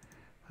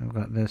 I've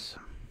got this.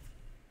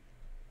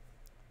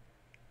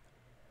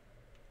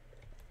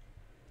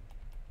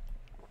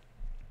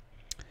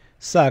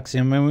 Sucks.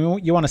 I mean,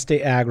 you want to stay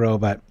aggro,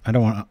 but I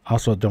don't want.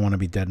 Also, don't want to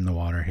be dead in the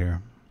water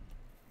here.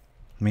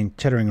 I mean,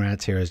 Chittering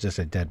Rats here is just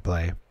a dead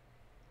play.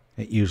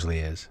 It usually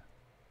is.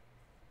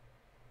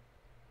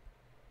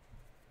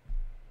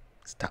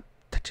 Stop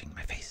touching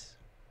my face.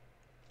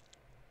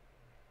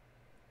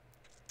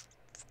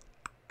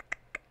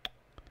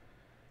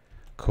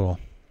 Cool.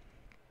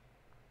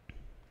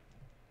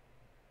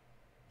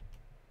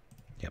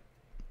 Yep.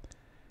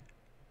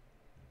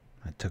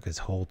 I took his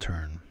whole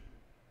turn.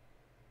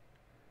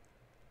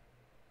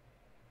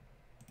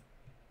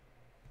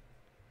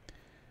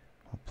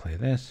 We'll play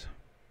this.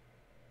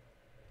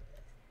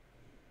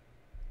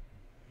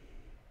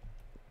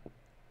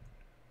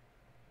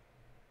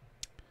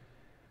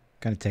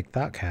 Gotta take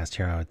Thoughtcast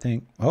here, I would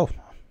think. Oh,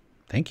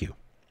 thank you.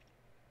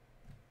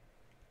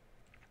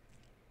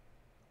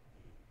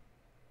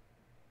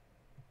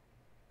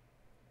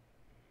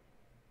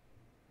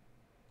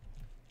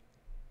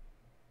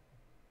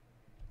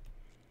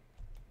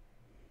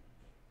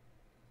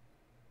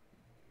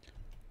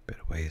 Bit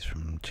of ways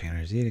from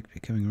Channer's Edict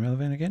becoming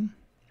relevant again.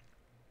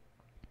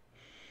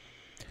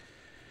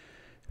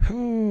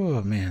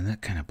 Oh man,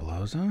 that kind of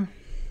blows, huh?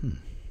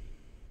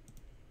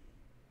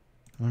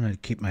 I'm going to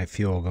keep my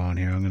fuel going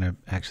here. I'm going to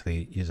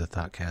actually use a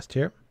Thoughtcast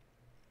here.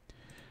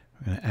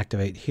 We're going to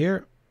activate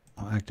here.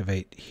 I'll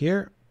activate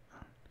here.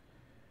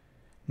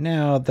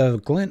 Now, the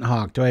Glint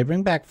Hawk. Do I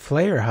bring back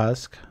Flayer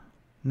Husk?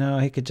 No,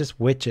 he could just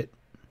witch it.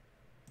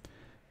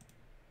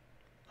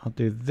 I'll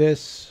do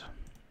this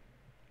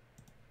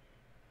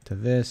to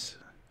this.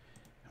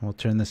 And we'll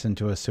turn this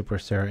into a Super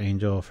Sarah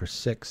Angel for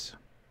 6.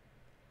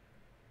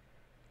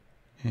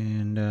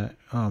 And,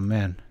 oh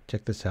man,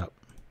 check this out.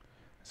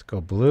 Let's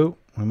go blue.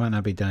 We might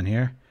not be done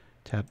here.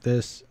 Tap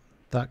this.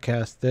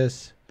 Thoughtcast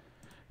this.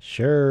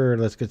 Sure,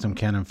 let's get some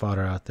cannon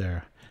fodder out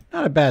there.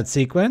 Not a bad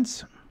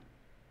sequence.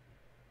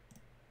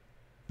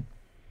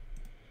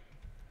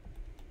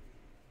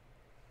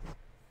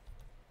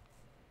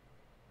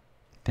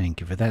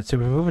 Thank you for that,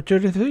 Super Pooper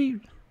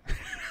 33.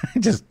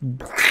 Just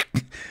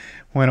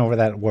Went over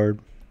that word.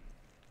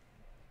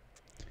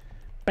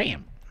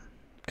 Bam.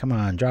 Come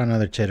on, draw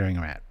another chittering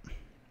rat.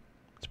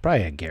 It's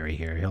probably a Gary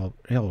here.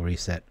 He'll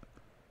reset.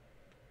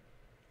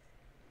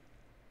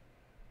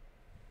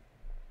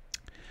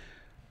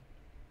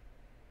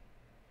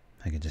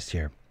 I can just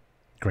hear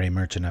Gray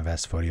Merchant of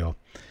Asphodio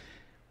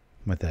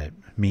with a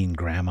mean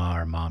grandma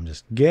or mom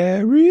just,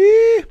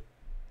 Gary,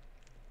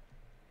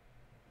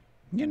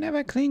 you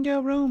never cleaned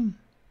your room.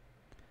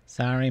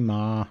 Sorry,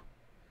 Ma.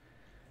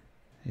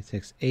 8,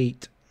 6,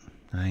 8,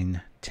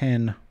 9,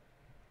 10,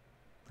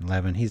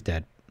 11. He's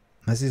dead.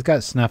 Unless he's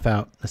got snuff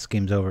out, this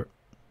game's over.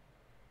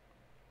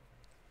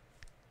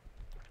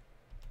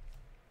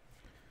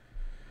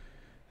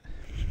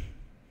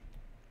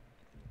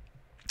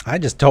 I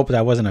just hope that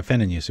I wasn't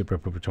offending you, Super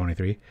Pooper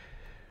 23.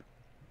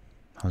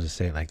 I'll just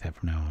say it like that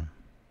from now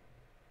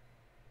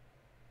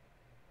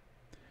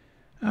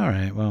on.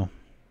 Alright, well,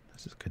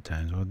 this is good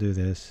times. We'll do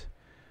this.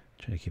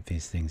 Try to keep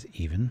these things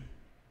even.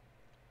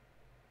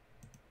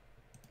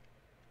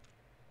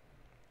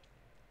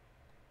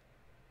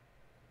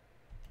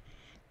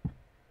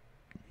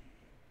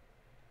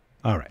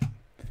 Alright.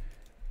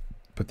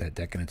 Put that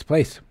deck in its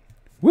place.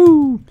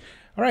 Woo!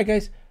 Alright,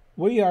 guys.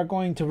 We are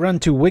going to run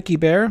to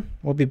WikiBear.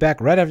 We'll be back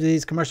right after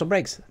these commercial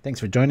breaks. Thanks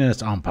for joining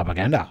us on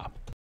Pauperganda.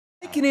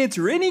 I can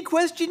answer any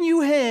question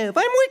you have.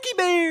 I'm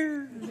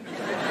WikiBear.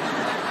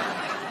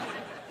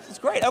 This is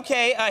great.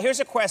 Okay, here's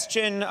a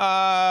question.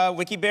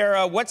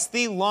 WikiBear, what's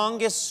the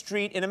longest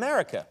street in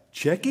America?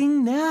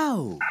 Checking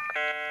now.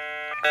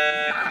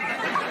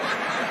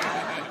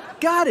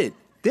 Got it.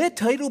 That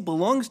title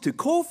belongs to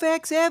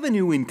Colfax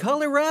Avenue in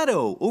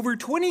Colorado, over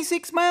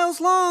 26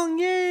 miles long.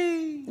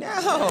 Yay!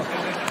 No,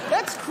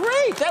 that's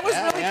great. That was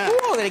really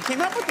cool that he came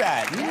up with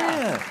that.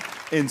 Yeah.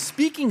 And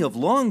speaking of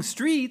long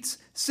streets,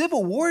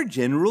 Civil War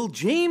General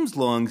James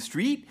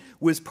Longstreet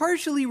was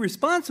partially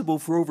responsible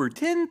for over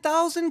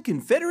 10,000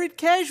 Confederate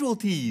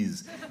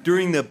casualties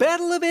during the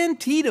Battle of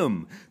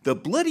Antietam, the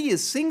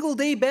bloodiest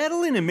single-day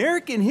battle in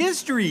American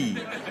history.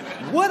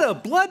 What a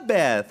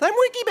bloodbath! I'm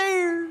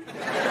WikiBear.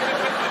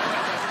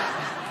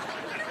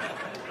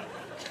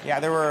 Yeah,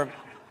 there were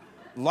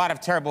a lot of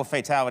terrible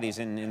fatalities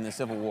in the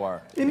Civil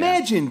War.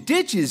 Imagine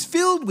ditches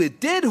filled with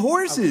dead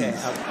horses.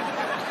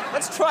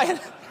 Okay.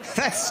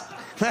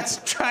 Let's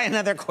try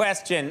another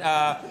question.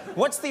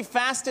 What's the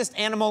fastest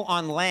animal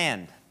on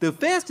land? The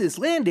fastest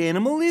land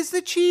animal is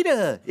the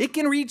cheetah. It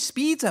can reach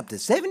speeds up to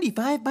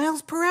 75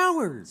 miles per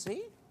hour.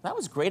 See? That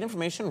was great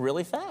information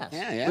really fast.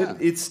 Yeah. But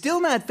it's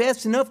still not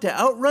fast enough to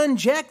outrun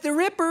Jack the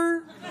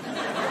Ripper.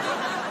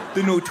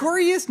 The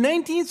notorious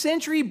 19th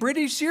century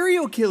British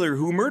serial killer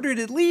who murdered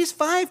at least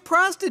 5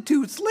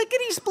 prostitutes,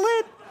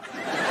 lickety-split.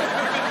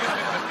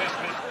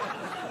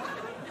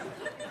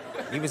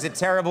 He was a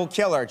terrible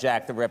killer,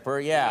 Jack the Ripper,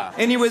 yeah.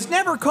 And he was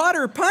never caught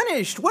or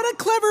punished. What a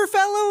clever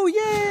fellow,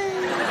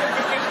 yay!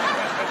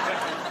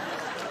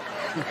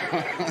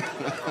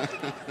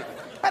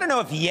 I don't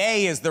know if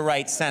yay is the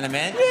right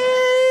sentiment.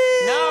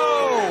 Yay!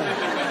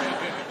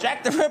 No!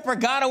 Jack the Ripper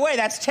got away,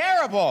 that's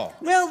terrible.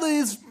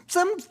 Well,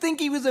 some think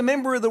he was a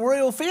member of the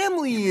royal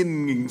family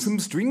and some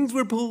strings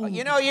were pulled.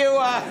 You know,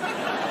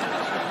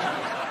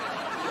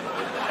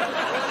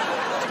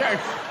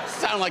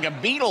 Sound like a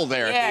beetle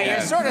there. Yeah,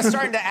 you're sort of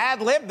starting to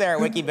ad-lib there,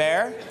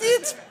 WikiBear.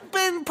 It's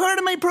been part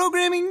of my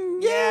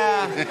programming.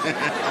 Yeah.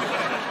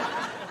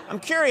 I'm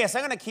curious.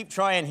 I'm going to keep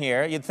trying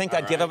here. You'd think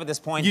I'd give up at this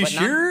point, You but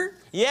sure?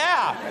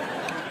 Yeah.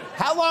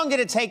 How long did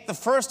it take the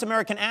first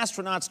American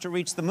astronauts to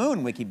reach the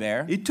moon,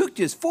 WikiBear? It took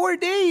just 4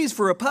 days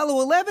for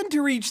Apollo 11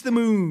 to reach the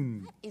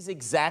moon. He's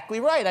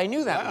exactly right. I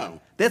knew that one.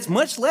 That's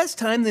much less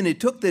time than it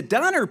took the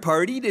Donner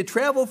Party to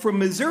travel from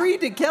Missouri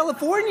to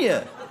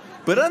California.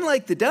 But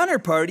unlike the Donner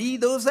Party,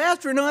 those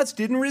astronauts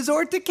didn't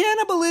resort to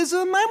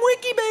cannibalism. I'm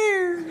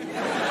WikiBear.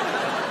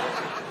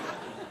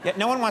 Yeah,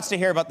 no one wants to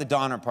hear about the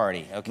Donner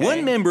Party, okay?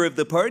 One member of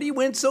the party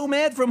went so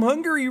mad from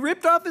hunger he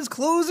ripped off his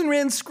clothes and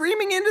ran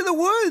screaming into the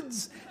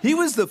woods. He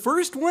was the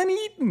first one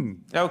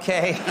eaten.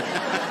 Okay.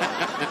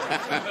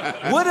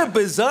 What a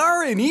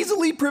bizarre and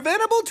easily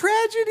preventable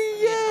tragedy,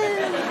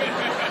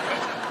 yeah!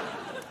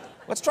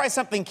 Let's try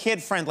something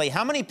kid-friendly.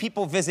 How many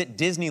people visit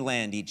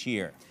Disneyland each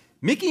year?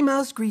 Mickey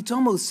Mouse greets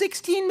almost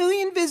 16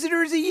 million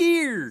visitors a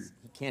year.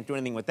 You can't do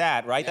anything with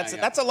that, right?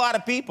 That's a lot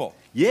of people.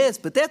 Yes,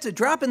 but that's a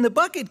drop in the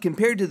bucket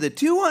compared to the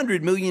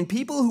 200 million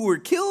people who were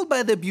killed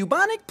by the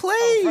bubonic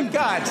plague. Oh, for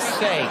God's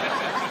sake.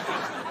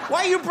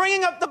 Why are you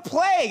bringing up the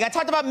plague? I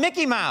talked about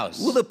Mickey Mouse.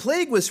 Well, the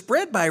plague was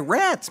spread by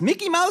rats,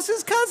 Mickey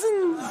Mouse's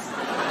cousins.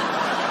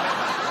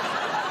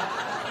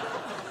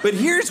 But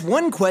here's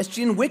one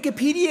question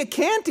Wikipedia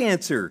can't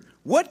answer.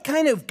 What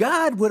kind of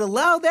God would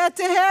allow that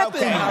to happen?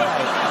 Okay, all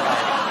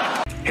right.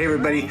 Hey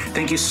everybody,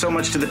 thank you so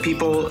much to the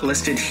people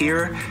listed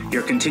here.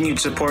 Your continued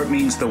support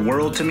means the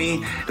world to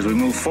me as we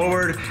move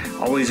forward,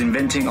 always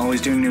inventing,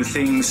 always doing new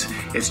things.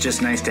 It's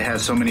just nice to have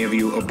so many of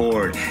you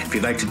aboard. If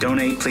you'd like to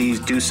donate,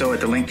 please do so at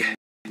the link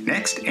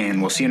next,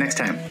 and we'll see you next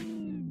time.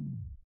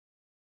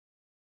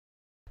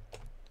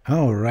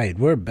 All right,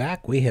 we're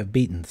back. We have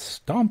beaten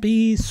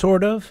Stompy,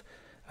 sort of.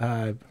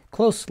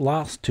 Close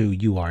loss to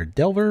UR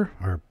Delver,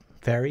 or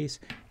Fairies,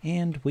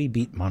 and we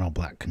beat Mono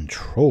Black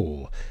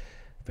Control.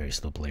 Very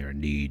slow player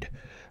indeed.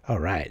 All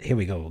right, here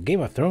we go.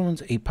 Game of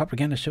Thrones, a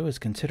Pauperganda show is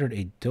considered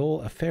a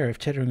dull affair if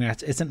Chittering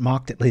Rats isn't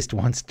mocked at least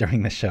once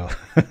during the show.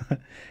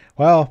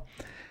 Well,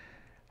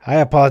 I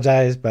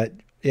apologize, but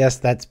yes,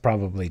 that's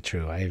probably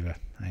true.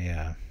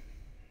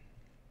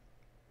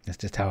 That's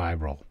just how I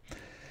roll.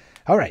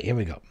 All right, here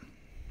we go.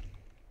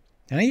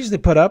 And I usually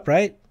put up,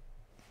 right?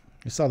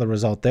 You saw the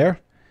result there.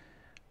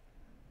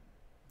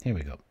 Here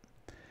we go.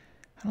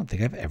 I don't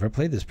think I've ever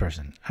played this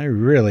person. I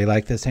really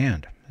like this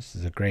hand. This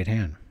is a great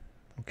hand.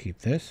 We'll keep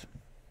this.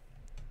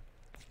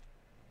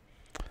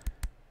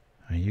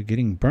 Are you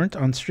getting burnt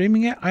on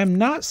streaming yet? I'm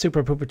not,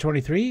 Super Pooper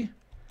 23.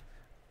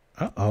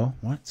 Uh-oh.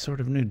 What sort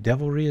of new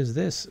devilry is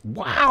this?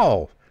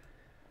 Wow!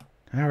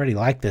 I already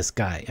like this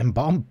guy.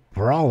 Embalmed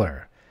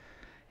Brawler.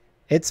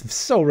 It's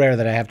so rare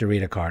that I have to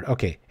read a card.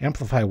 Okay,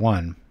 Amplify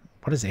 1.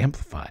 What is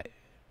Amplify?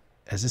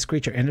 As this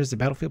creature enters the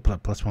battlefield, put a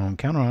 +1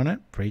 counter on it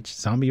for each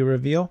zombie you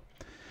reveal.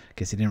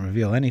 Guess he didn't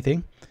reveal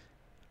anything.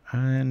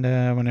 And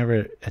whenever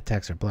it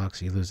attacks or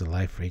blocks, you lose a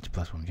life for each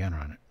 +1 counter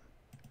on it.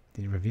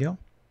 Did he reveal?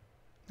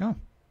 No.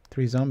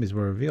 3 zombies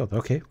were revealed.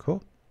 Okay,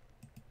 cool.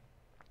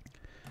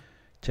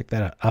 Check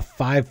that out. A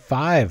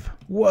 5/5.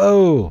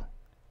 Whoa!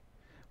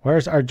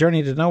 Where's our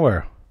Journey to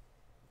Nowhere?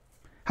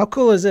 How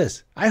cool is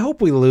this? I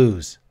hope we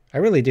lose. I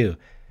really do.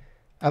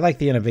 I like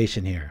the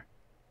innovation here.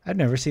 I've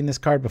never seen this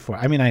card before.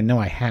 I mean, I know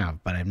I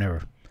have, but I've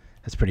never.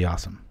 That's pretty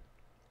awesome.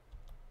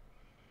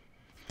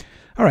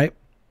 All right.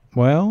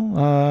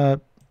 Well,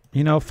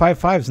 you know,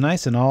 5/5 is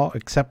nice and all,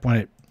 except when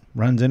it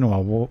runs into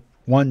a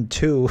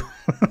 1/2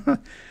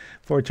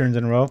 4 turns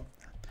in a row.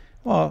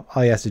 Well,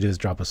 all he has to do is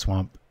drop a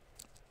swamp,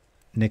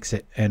 nix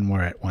it, and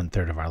we're at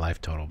 1/3 of our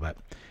life total, but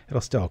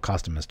it'll still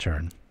cost him his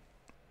turn.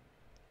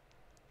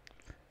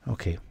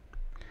 Okay.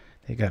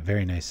 They got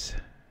very nice.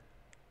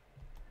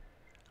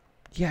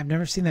 Yeah, I've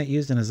never seen that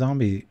used in a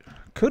zombie.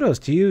 Kudos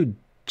to you,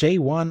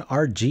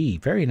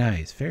 J1RG. Very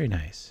nice. Very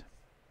nice.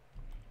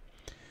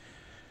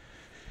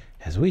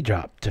 As we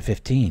drop to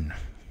 15.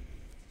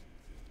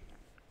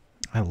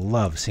 I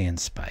love seeing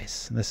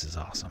spice. This is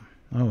awesome.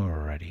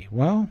 Alrighty.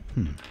 Well,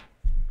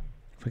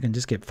 if we can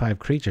just get 5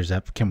 creatures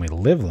up, can we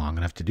live long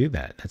enough to do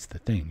that? That's the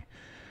thing.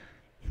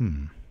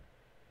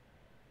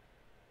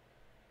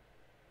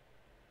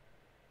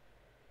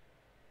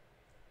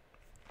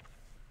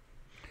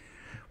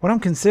 What I'm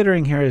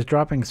considering here is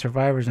dropping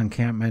Survivors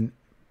Encampment,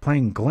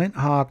 playing Glint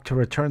Hawk to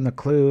return the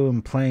clue,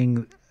 and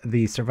playing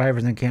the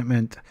Survivors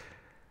Encampment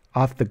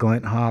off the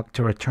Glint Hawk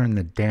to return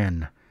the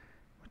Den,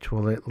 which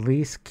will at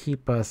least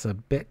keep us a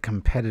bit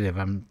competitive.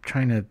 I'm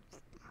trying to...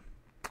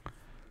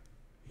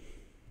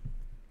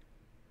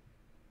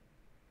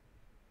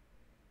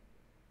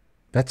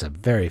 That's a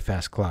very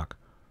fast clock.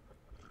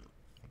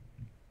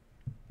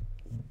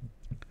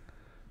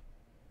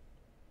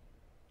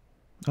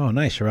 Oh,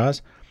 nice,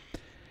 Shiraz.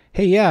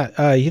 Hey,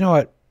 yeah, you know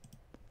what?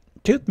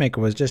 Toothmaker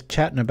was just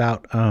chatting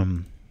about,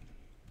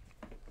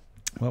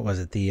 what was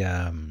it?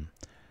 The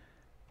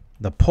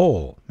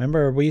poll.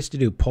 Remember, we used to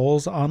do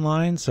polls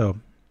online, so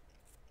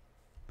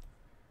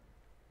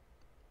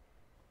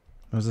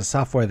there was a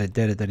software that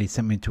did it that he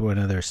sent me to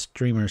another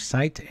streamer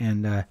site,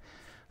 and I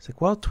was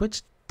like, well,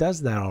 Twitch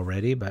does that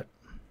already, but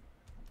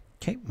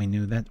okay, we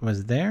knew that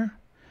was there.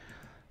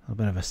 A little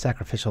bit of a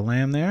sacrificial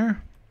lamb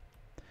there.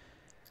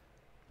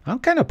 I'm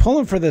kind of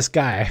pulling for this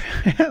guy.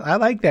 I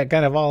like that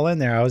kind of all in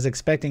there. I was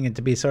expecting it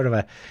to be sort of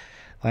a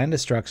land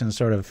destruction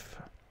sort of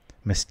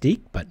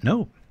mystique, but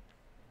no.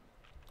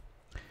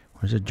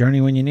 Where's a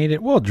journey when you need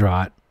it? We'll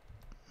draw it.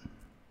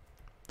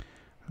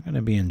 We're going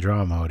to be in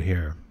draw mode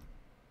here.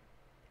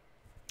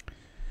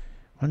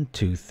 1,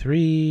 2,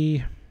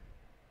 3.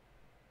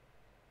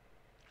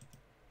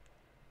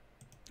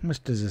 How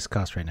much does this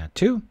cost right now?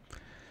 2?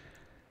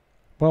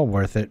 Well,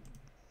 worth it.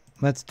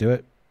 Let's do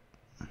it.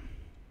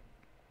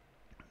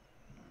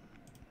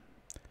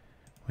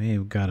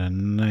 We've got a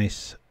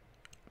nice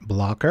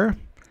blocker.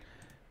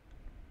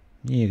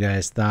 You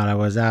guys thought I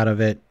was out of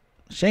it.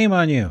 Shame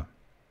on you.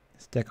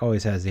 This deck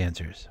always has the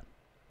answers.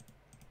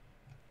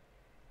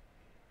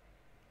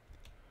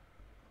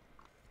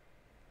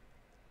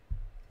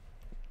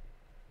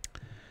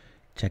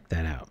 Check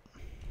that out.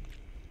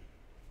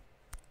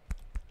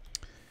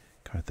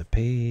 Card the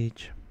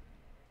page.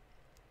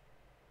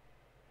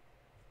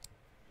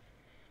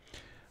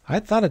 I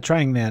thought of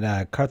trying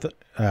that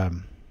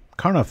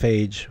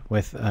Carnophage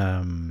with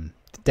the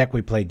deck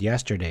we played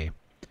yesterday.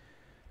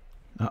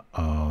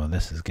 Uh-oh,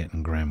 this is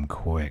getting grim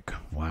quick.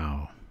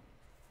 Wow.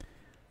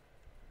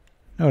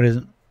 No, it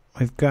isn't.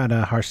 We've got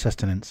Harsh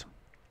Sustenance.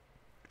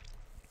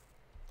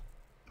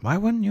 Why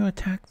wouldn't you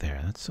attack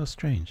there? That's so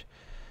strange.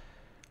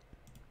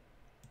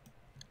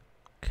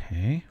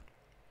 Okay.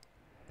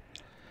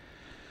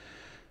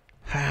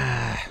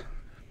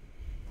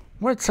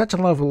 We're at such a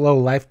low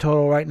life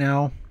total right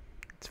now.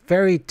 It's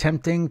very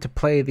tempting to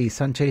play the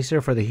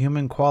Sunchaser for the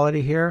human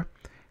quality here,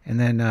 and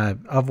then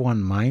of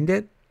one mind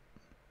it.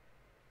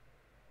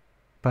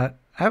 But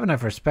I have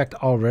enough respect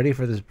already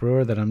for this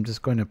brewer that I'm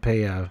just going to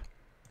pay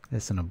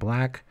this in a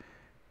black.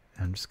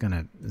 I'm just going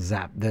to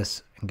zap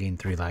this and gain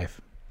 3 life.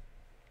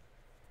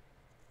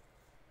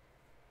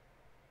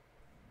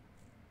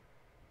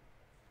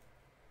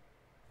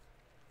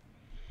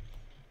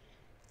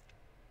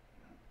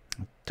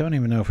 Don't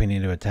even know if we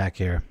need to attack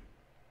here.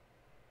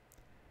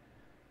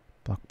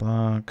 Block,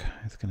 block.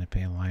 It's going to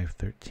pay a life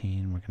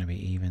 13. We're going to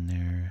be even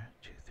there.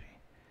 2, 3.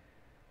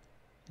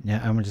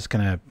 Yeah, I'm just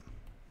going to...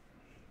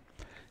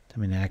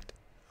 act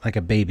like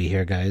a baby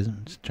here, guys.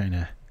 I'm just trying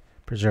to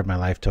preserve my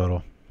life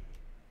total.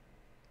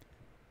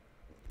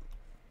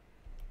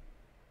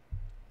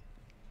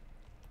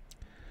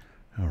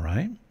 All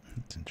right.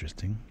 That's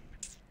interesting.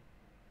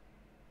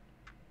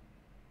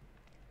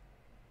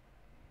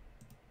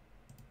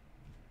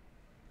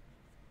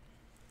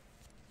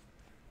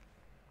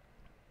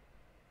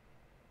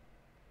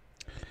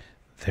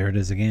 There it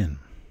is again.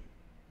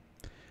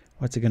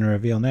 What's it going to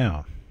reveal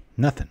now?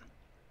 Nothing.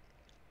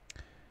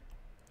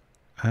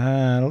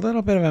 A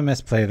little bit of a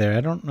misplay there.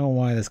 I don't know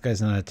why this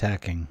guy's not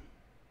attacking.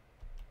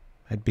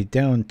 I'd be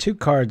down 2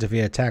 cards if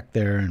he attacked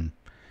there, and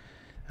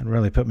that'd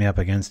really put me up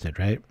against it,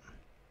 right?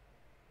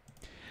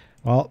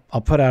 Well,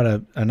 I'll put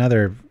out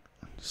another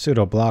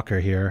pseudo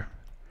blocker here.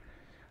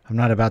 I'm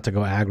not about to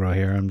go aggro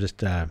here. I'm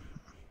just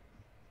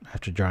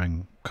after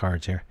drawing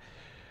cards here.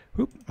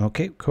 Whoop.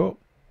 Okay, cool.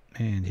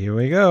 And here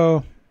we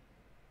go.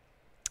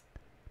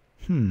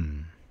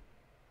 We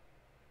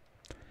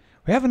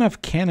have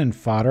enough cannon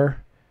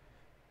fodder.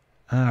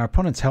 Our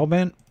opponent's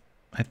hellbent.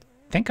 I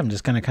think I'm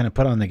just going to kind of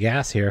put on the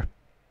gas here.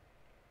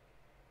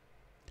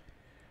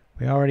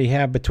 We already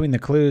have between the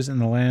clues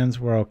and the lands.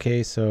 We're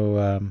okay,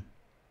 so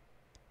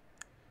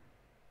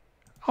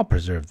I'll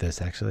preserve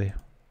this, actually.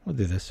 We'll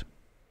do this.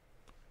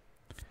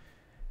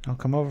 I'll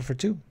come over for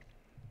 2.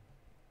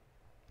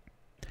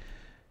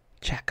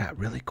 Chat got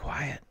really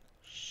quiet.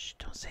 Shh,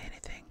 don't say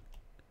anything.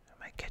 I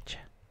might get you.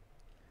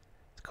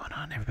 What's going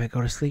on? Everybody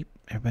go to sleep.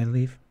 Everybody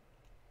leave.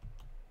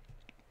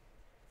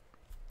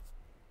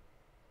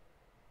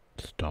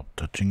 Stop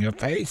touching your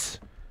face.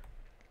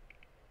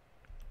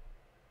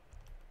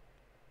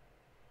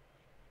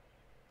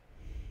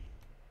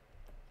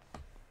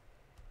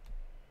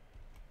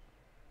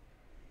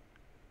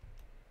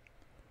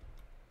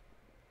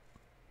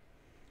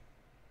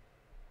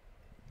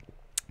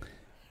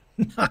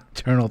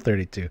 Nocturnal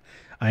 32.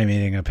 I'm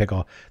eating a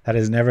pickle. That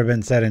has never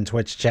been said in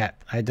Twitch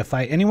chat. I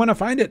defy anyone to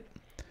find it.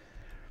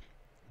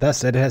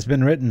 Thus it has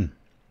been written.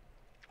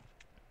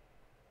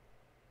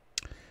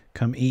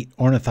 Come eat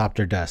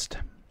Ornithopter dust.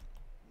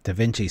 Da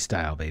Vinci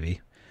style,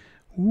 baby.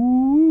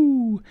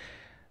 Ooh.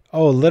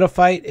 Oh, Little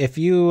Fight. If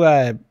you...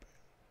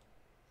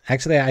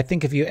 actually, I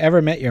think if you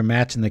ever met your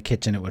match in the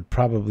kitchen, it would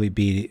probably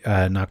be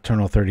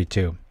Nocturnal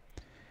 32.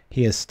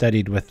 He has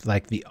studied with,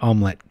 like, the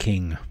Omelette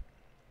King.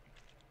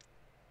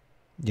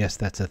 Yes,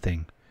 that's a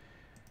thing.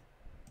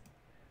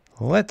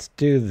 Let's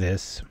do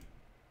this.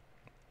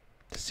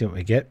 Let's see what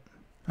we get.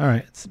 All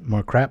right, it's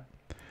more crap.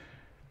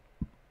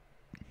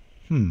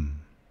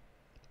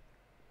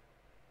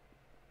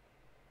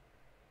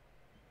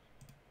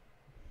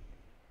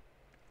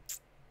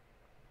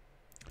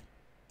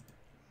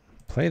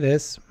 Play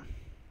this.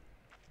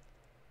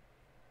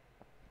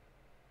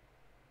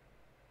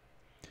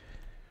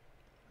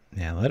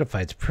 Yeah,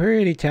 Littlefight's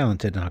pretty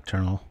talented,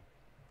 Nocturnal.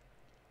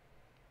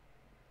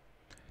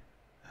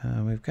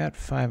 We've got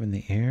 5 in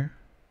the air.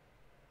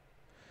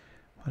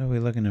 What are we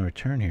looking to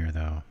return here,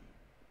 though?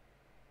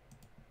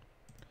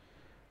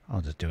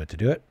 I'll just do it to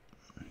do it.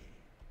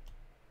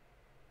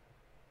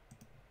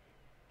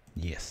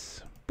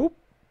 Yes. Boop,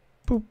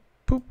 boop,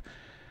 boop.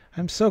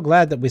 I'm so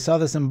glad that we saw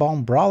this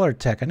Embalmed Brawler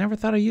tech. I never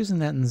thought of using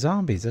that in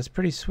zombies. That's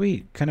pretty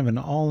sweet. Kind of an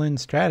all-in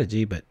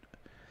strategy, but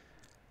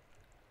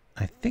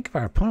I think if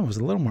our opponent was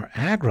a little more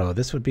aggro,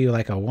 this would be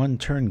like a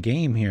one-turn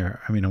game here.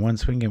 I mean, a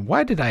one-swing game.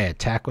 Why did I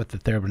attack with the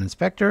Thraben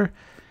Inspector?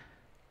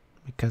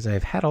 Because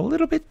I've had a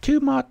little bit too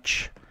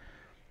much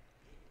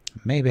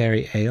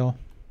Mayberry Ale.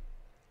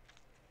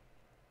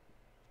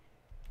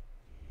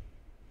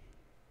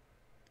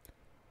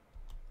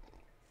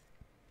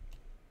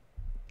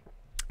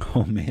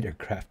 Homemade or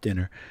craft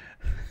dinner.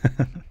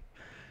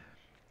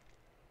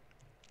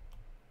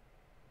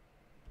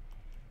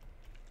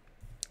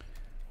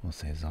 We'll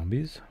say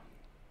zombies.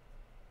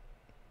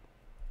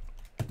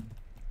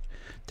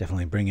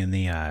 Definitely bring in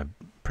the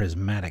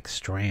Prismatic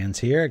Strands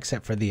here,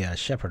 except for the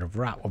Shepherd of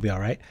Rot will be all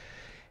right.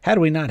 Had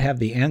we not have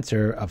the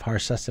answer of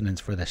Harsh Sustenance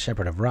for the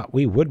Shepherd of Rot,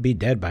 we would be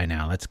dead by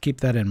now. Let's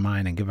keep that in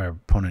mind and give our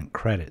opponent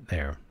credit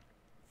there.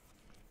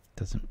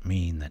 Doesn't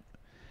mean that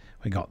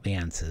we got the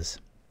answers.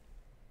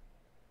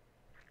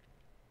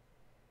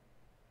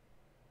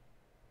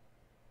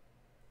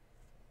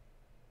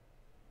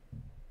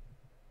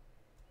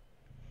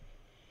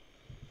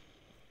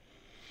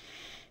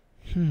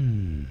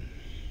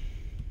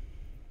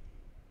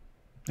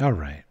 All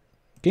right.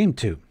 Game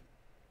 2.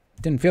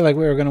 Didn't feel like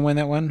we were going to win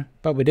that one,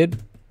 but we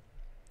did.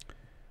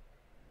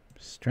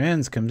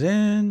 Strands comes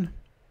in.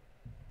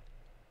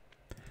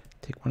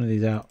 Take one of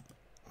these out.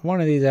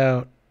 One of these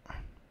out.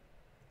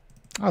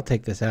 I'll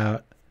take this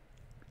out.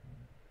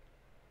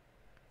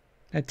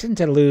 I tend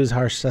to lose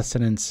Harsh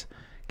Sustenance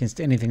against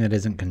anything that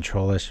isn't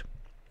controlish.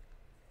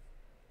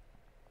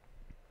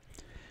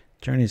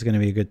 Journey's going to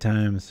be good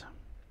times.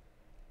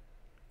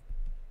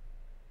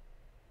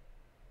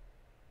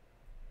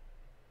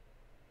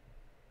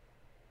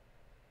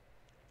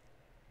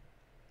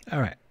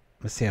 All right,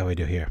 let's see how we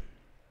do here.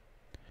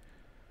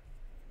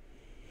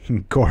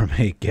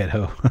 Gourmet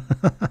ghetto.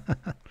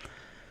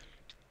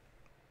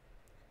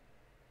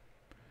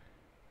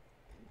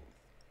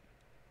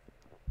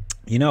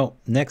 You know,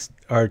 next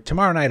or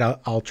tomorrow night,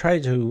 I'll try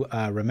to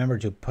remember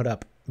to put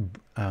up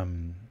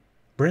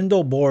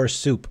brindle boar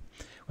soup,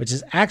 which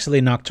is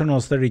actually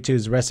Nocturnal's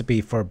 32's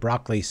recipe for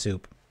broccoli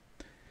soup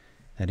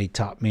that he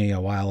taught me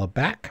a while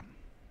back.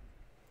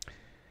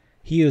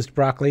 He used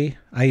broccoli.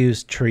 I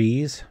used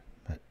trees.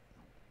 But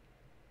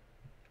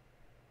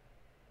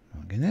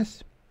oh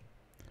goodness.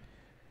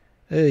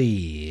 Oh,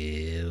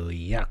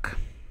 yuck.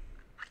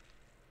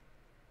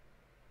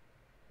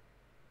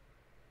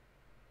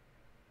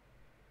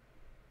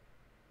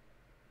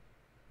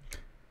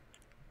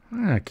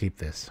 I'll keep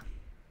this.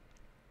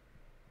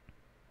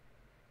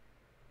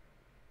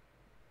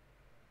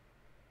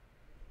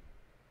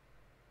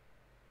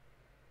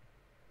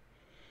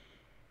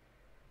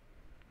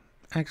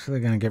 Actually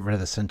going to get rid of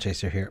the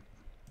Sunchaser here.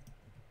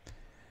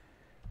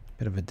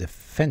 Bit of a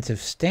defensive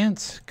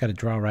stance. Got to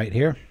draw right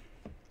here.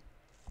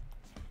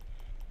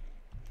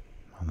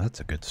 Well,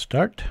 that's a good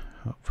start.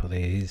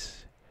 Hopefully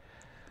he's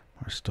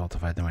more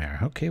stultified than we are.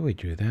 Okay, we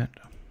drew that.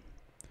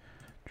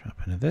 Drop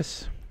into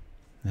this.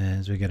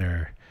 As we get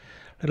our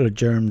little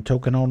germ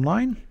token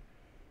online.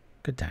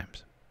 Good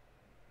times.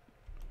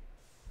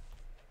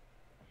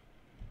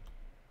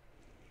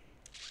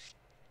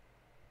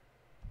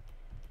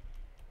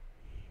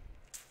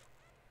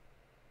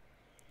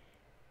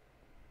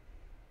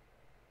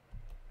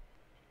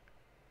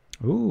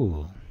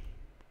 Ooh.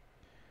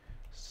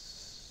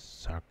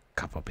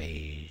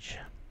 Sarcophage.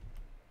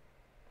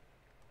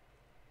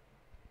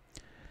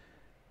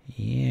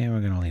 Yeah, we're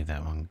going to leave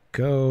that one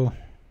go.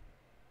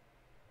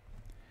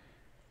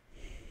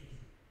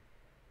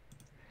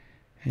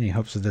 Any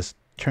hopes of this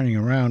turning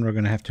around, we're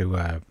going to have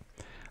to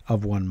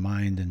of one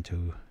mind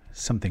into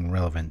something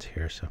relevant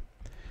here. So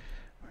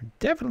we're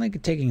definitely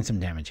taking some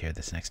damage here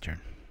this next turn.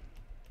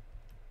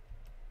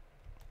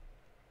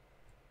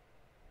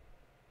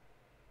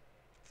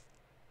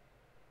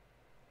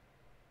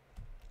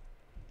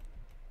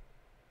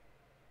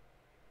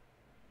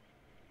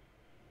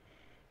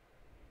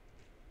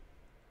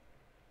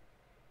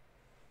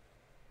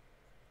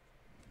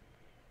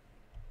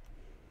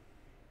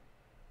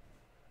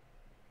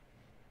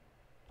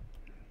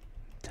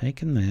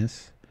 Taking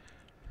this.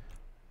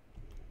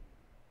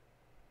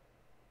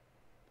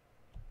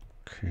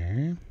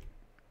 Okay.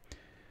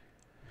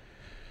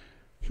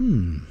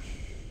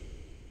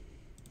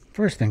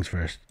 First things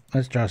first.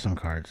 Let's draw some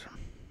cards.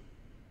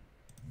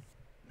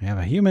 We have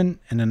a human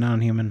and a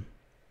non-human.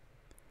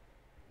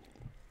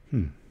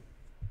 We'll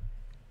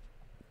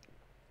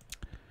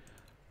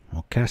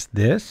cast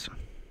this.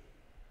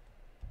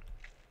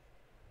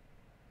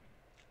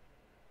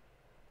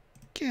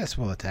 Guess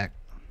we'll attack.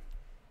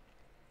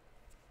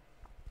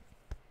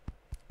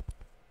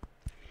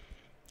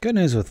 Good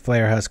news with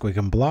Flayer Husk, we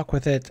can block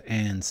with it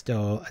and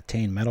still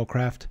attain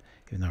Metalcraft,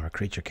 even though our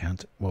creature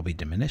count will be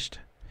diminished,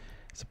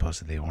 as opposed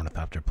to the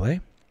Ornithopter play.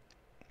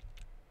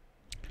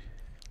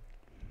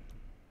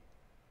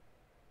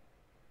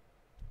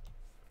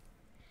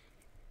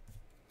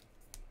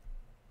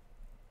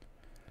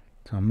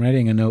 So I'm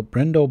writing a note,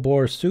 Brindle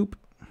Boar Soup,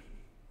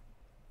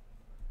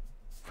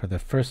 for the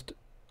first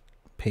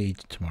page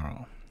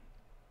tomorrow.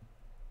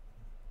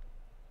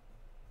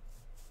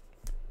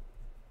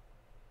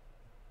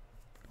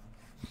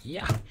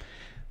 Yeah.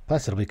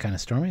 Plus, it'll be kind of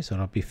stormy, so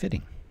it'll be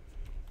fitting.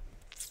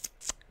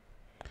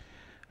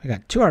 We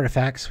got 2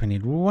 artifacts. We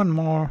need 1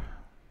 more.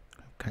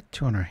 We've got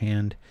 2 on our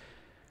hand.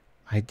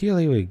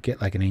 Ideally, we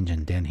get like an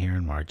Ancient Den here,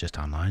 and we're just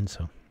online,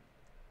 so.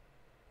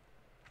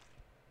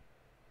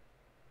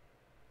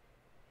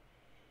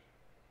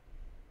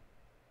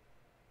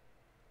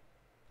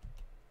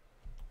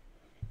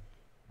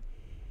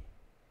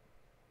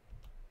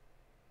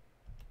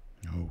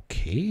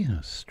 Okay,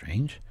 that's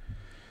strange.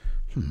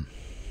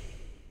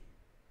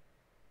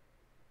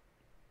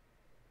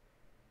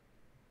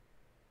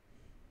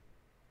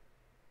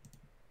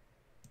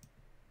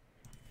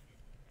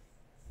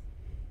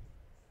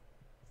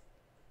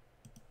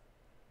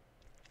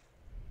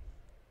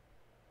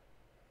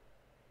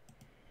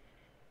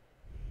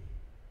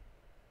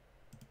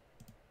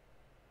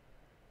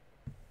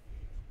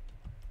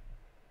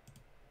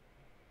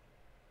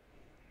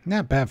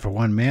 Not bad for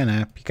 1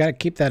 mana. You got to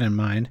keep that in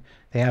mind.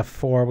 They have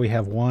 4, we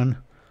have 1.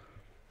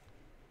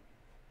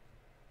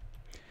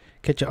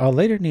 Catch you all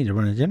later. Need to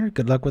run a dinner.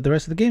 Good luck with the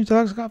rest of the games,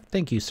 deluxeicoff.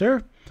 Thank you,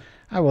 sir.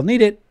 I will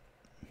need it.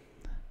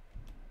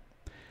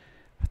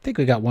 I think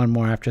we got 1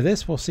 more after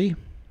this. We'll see.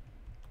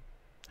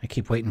 I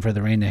keep waiting for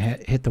the rain to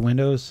hit the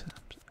windows.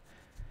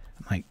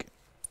 I'm like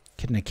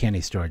kid in a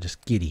candy store,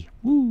 just giddy.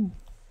 Woo.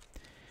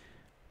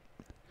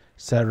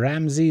 Sir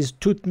Ramses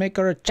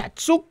Toothmaker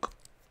Chatsuk.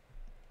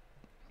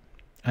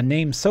 A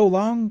name so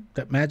long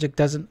that Magic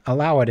doesn't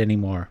allow it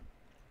anymore.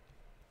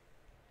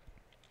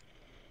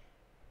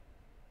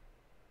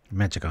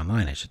 Magic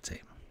Online, I should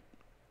say.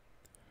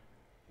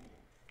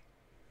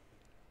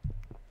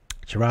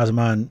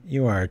 Shirazman,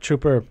 you are a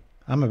trooper.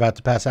 I'm about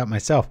to pass out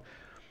myself.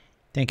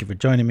 Thank you for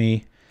joining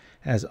me.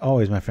 As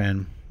always, my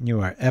friend,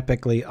 you are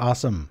epically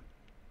awesome.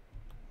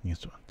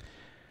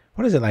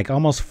 What is it, like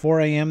almost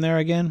 4 a.m. there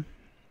again?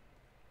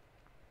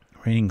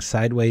 Raining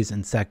sideways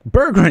in Sac.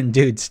 Bergrin,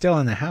 dude, still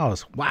in the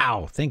house.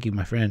 Wow. Thank you,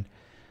 my friend.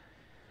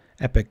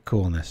 Epic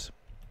coolness.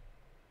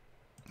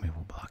 We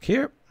will block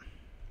here.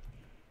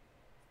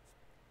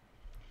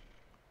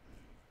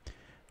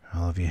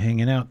 All of you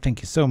hanging out,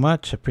 thank you so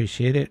much.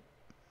 Appreciate it.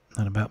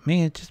 Not about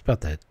me, it's just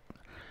about the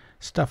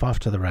stuff off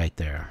to the right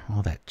there.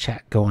 All that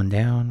chat going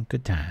down.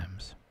 Good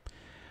times.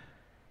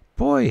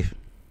 Boy,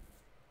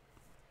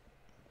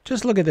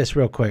 just look at this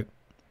real quick.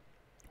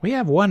 We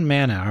have 1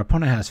 mana. Our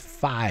opponent has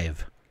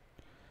 5.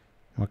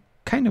 We're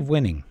kind of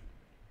winning.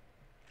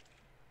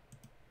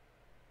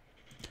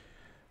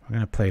 We're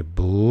going to play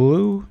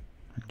blue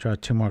and draw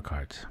 2 more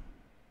cards.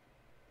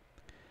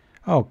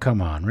 Oh,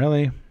 come on.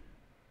 Really?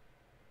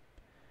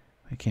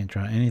 I can't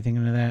draw anything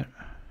into that.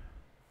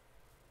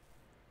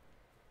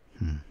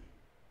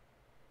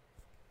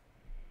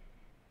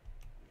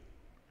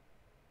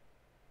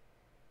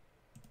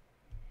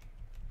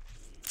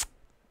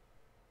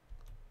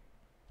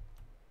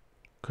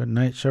 Good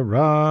night,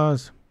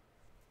 Shiraz.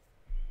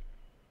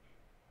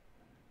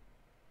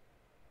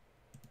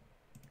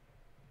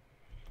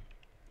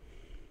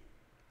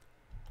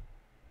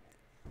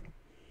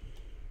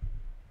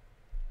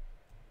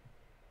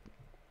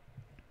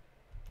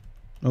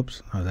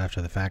 Oops, that was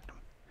after the fact.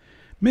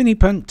 Mini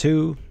punt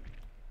 2.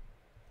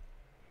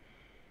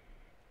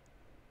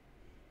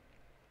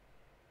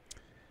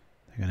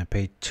 They're going to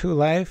pay 2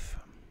 life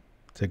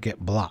to get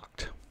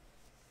blocked.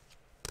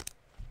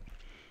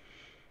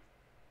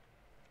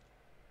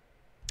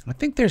 I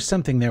think there's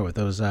something there with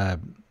those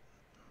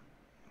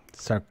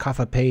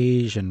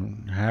sarcophage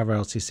and however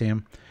else you see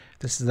them.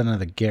 This is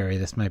another Gary.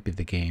 This might be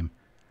the game.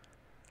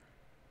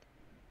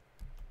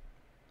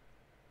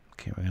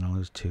 Okay, we're going to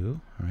lose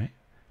 2. All right.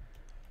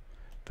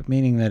 But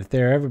meaning that if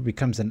there ever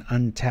becomes an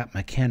untapped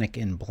mechanic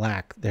in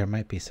black, there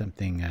might be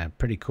something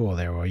pretty cool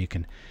there where you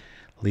can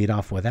lead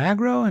off with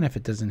aggro, and if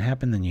it doesn't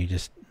happen, then you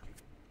just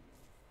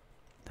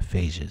the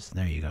phages.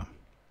 There you go. All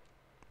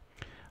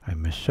right,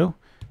 Miss Show.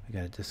 We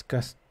got to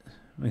discuss.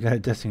 We got a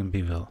dusting in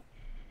Beeville.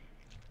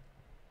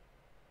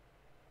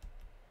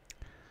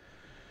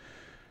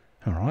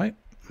 All right.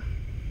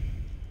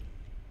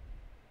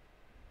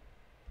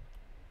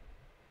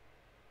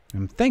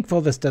 I'm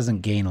thankful this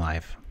doesn't gain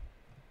life.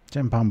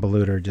 Gempalm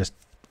Baluter just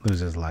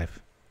loses life.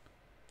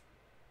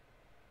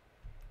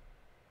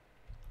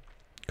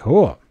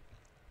 Cool.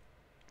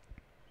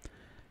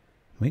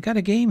 We got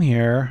a game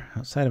here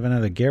outside of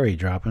another Gary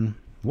dropping.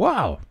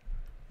 Wow.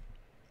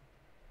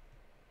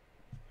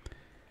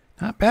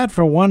 Not bad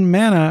for 1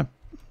 mana.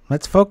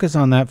 Let's focus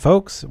on that,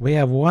 folks. We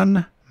have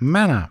 1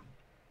 mana.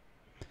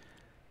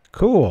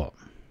 Cool.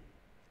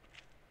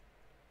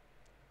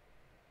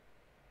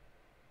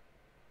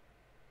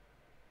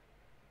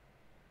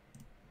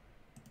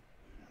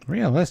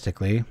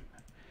 Realistically,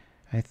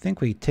 I think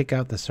we take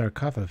out the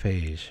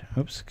sarcophage.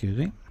 Oops, excuse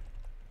me.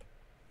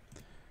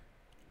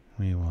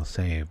 We will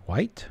say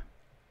white.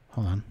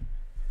 Hold on.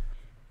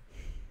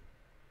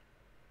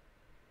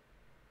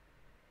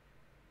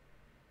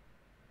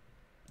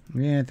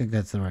 Yeah, I think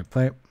that's the right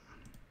play.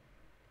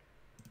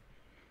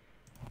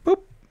 Boop.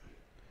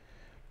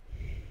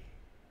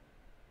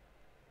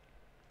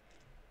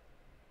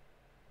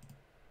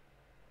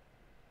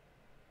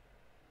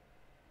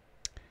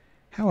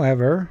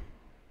 However,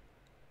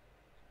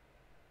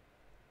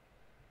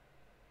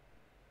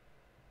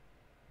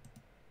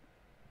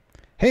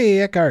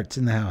 hey, Eckhart's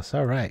in the house.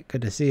 All right,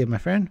 good to see you, my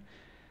friend.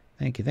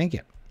 Thank you, thank you.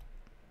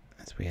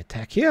 As we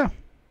attack here.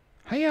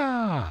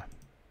 Hiya!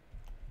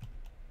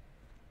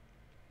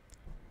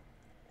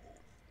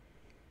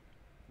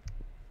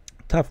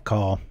 Tough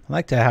call. I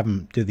like to have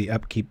him do the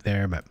upkeep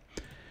there, but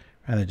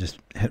rather just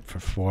hit for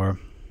 4.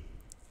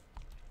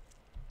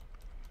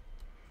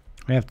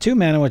 We have 2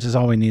 mana, which is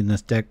all we need in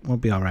this deck. We'll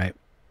be all right.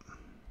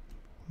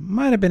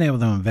 Might have been able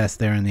to invest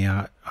there in the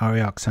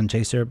Auriok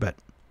Sunchaser, but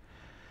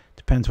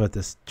depends what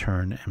this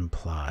turn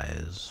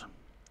implies.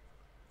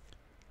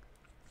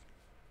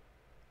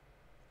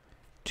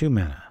 2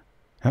 mana.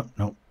 Oh,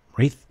 no.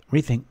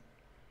 Rethink.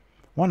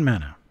 1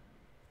 mana.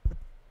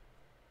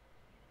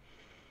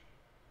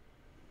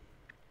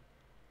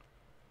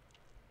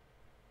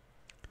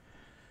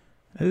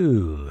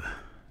 Ooh,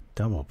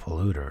 double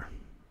polluter.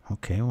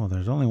 Okay, well,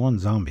 there's only 1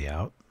 zombie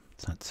out.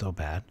 It's not so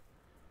bad.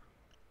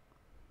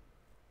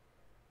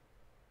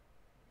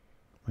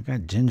 We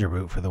got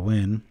Gingerbrute for the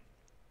win.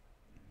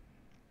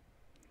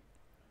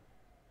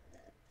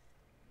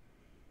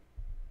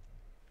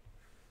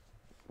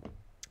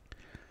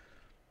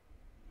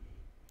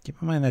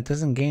 Keep in mind that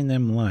doesn't gain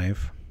them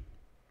life.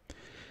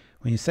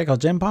 When you cycle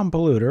Gem Palm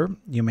Polluter,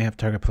 you may have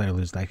target player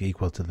lose life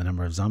equal to the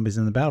number of zombies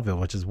in the battlefield,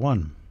 which is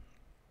 1.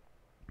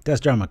 It does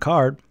draw him a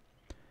card,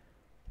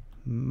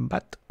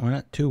 but we're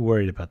not too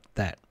worried about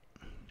that.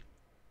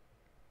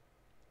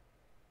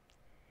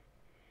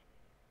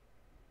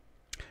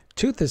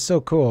 Tooth is so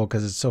cool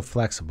because it's so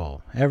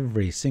flexible.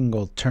 Every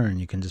single turn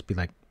you can just be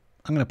like,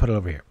 I'm going to put it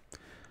over here.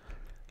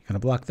 You're going to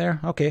block there?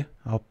 Okay,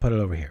 I'll put it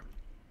over here.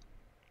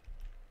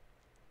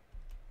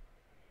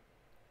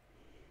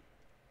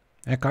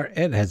 Eckhart,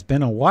 it has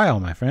been a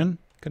while, my friend.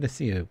 Good to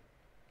see you.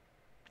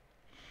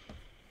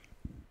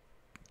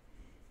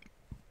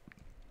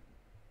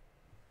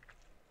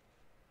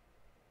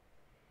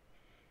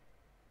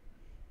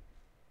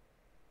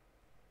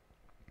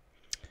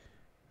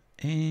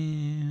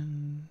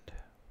 And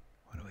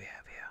what do we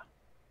have here?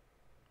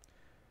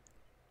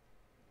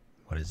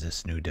 What is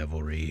this new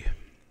devilry?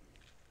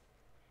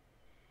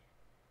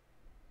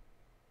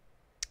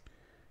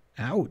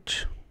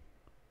 Ouch.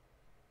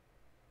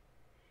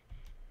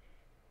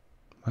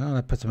 Well,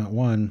 that puts him at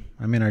 1.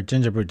 I mean, our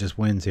Gingerbrute just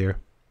wins here.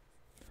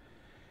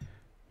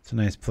 It's a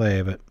nice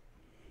play, but...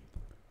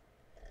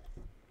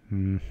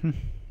 Whenever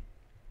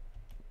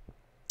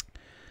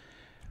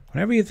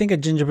you think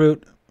of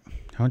Gingerbrute,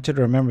 I want you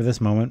to remember this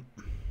moment.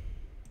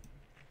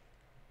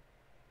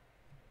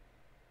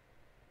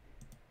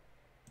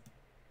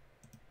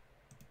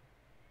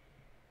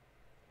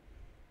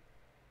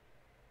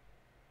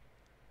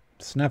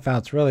 Snuff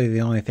Out's really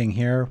the only thing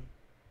here.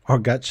 Or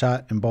Gut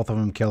Shot, and both of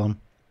them kill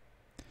him.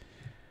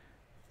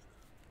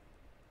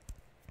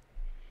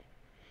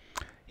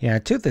 Yeah,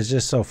 Tooth is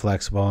just so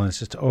flexible, and it's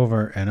just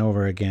over and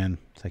over again.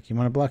 It's like, you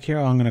want to block here?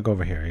 Oh, I'm going to go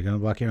over here. You're going to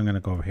block here? I'm going to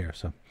go over here.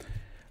 So,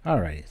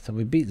 alrighty. So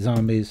we beat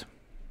zombies.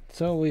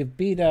 So we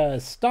beat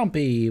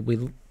Stompy.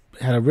 We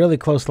had a really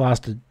close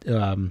loss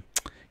to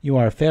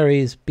UR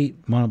Fairies,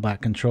 beat Mono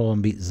Black Control,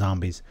 and beat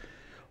zombies.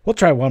 We'll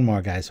try one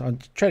more, guys. I'll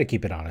try to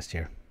keep it honest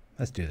here.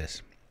 Let's do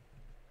this.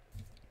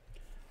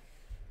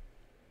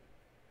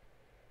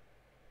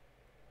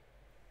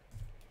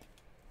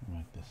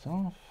 Wipe this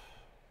off.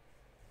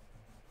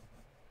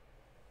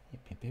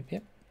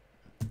 Yep.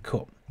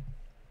 Cool.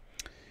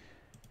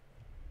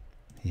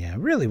 Yeah, I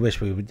really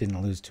wish we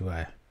didn't lose to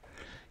a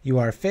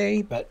UR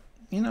Fae, but,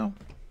 you know,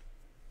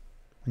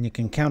 when you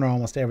can counter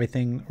almost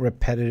everything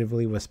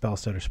repetitively with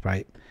Spellstutter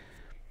Sprite.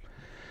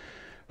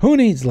 Who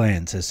needs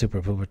land, says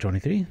Super Pooper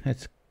 23.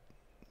 That's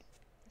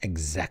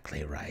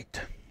exactly right.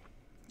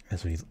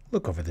 As we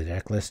look over the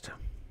deck list,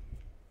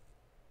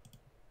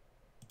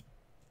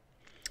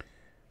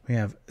 we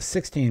have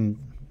 16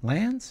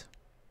 lands.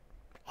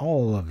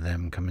 All of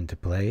them come into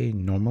play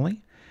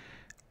normally.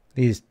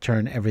 These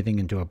turn everything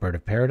into a Bird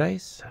of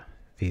Paradise.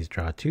 These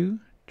draw 2,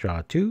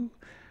 draw 2.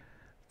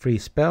 Free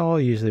spell.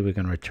 Usually we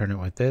can return it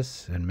with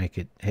this and make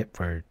it hit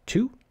for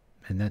 2.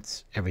 And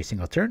that's every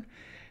single turn.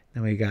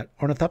 Then we got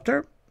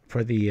Ornithopter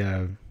for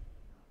the...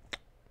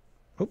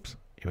 oops.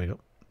 Here we go.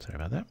 Sorry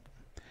about that.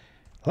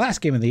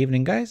 Last game of the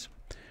evening, guys.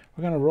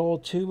 We're going to roll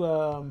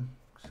to...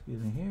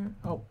 excuse me here.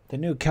 Oh, the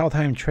new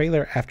Kaldheim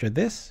trailer after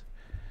this.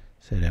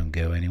 So don't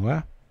go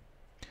anywhere.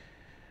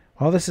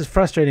 Well, this is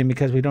frustrating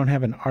because we don't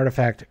have an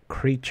artifact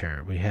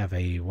creature. We have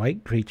a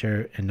white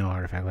creature and no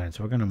artifact land.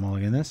 So we're going to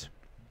mulligan this.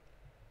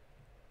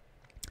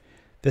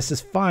 This is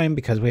fine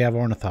because we have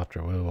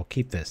Ornithopter. We will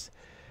keep this.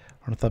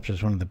 Ornithopter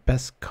is one of the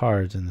best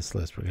cards in this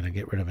list. We're going to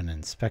get rid of an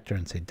Inspector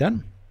and say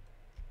done.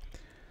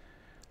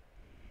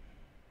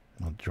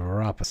 We'll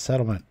drop a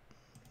settlement.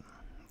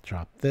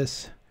 Drop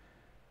this.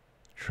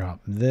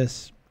 Drop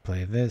this.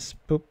 Play this.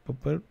 Boop, boop,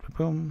 boop, boop,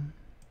 boom.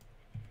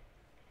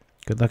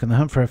 Good luck in the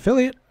hunt for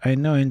affiliate. I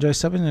know you enjoy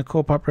subbing the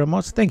cool Pauper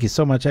emotes. Thank you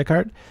so much,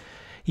 Eckhart.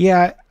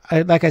 Yeah,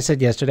 like I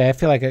said yesterday, I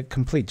feel like a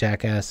complete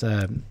jackass.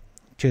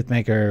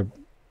 Toothmaker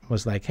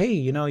was like, hey,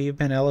 you know, you've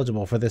been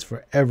eligible for this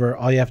forever.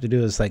 All you have to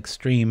do is like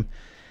stream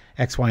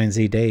X, Y, and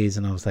Z days.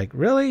 And I was like,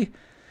 really?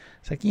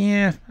 It's like,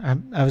 yeah.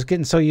 I was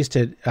getting so used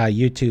to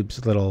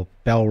YouTube's little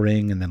bell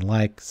ring and then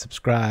like,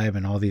 subscribe,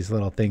 and all these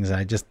little things.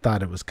 I just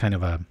thought it was kind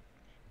of a,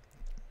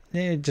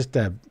 just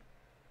a,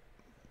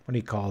 what do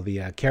you call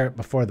the carrot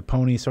before the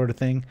pony sort of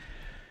thing.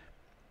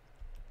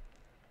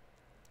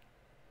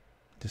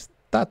 Just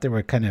thought they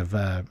were kind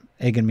of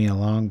egging me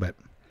along, but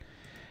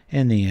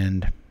in the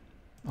end,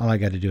 all I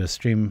got to do is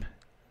stream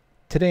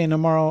today and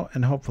tomorrow,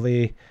 and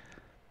hopefully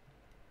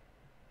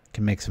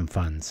can make some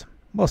funds.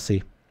 We'll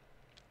see.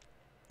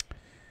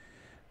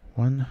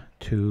 1,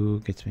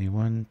 2 gets me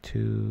 1,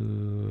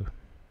 2.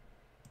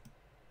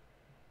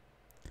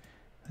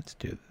 Let's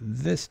do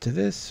this to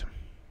this.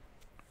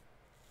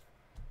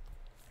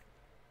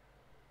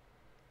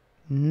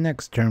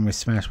 Next turn we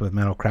smash with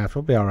Metalcraft.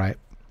 We'll be alright.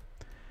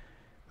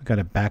 We got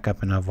a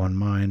backup and of one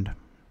mind.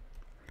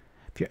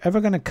 If you're ever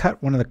going to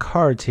cut one of the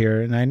cards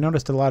here, and I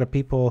noticed a lot of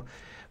people,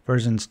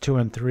 versions 2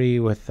 and 3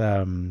 with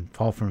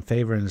Fall from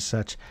Favor and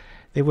such,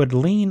 they would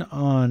lean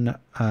on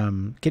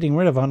getting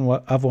rid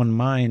of one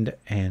mind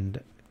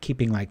and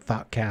keeping like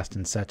Thoughtcast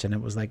and such, and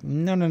it was like,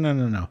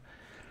 no.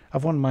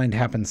 Of one mind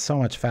happens so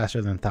much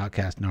faster than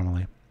Thoughtcast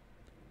normally.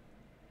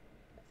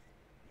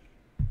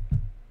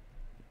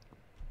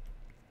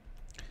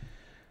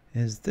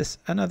 Is this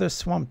another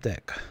swamp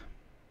deck?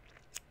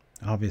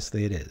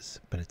 Obviously it is,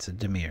 but it's a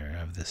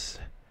Dimir of this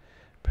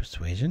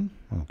persuasion.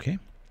 Okay.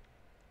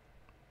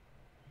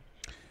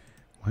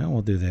 Well,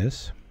 we'll do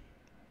this.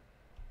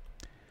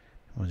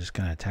 We're just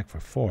going to attack for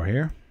 4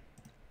 here.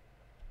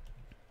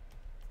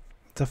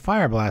 It's a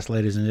Fire Blast,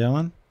 ladies and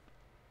gentlemen.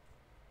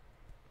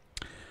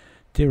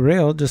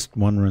 Derail, just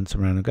 1 run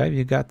surrounded guy.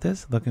 You got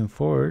this. Looking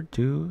forward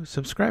to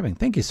subscribing.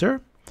 Thank you, sir.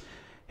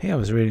 Hey, I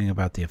was reading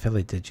about the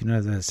affiliate. Did you know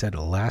that it said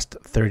last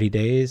 30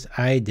 days?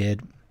 I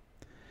did.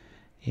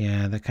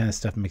 Yeah, that kind of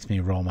stuff makes me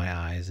roll my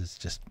eyes. It's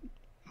just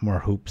more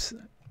hoops.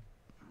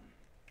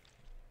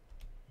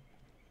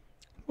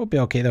 We'll be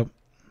okay, though,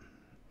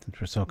 since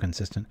we're so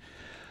consistent.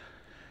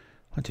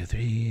 1, 2,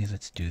 3.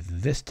 Let's do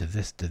this to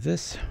this to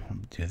this. We'll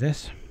do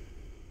this.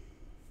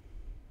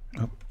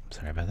 Oh,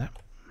 sorry about that.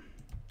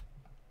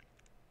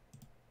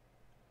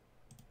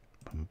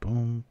 Boom,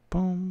 boom,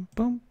 boom,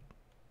 boom.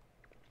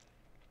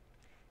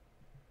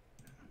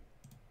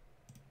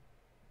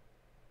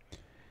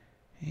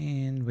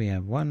 And we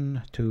have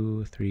 1,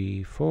 2,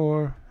 3,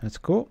 4. That's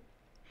cool.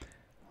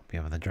 We'll be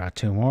able to draw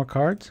 2 more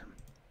cards.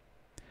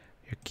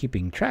 You're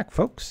keeping track,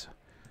 folks.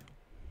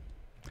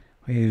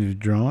 We've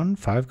drawn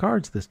 5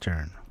 cards this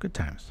turn. Good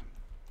times.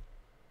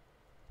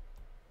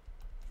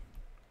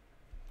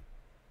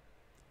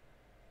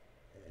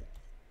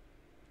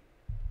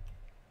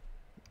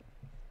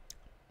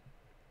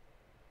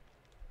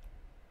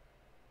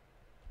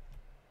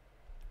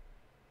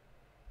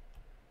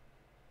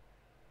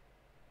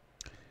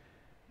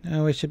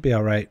 No, we should be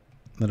all right.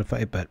 Little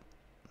fight, but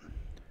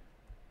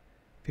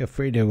feel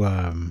free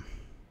to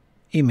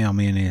email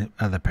me any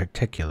other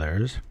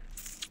particulars.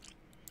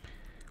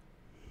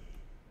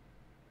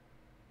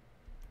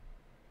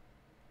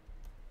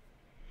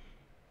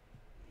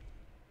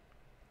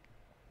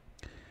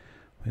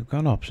 We've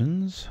got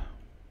options.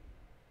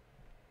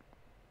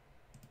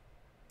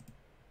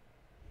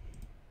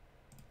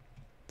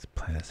 Let's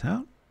play this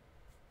out.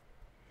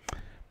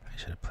 I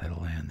should have played a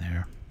land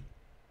there.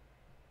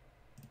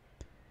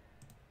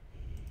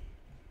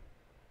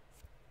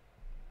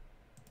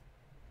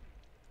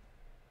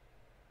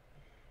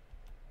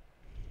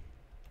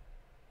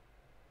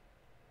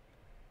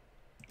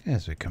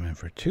 As we come in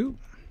for 2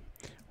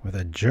 with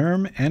a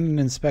germ and an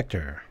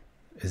inspector.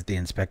 Is the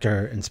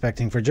inspector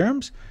inspecting for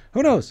germs?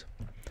 Who knows?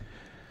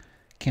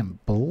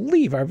 Can't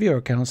believe our viewer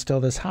count's still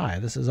this high.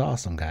 This is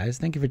awesome, guys.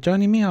 Thank you for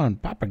joining me on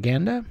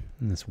Pauperganda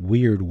on this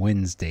weird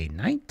Wednesday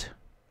night.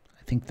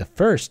 I think the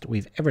first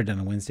we've ever done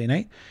a Wednesday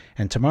night.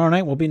 And tomorrow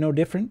night will be no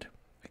different.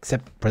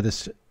 Except for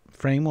this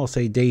frame, we'll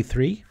say day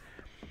 3.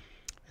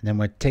 And then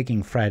we're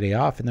taking Friday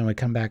off. And then we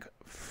come back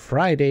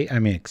Saturday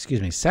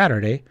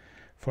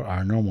for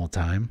our normal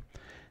time.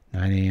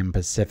 9 a.m.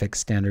 Pacific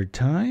Standard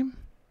Time.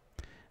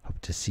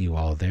 Hope to see you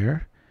all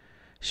there.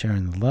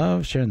 Sharing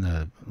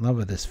the love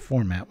of this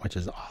format, which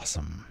is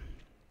awesome.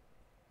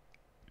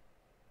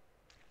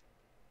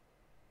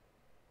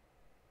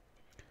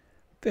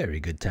 Very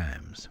good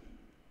times.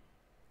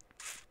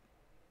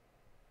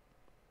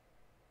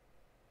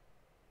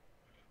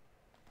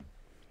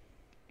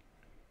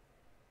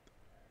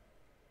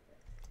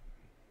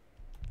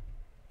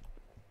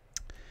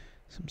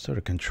 Some sort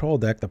of control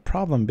deck. The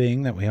problem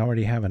being that we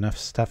already have enough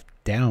stuff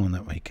down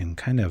that we can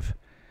kind of,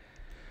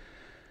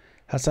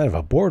 outside of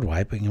a board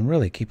wipe, we can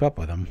really keep up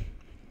with them.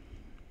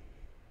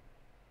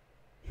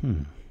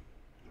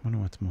 Wonder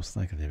what's most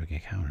likely to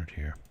get countered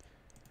here.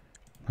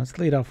 Let's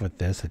lead off with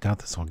this. I doubt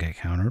this will get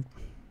countered,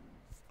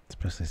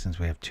 especially since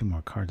we have 2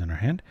 more cards in our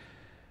hand.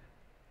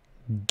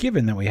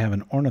 Given that we have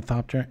an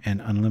Ornithopter and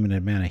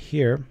unlimited mana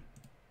here,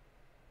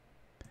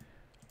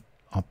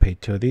 I'll pay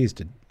 2 of these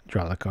to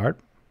draw the card.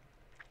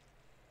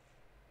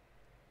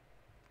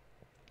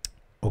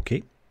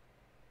 Okay.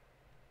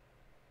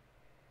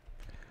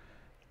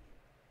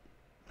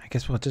 I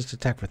guess we'll just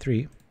attack for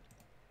 3.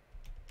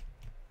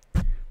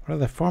 What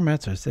other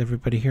formats is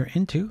everybody here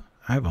into?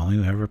 I've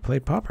only ever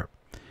played Pauper.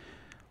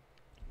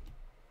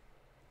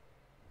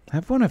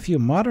 I've won a few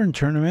modern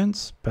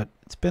tournaments, but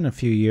it's been a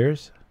few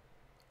years.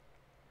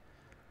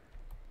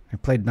 I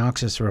played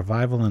Noxus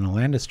Revival in a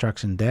land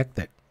destruction deck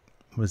that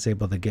was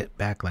able to get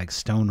back like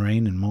Stone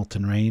Rain and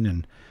Molten Rain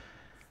and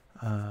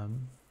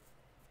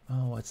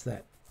oh, what's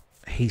that?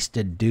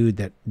 Hasted dude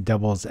that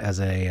doubles as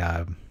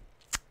a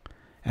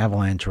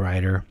Avalanche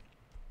Rider.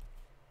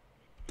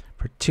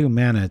 For 2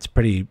 mana, it's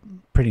pretty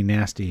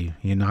nasty.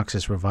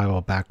 Noxus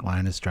Revival back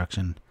line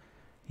destruction.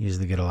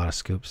 Usually get a lot of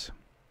scoops.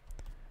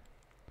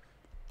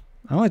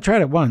 I only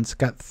tried it once.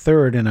 Got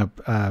 3rd in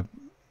a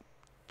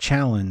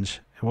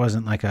challenge. It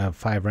wasn't like a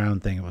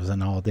 5-round thing. It was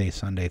an all-day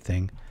Sunday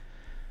thing.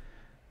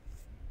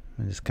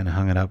 I just kind of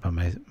hung it up.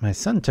 And my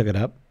son took it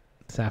up.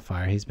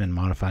 Sapphire. He's been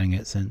modifying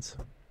it since.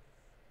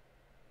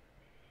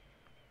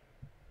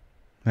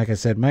 Like I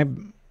said, my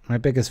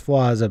biggest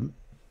flaw as a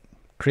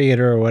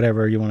creator or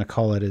whatever you want to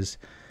call it is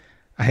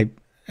I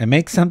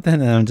make something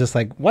and I'm just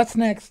like, what's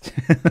next?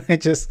 I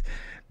just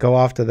go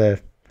off to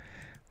the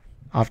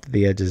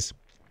edges.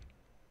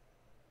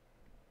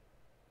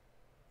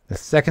 The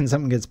second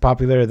something gets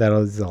popular, that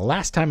is the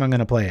last time I'm going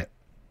to play it.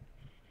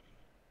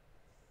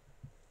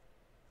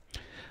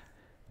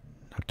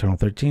 Nocturnal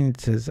 13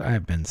 says,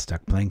 I've been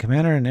stuck playing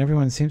Commander and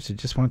everyone seems to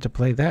just want to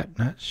play that.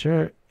 Not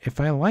sure if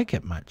I like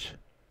it much.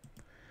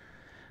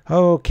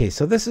 Okay,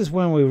 so this is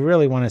when we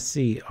really want to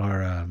see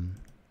our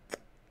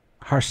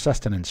Harsh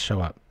Sustenance show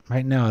up.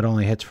 Right now it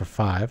only hits for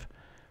 5.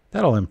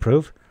 That'll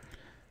improve.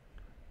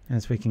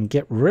 As we can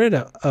get rid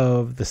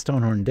of the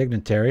Stonehorn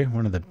Dignitary,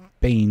 one of the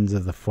banes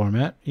of the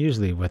format,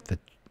 usually with the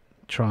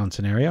Tron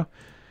scenario.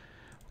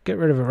 We'll get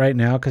rid of it right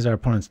now because our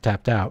opponent's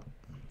tapped out.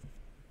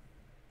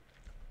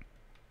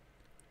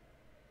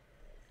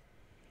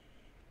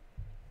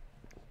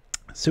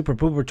 Super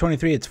Pooper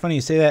 23, it's funny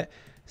you say that.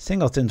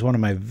 Singleton's one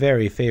of my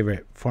very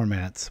favorite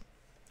formats.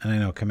 And I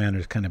know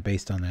Commander's kind of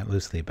based on that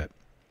loosely, but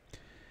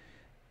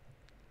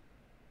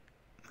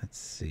let's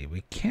see.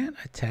 We can't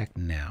attack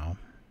now.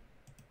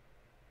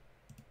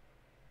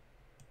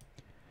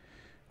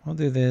 We'll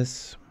do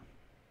this.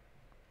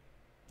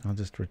 I'll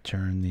just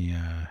return the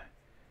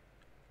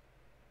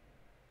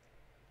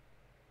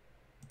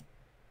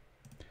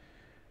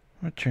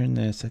return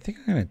this. I think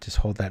I'm going to just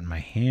hold that in my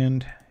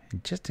hand.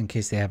 And just in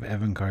case they have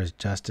Evankar's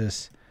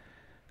Justice,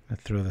 I'm going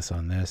to throw this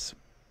on this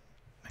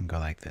and go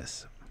like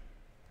this.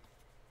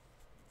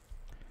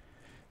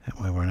 That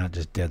way we're not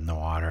just dead in the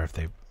water if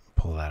they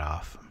pull that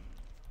off.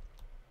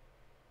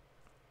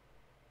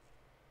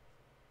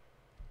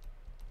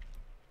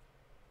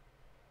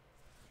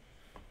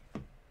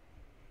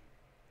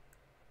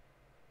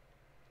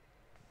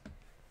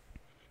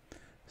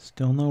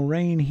 Still no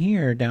rain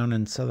here down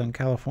in Southern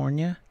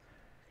California.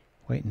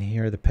 Waiting to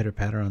hear the pitter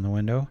patter on the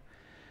window.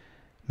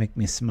 Make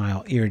me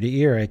smile ear to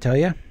ear, I tell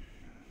ya.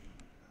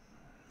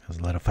 There's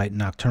a lot of fight in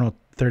Nocturnal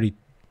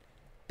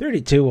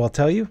 32, I'll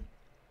tell you.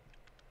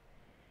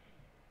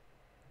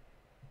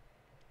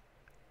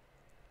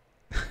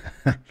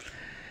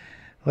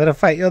 Let a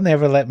fight. You'll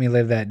never let me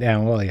live that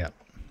down, will you?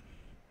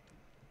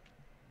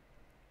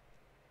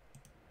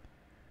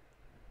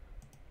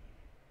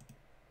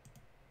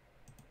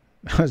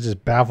 I was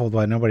just baffled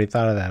why nobody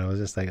thought of that. I was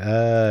just like,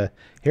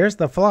 here's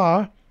the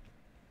flaw.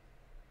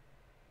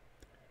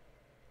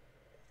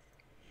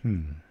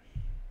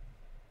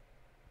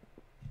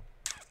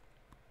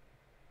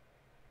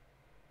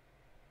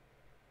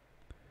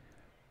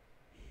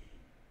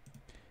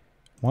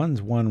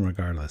 One's one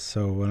regardless.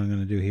 So what I'm going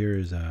to do here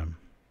is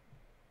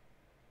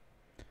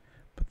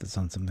put this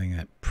on something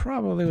that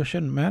probably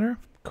shouldn't matter.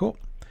 Cool.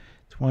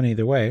 It's one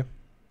either way.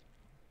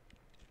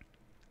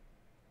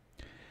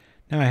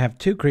 Now I have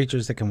 2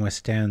 creatures that can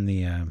withstand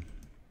the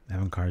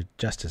Evankar's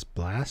Justice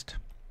Blast.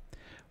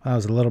 Well, that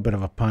was a little bit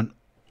of a punt.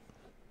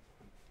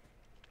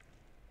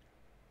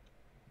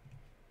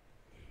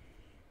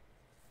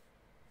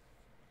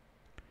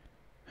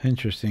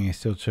 Interesting, he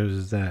still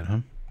chooses that,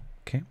 huh?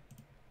 Okay.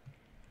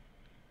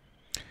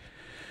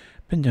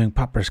 Been doing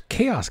Pauper's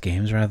Chaos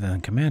games rather than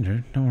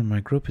Commander. No one in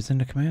my group is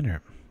into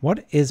Commander.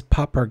 What is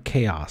Pauper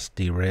Chaos?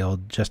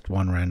 Derailed just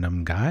one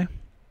random guy.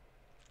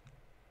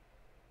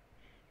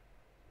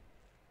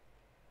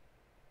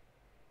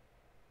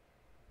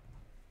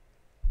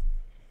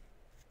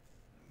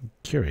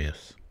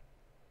 Curious.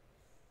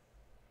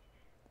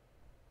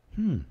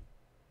 Oh,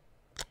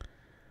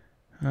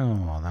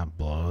 that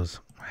blows.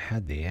 I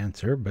had the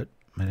answer, but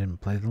I didn't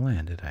play the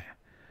land, did I?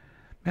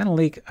 Mana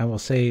Leak, I will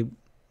say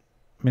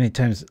many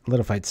times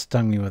Little Fight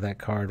stung me with that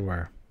card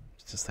where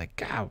it's just like,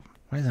 God,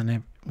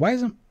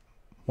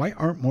 why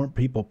aren't more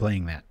people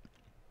playing that?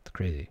 It's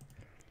crazy.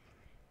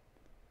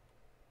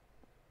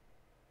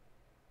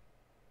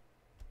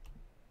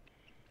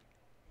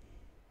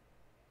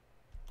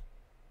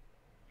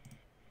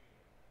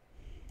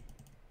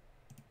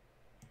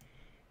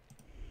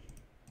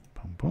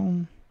 Boom,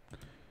 boom.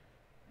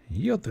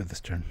 Yield through this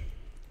turn.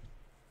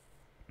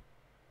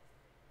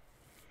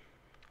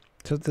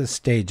 So at this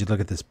stage, you look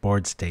at this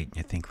board state and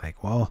you think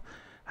like, well,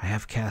 I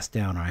have cast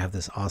down or I have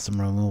this awesome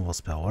removal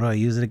spell. What do I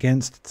use it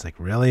against? It's like,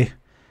 really?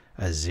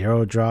 A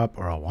 0-drop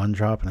or a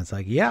 1-drop? And it's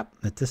like, yep,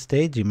 at this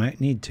stage you might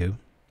need to.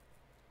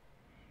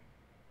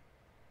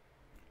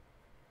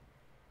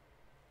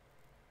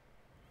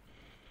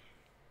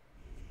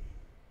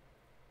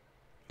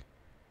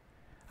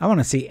 I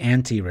want to see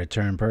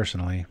anti-return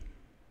personally.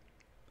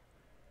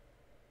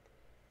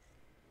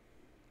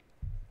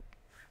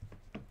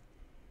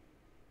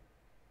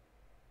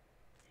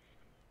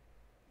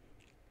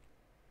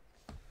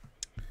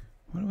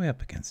 What are we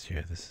up against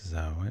here? This is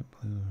white,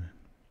 blue.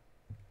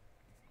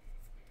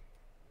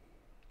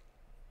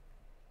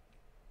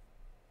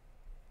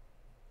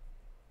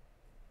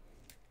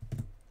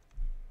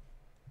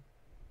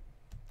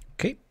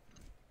 Okay.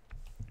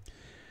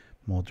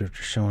 Mold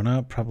Drifter showing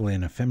up. Probably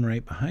an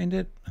Ephemerate behind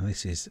it. At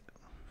least he's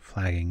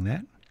flagging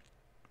that.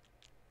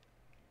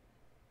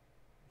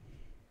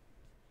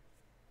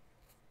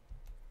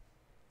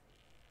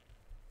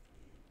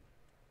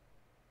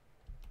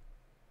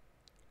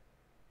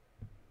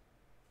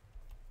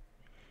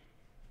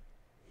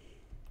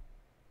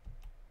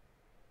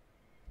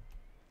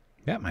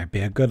 That might be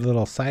a good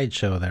little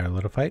sideshow there,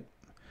 Little Fight.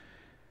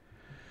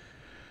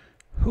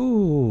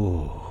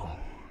 Ooh,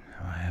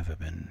 have I ever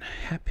been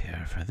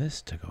happier for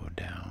this to go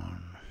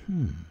down?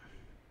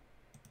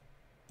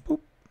 Boop.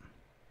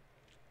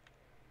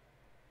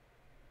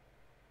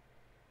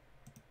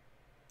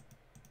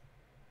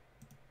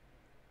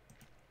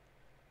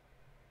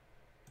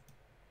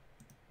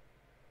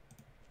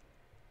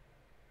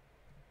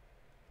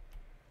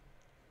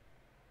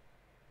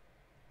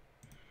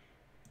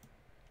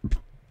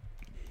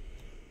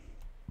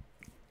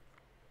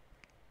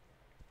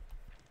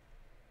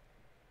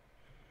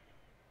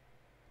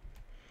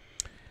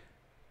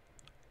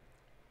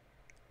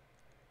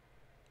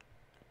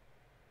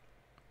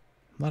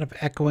 A lot of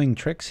echoing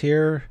tricks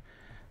here.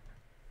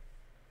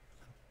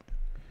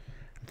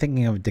 I'm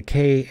thinking of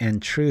decay and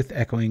truth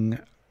echoing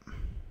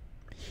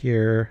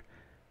here.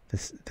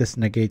 This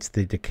negates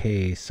the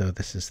decay, so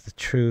this is the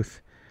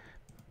truth.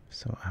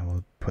 So I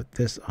will put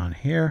this on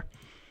here.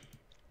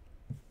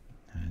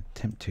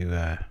 Attempt to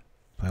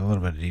play a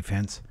little bit of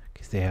defense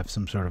because they have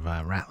some sort of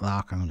a rat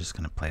lock. I'm just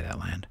going to play that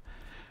land.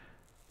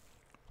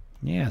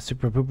 Yeah,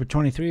 Super Pooper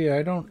 23.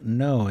 I don't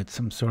know. It's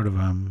some sort of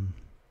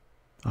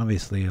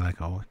obviously like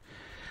a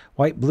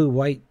white, blue,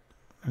 white,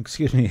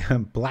 excuse me,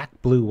 black,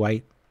 blue,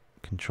 white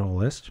control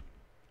list.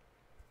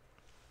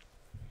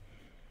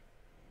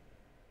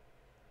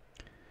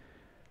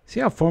 See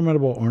how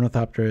formidable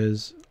Ornithopter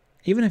is?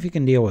 Even if you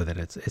can deal with it,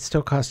 it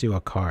still costs you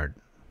a card.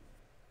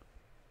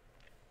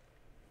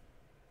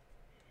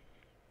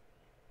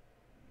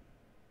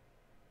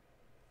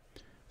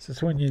 This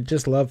is when you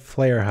just love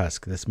Flayer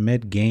Husk, this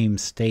mid-game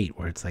state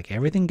where it's like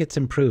everything gets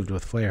improved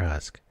with Flayer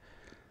Husk.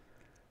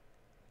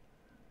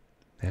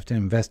 They have to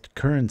invest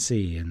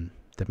currency in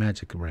the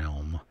magic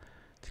realm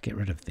to get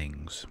rid of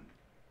things.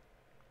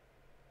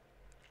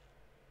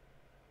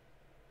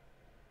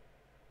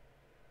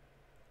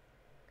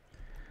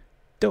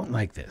 Don't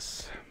like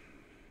this.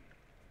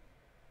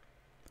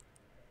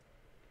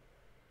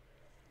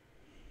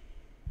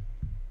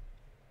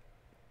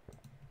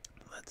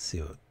 Let's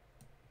see what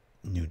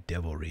new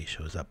devilry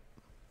shows up.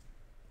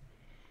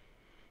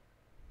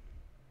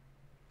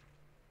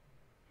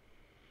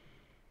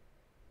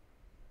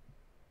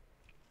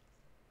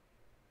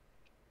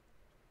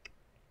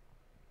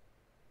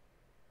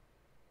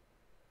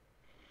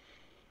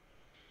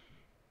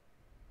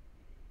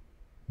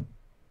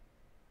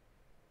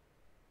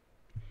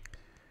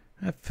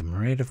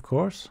 Ephemerate, of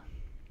course.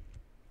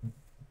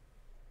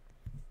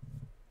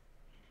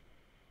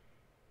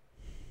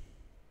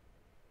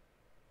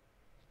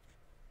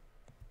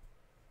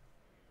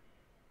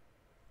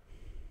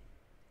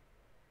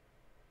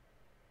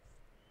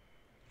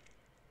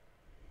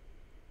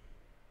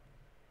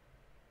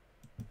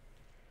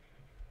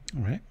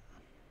 All right.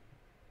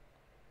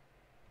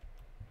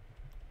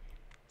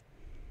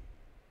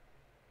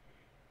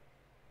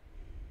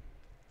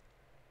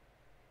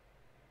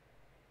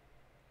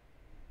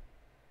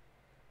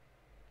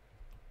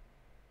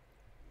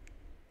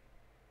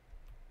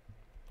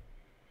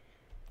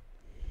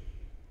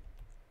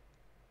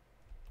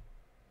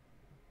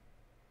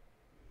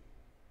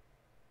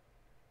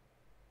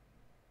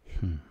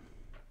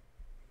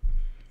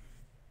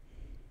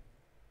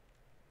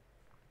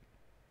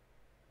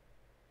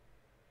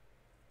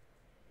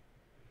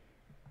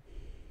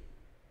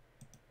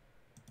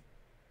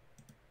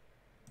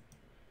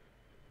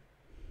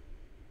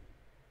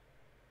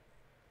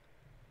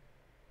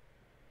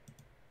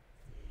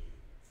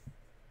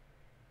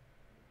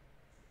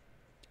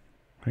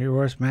 What are your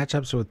worst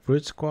matchups with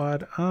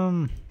BruteSquad?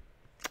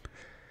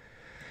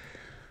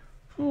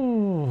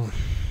 Oh,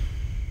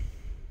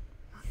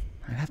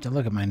 I'd have to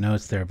look at my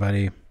notes there,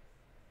 buddy.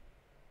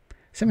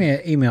 Send me an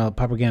email at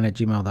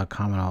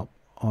pauperganda@gmail.com and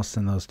I'll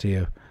send those to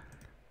you.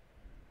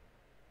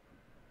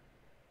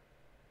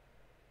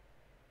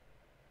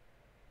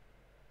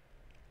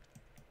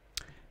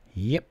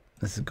 Yep,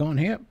 this is going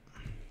here.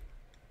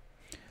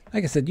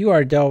 Like I said, you are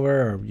a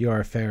Delver or you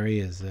are a Fairy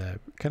is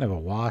kind of a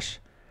wash.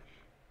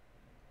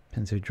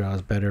 Depends who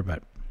draws better,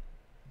 but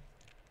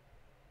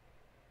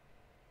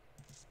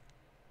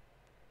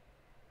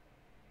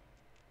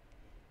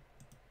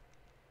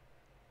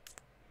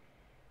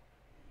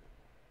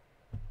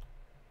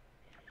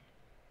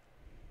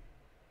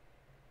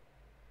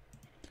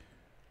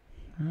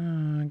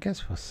I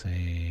guess we'll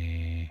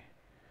say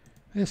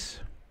this.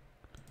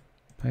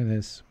 Play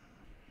this.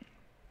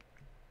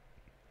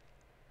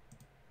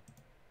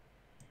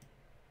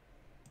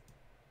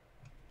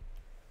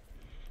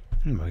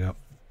 There we go.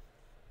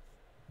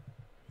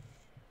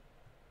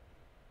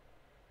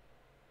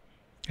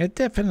 It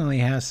definitely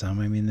has some.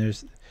 I mean,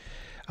 there's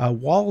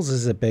walls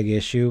is a big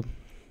issue.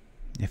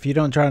 If you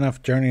don't draw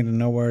enough Journey to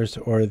Nowheres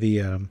or the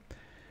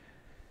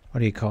what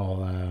do you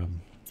call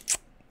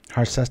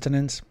Harsh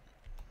Sustenance,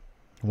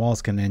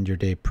 walls can end your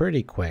day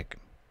pretty quick.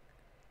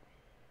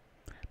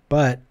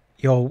 But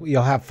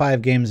you'll have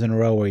 5 games in a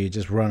row where you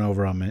just run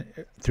over them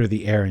through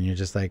the air, and you're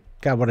just like,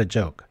 God, what a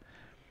joke.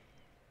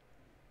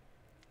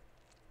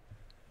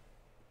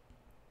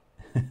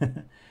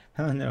 I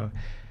don't know.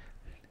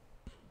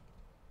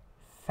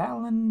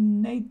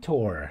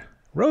 Falinator.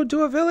 Road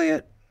to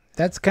Affiliate.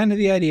 that's kind of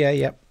the idea.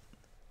 Yep.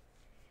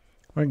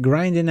 We're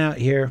grinding out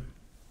here.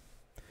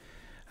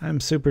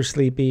 I'm super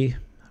sleepy.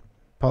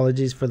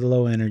 Apologies for the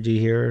low energy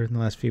here in the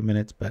last few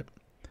minutes, but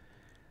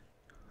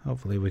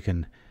hopefully we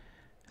can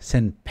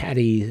send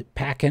Patty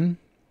packing.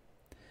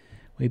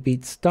 We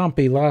beat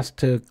Stompy, lost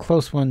to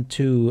close one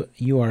to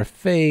UR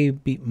Fae,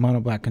 beat Mono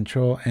Black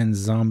Control and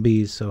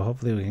Zombies. So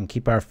hopefully we can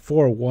keep our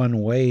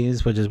 4-1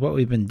 ways, which is what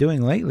we've been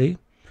doing lately.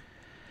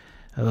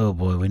 Oh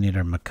boy, we need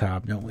our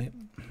Macabre, don't we?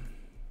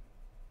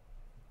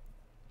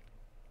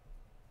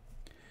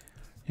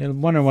 You're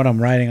wondering what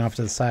I'm writing off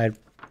to the side.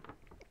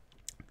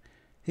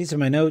 These are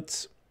my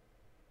notes.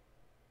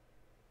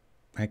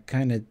 I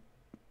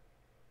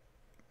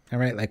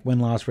write like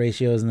win-loss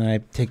ratios, and then I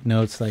take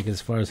notes like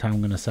as far as how I'm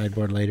going to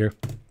sideboard later.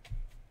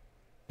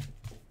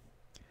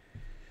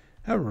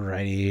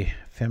 Alrighty,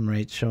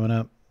 Femrate showing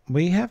up.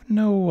 We have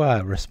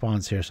no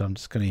response here, so I'm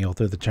just going to yell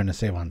through the turn to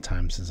save on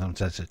time since I'm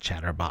such a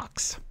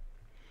chatterbox.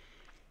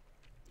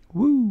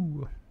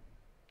 Woo!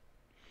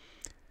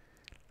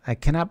 I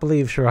cannot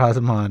believe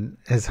Shirazamon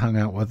has hung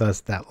out with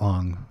us that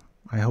long.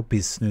 I hope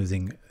he's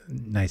snoozing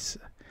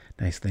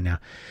nicely now.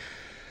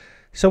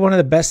 So one of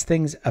the best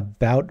things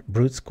about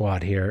Brute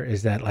Squad here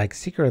is that like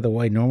Seeker of the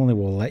Void normally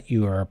will let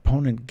your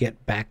opponent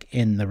get back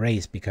in the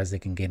race because they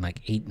can gain like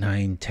 8,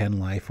 9, 10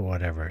 life or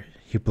whatever.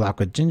 You block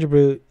with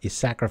Gingerbrute, you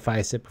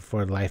sacrifice it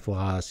before life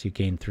loss, you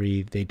gain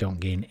 3, they don't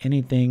gain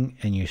anything,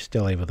 and you're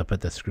still able to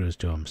put the screws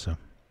to them. So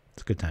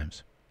it's good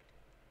times.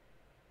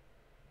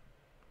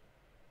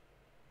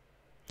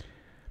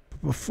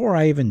 But before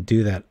I even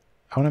do that,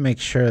 I want to make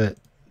sure that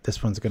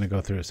this one's going to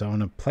go through. So I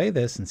want to play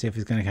this and see if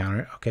he's going to counter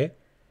it. Okay.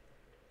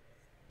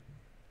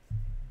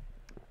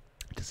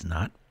 It does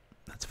not.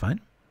 That's fine.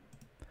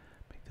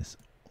 Make this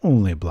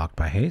only blocked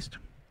by haste.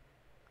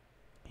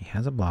 He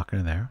has a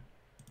blocker there.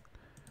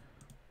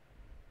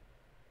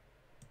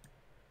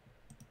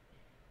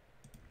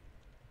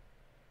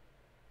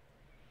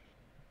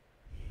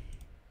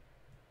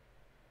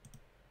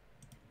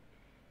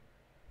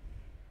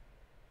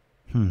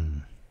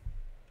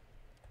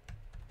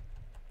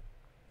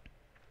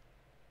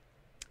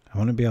 I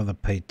want to be able to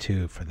pay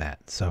 2 for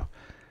that. So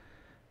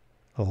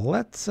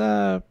let's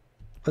do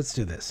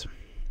this.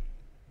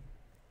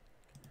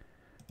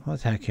 I'll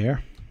attack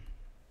here.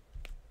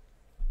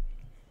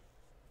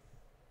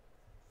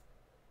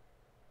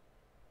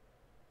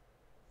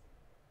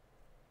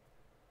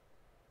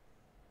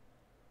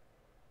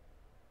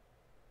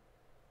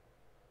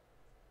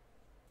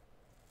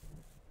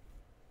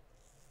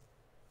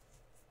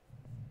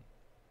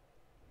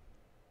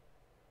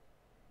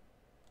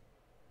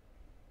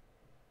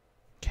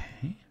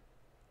 Okay.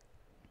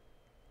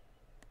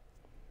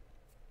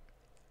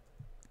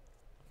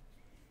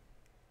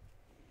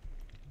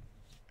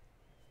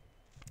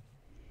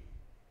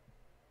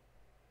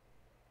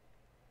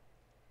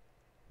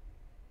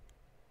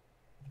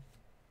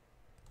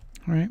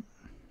 All right.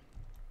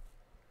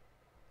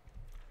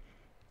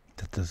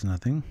 That does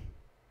nothing.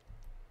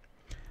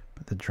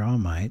 But the draw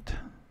might.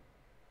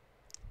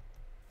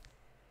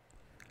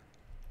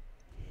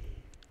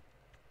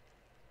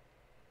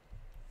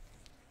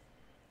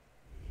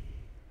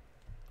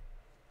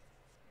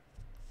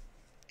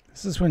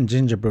 This is when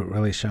Gingerbrute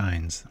really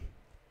shines.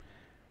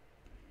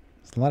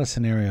 There's a lot of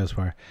scenarios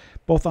where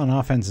both on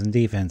offense and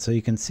defense. So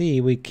you can see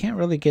we can't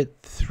really get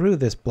through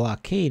this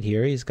blockade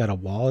here. He's got a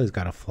wall, he's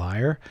got a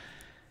flyer.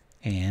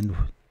 And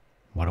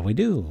what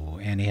do?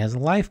 And he has a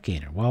life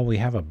gainer. Well, we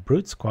have a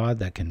Brute Squad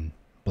that can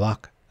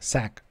block,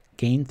 sack,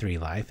 gain 3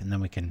 life, and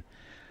then we can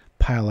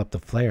pile up the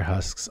Flayer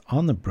Husks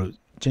on the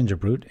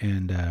Gingerbrute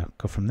and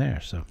go from there.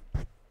 So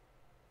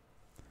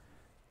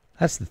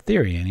that's the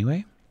theory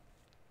anyway.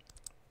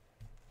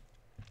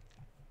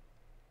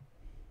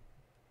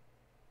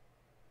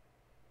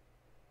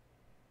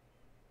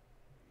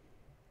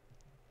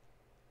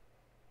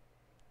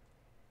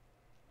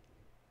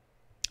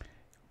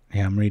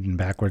 Yeah, I'm reading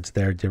backwards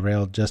there.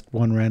 Derailed just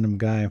one random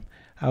guy.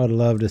 I would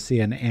love to see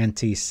an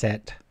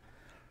anti-set.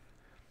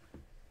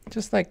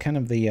 Just like kind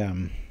of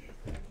the,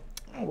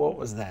 what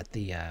was that?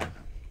 The, I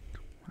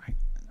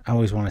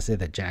always want to say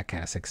the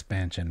Jackass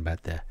expansion,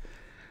 but the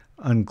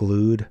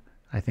Unglued.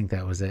 I think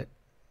that was it.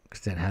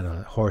 Because it had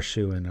a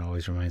horseshoe and it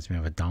always reminds me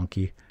of a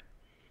donkey.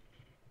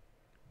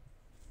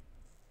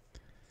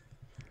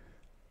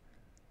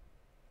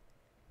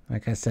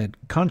 Like I said,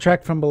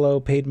 contract from below,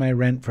 paid my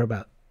rent for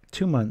about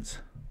 2 months.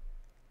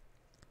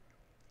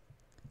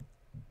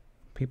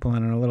 People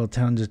in our little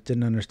town just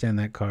didn't understand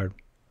that card.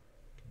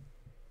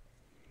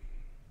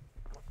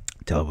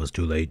 Till it was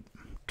too late.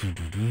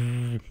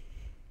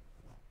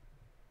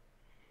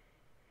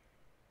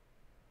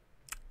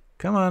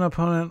 Come on,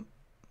 opponent.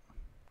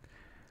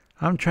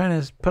 I'm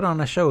trying to put on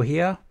a show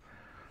here.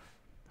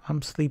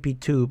 I'm sleepy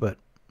too, but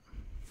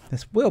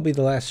this will be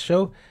the last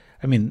show.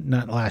 I mean,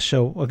 not last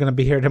show. We're going to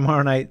be here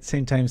tomorrow night,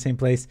 same time, same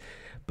place.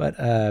 But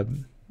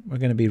we're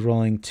going to be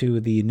rolling to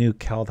the new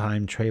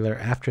Kaldheim trailer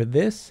after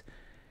this,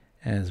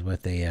 as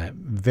with a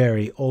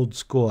very old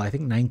school, I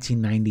think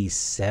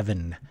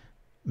 1997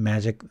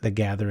 Magic the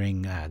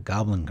Gathering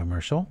Goblin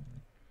commercial.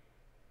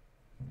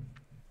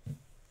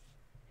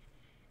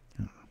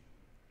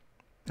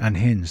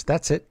 Unhinged.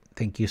 That's it.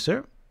 Thank you,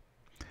 sir.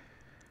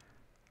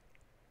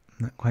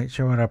 Not quite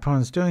sure what our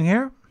opponent's doing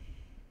here.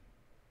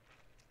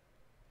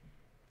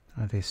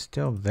 Are they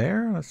still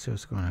there? Let's see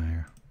what's going on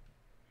here.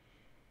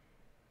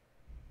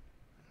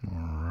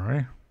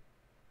 Alright.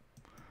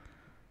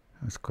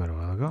 That's quite a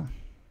while ago.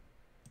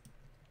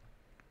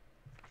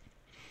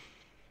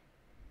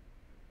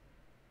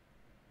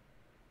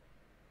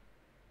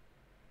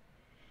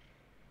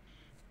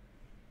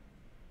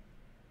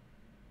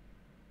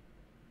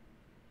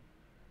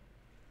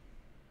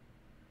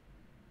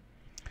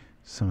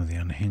 Some of the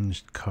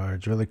unhinged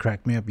cards really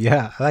crack me up.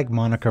 Yeah, I like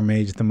Moniker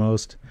Mage the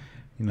most.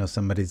 You know,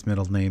 somebody's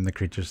middle name, the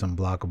creature's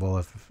unblockable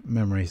if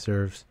memory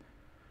serves.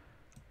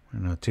 I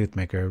know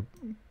Toothmaker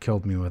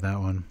killed me with that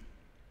one.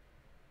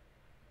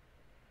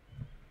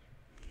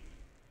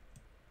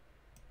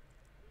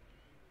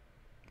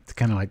 It's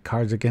kind of like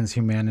Cards Against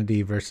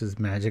Humanity versus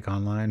Magic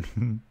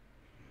Online.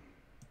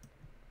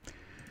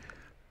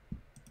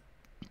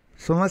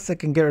 So unless I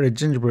can get rid of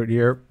Gingerbrute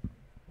here,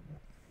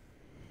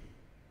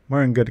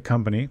 we're in good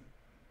company.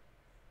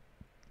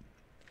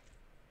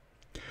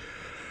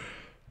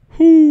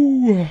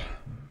 Whew.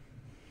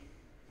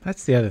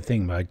 That's the other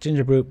thing about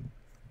Gingerbrute.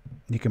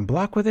 You can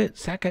block with it,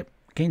 sack it,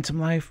 gain some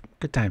life.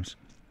 Good times.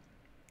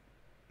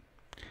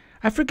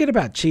 I forget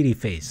about Cheaty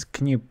Face.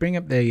 Can you bring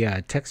up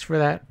the text for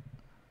that?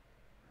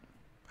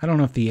 I don't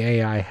know if the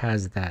AI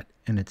has that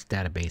in its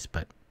database,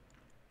 but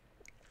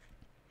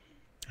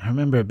I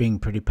remember it being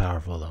pretty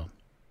powerful, though.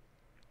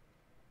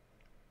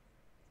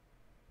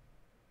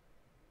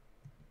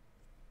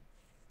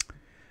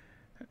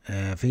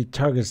 If he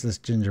targets this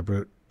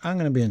Gingerbrute, I'm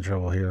going to be in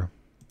trouble here.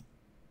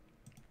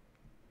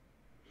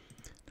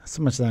 Not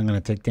so much that I'm going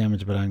to take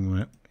damage, but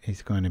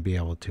he's going to be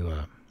able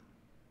to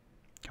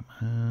come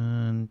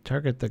on,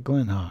 target the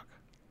Glint Hawk.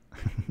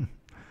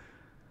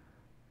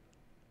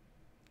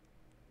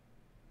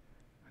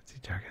 What's he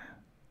targeting?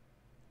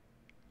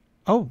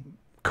 Oh,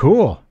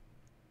 cool.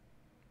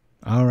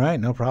 All right,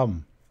 no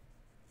problem.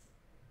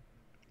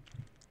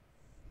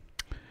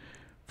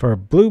 For a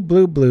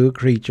blue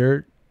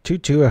creature, 2/2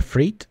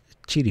 Efreet,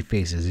 Cheaty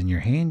Face is in your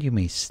hand. You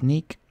may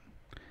sneak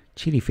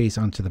Cheaty Face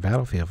onto the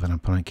battlefield. If an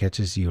opponent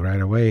catches you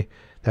right away,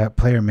 that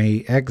player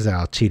may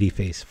exile Cheaty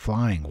Face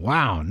flying.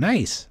 Wow,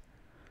 nice.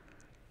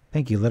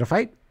 Thank you, Little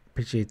Fight.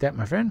 Appreciate that,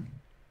 my friend.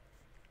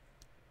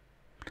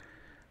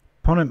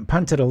 Opponent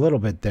punted a little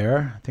bit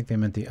there. I think they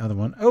meant the other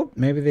one. Oh,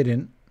 maybe they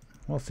didn't.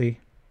 We'll see.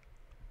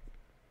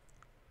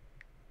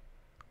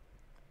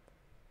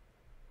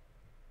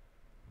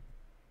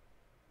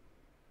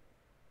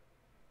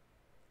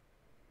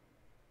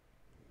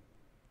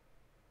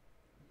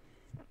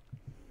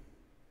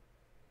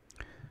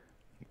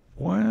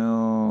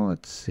 Well,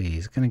 let's see.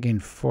 He's going to gain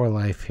 4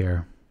 life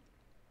here.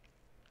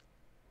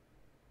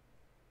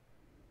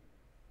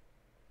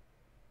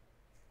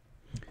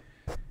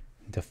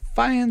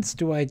 Defiance,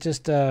 do I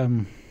just...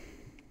 Actually,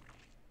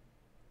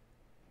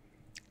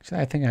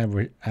 I think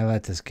I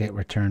let this get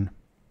returned.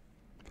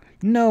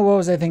 No, what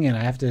was I thinking? I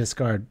have to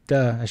discard.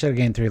 Duh, I should have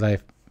gained 3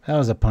 life. That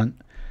was a punt.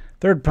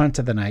 3rd punt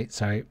of the night,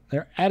 sorry.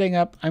 They're adding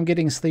up. I'm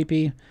getting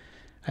sleepy.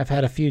 I've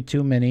had a few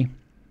too many.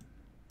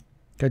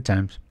 Good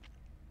times.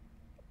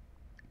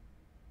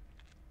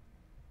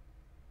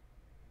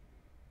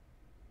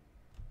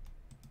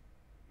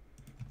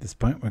 At this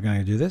point, we're going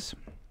to do this.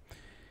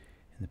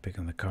 And pick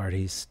on the card,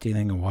 he's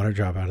stealing a water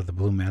drop out of the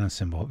blue mana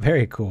symbol.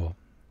 Very cool.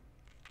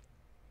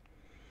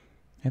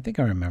 I think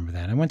I remember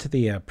that. I went to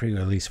the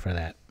pre-release for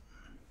that.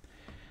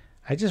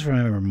 I just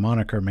remember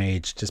Moniker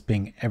Mage just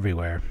being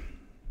everywhere.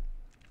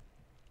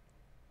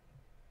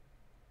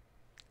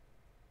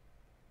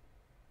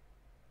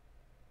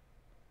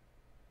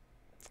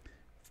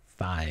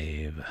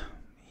 Five.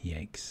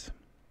 Yikes.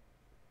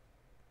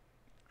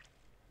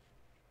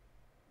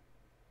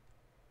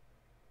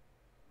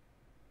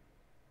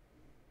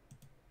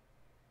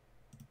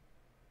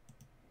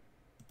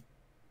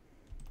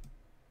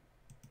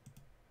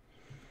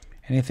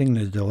 Anything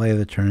to delay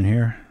the turn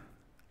here?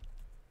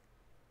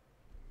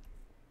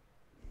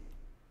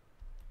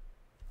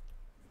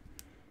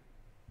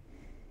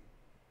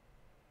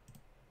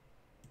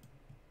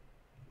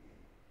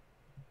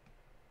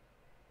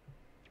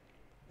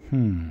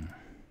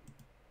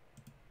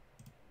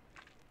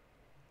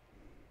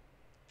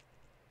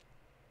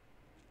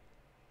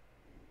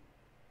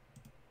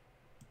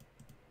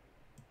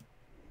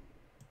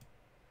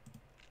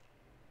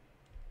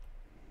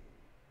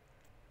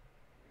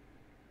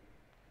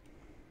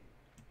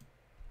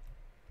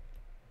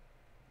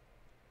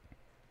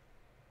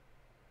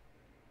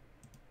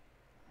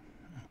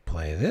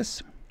 Play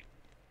this.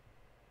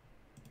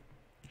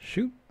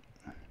 Shoot.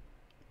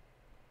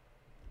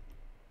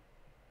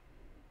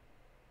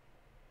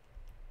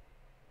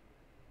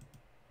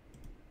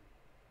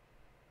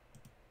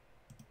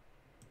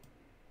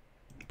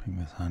 Bring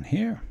this on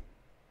here.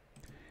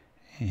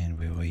 And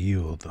we will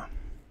yield.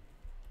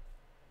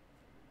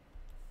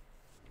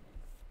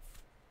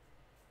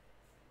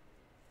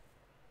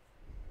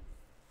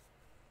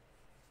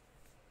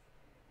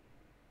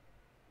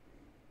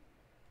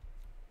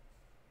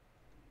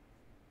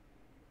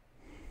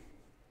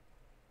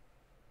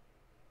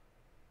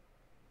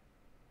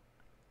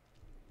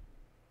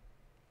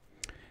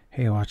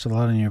 Hey, I watch a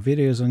lot of your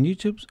videos on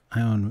YouTube. I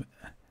own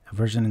a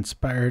version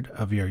inspired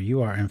of your You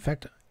Are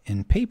Infect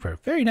in paper.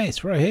 Very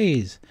nice, Roy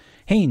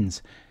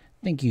Haynes.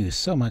 Thank you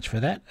so much for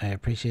that. I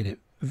appreciate it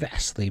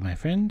vastly, my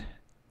friend.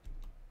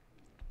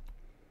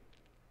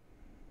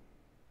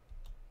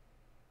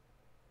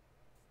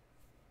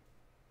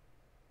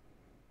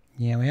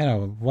 Yeah, we had a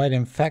White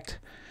Infect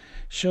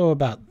show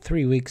about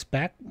 3 weeks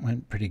back.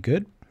 Went pretty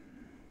good.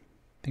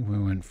 I think we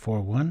went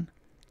 4-1.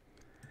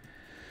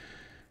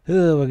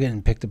 We're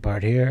getting picked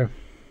apart here.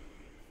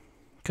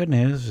 Good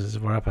news is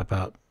we're up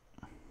about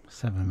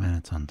 7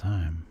 minutes on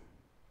time.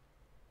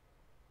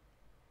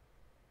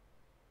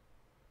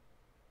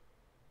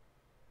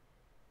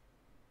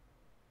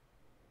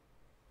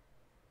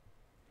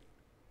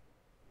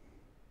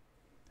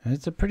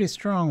 It's a pretty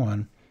strong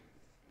one.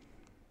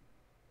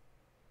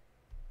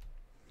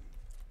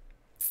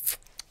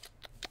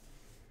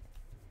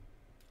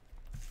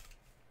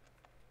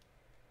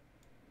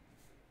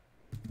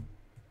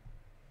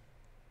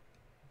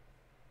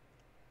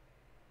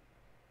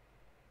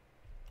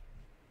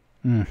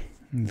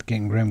 It's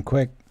getting grim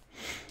quick.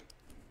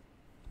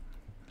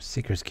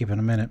 Seeker's keeping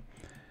a minute.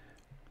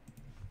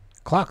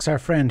 Clock's our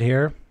friend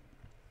here.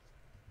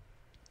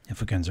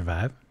 If we can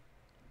survive.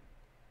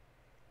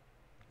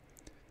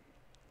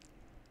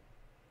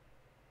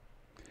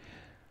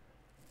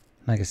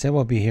 Like I said,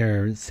 we'll be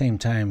here same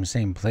time,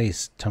 same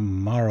place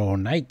tomorrow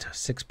night,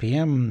 6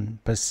 p.m.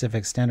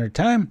 Pacific Standard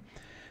Time.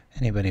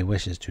 Anybody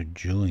wishes to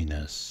join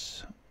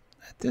us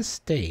at this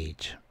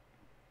stage,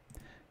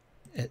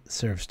 it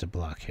serves to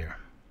block here.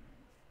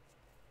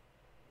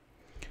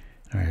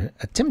 All right,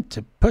 attempt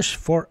to push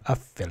for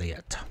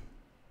affiliate.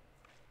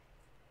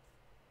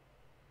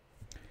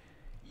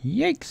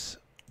 Yikes.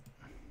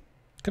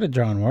 Could have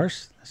drawn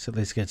worse. This at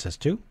least gets us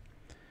 2.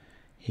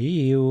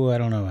 Ew, I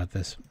don't know about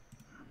this.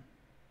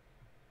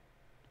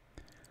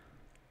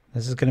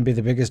 This is going to be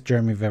the biggest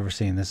germ you've ever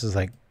seen. This is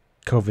like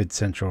COVID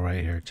Central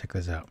right here. Check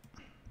this out.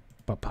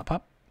 Pop, pop,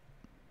 pop.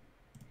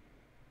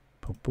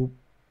 Poop, poop.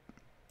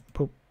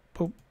 Poop,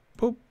 poop,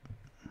 poop.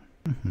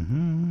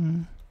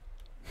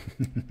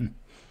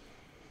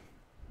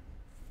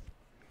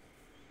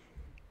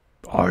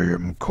 I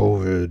am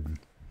COVID.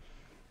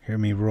 Hear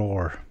me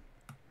roar.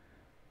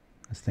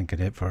 Let's think it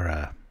hit for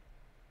a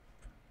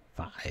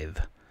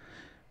 5.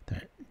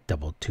 The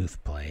double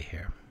tooth play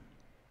here.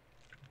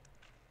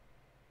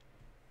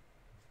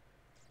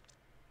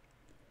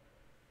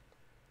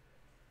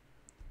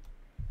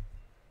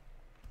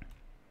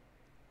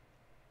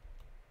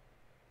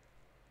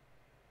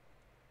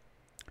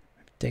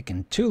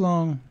 Taken too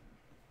long,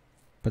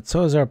 but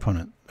so is our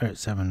opponent. They're at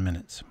 7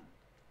 minutes.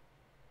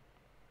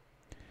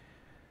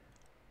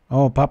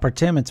 Oh, Pauper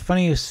Tim, it's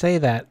funny you say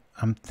that.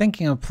 I'm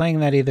thinking of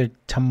playing that either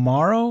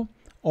tomorrow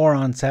or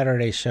on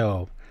Saturday's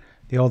show.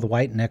 The old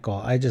white nickel.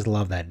 I just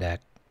love that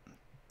deck.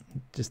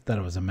 Just thought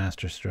it was a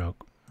master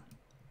stroke.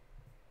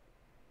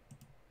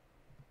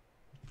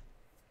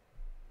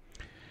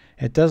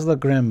 It does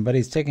look grim, but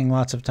he's taking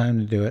lots of time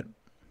to do it.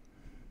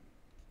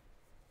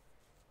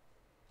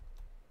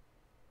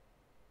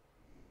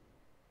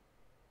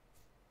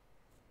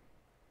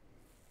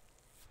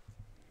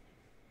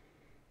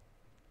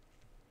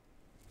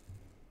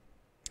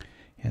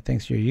 Yeah,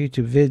 thanks for your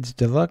YouTube vids,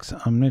 Deluxe.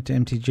 I'm new to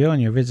MTG,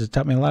 and your vids have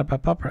taught me a lot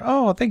about Pauper.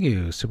 Oh, thank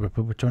you, Super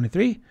Pooper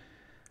 23.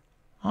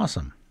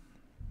 Awesome.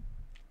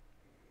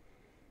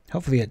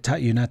 Hopefully it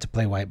taught you not to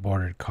play white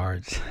bordered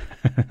cards.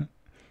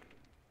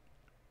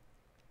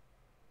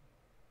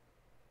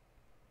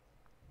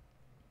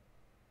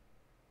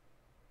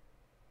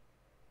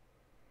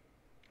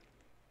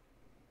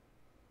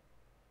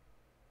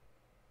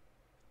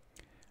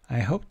 I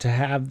hope to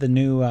have the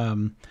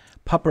new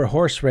Pauper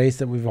horse race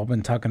that we've all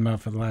been talking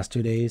about for the last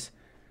 2 days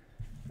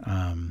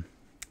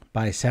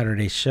by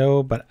Saturday's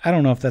show, but I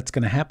don't know if that's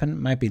going to happen. It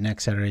might be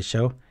next Saturday's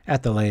show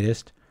at the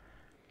latest.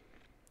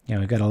 You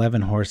know, we've got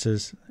 11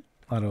 horses,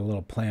 a lot of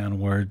little play on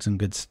words and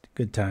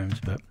good times,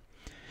 but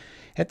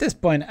at this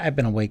point, I've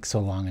been awake so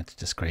long, it's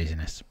just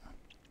craziness.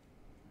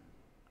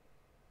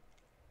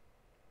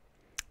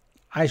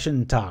 I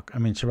shouldn't talk. I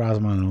mean,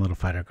 Shirazman and Little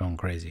Fighter are going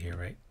crazy here,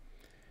 right?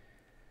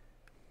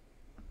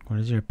 What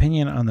is your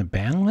opinion on the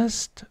ban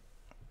list?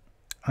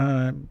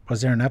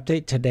 Was there an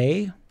update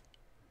today?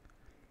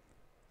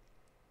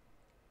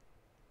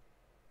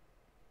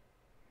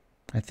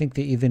 I think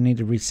they either need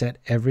to reset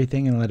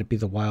everything and let it be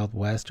the Wild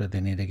West, or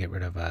they need to get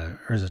rid of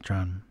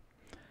Urzatron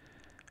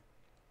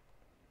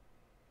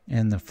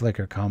and the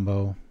Flicker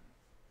combo.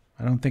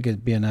 I don't think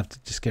it'd be enough to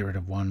just get rid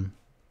of one.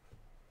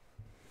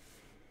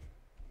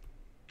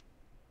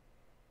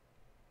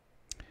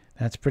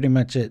 That's pretty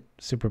much it,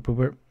 Super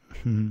Pooper.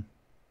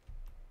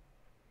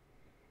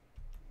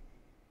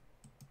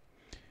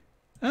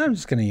 I'm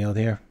just going to yield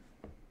here.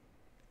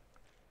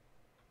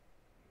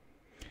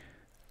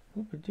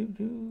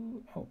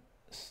 Oh,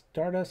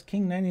 Stardust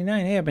King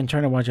 99. Hey, I've been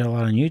trying to watch it a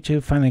lot on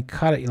YouTube. Finally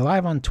caught it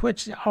live on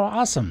Twitch. Oh,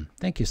 awesome.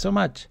 Thank you so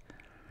much.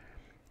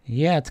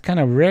 Yeah, it's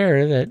kind of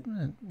rare that,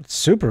 it's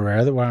super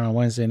rare that we're on a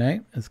Wednesday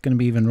night. It's going to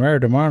be even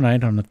rarer tomorrow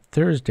night on a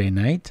Thursday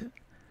night.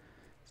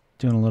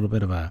 doing a little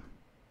bit of a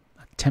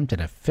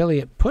attempted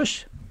affiliate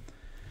push.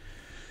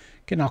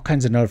 Getting all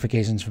kinds of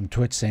notifications from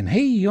Twitch saying,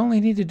 hey, you only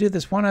need to do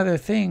this one other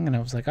thing. And I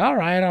was like, all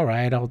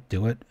right, I'll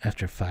do it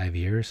after 5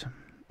 years.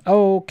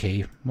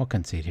 Okay, we'll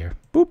concede here.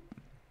 Boop.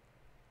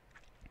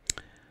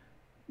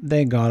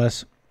 They got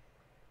us.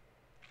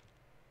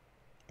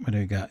 What do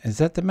we got? Is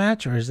that the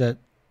match or is that...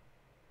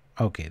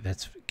 Okay,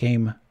 that's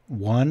game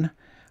 1.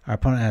 Our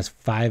opponent has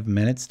 5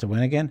 minutes to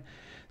win again.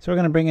 So we're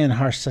going to bring in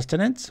Harsh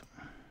Sustenance.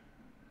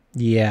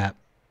 Yeah.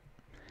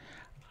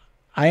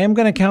 I am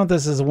going to count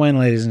this as a win,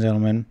 ladies and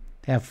gentlemen.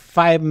 They have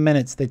 5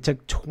 minutes. They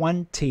took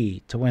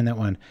 20 to win that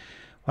one.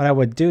 What I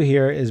would do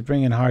here is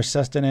bring in Harsh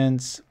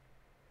Sustenance,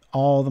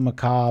 all the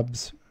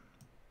Macabres.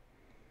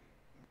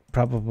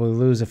 Probably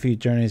lose a few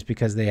journeys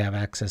because they have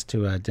access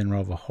to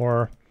Dinrova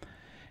Horror.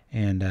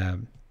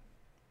 And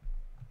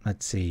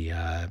let's see.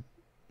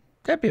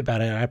 That'd be about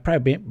it. I'd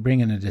probably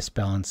bring in a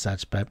Dispel and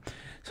such. But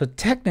so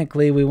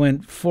technically we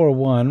went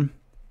 4-1.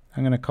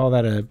 I'm going to call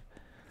that a...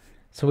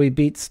 So we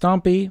beat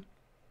Stompy.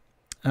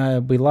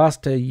 We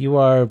lost to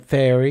UR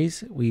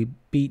Fairies. We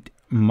beat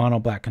Mono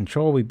Black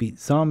Control. We beat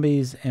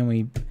Zombies. And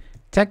we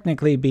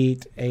technically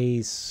beat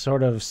a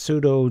sort of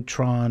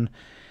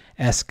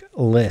pseudo-Tron-esque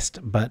list.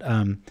 But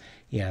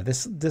yeah,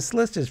 this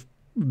list is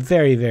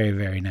very, very,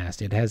 very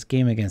nasty. It has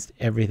game against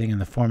everything in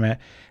the format.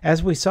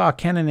 As we saw,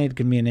 Cannonade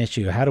can be an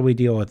issue. How do we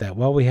deal with that?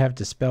 Well, we have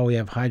Dispel, we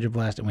have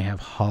Hydroblast, and we have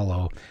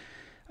Hollow.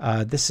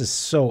 This is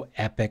so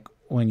epic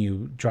when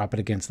you drop it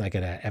against like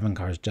an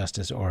Evankar's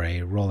Justice or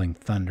a Rolling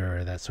Thunder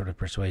or that sort of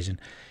persuasion.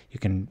 You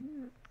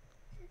can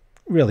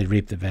really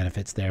reap the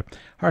benefits there.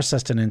 Harsh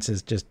Sustenance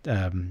is just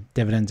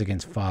dividends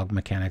against fog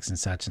mechanics and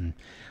such, and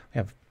we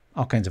have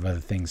all kinds of other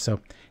things.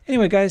 So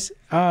anyway, guys,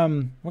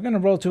 we're going to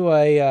roll to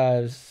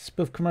a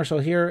spoof commercial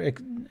here.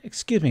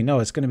 Excuse me, no,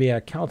 it's going to be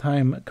a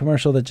Kaldheim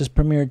commercial that just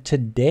premiered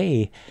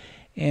today.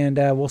 And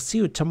we'll see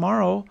you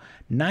tomorrow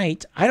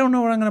night. I don't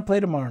know what I'm going to play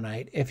tomorrow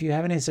night. If you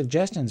have any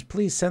suggestions,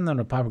 please send them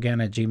to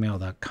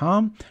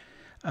pauperganda@gmail.com.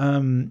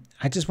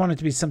 I just want it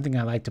to be something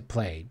I like to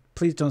play.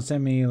 Please don't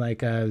send me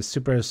like a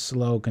super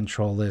slow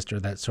control list or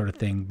that sort of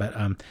thing. But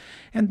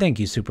and thank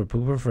you, Super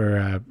Pooper,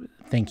 for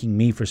thanking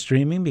me for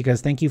streaming,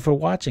 because thank you for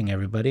watching,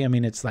 everybody. I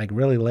mean, it's like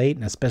really late,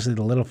 and especially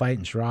the Little Fight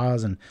and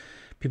Shraz and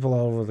people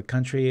all over the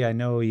country. I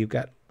know you've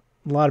got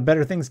a lot of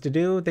better things to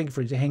do. Thank you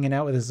for hanging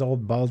out with this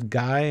old bald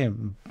guy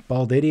and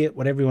bald idiot,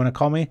 whatever you want to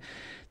call me.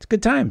 It's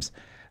good times.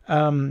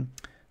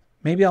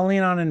 Maybe I'll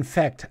lean on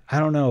Infect. I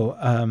don't know.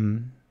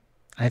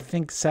 I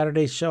think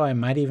Saturday's show, I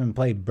might even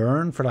play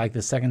Burn for like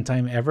the second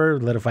time ever.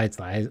 Little Fight's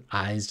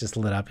eyes just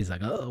lit up. He's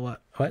like, oh,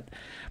 what?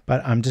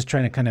 But I'm just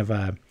trying to kind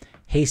of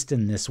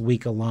hasten this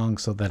week along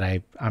so that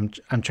I'm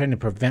trying to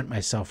prevent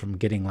myself from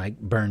getting like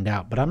burned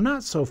out. But I'm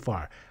not so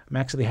far. I'm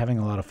actually having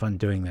a lot of fun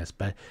doing this.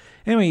 But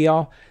anyway,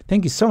 y'all,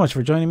 thank you so much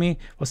for joining me.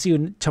 We'll see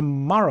you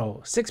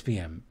tomorrow, 6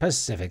 p.m.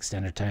 Pacific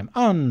Standard Time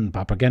on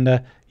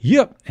Pauperganda.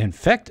 Yep,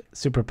 Infect,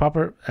 Super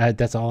Pauper.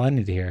 That's all I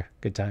need to hear.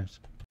 Good times.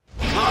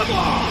 Come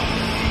on!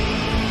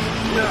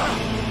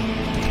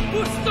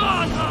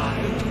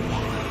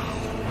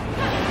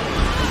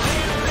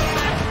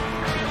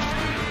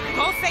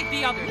 Go save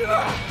the others!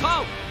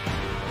 Go!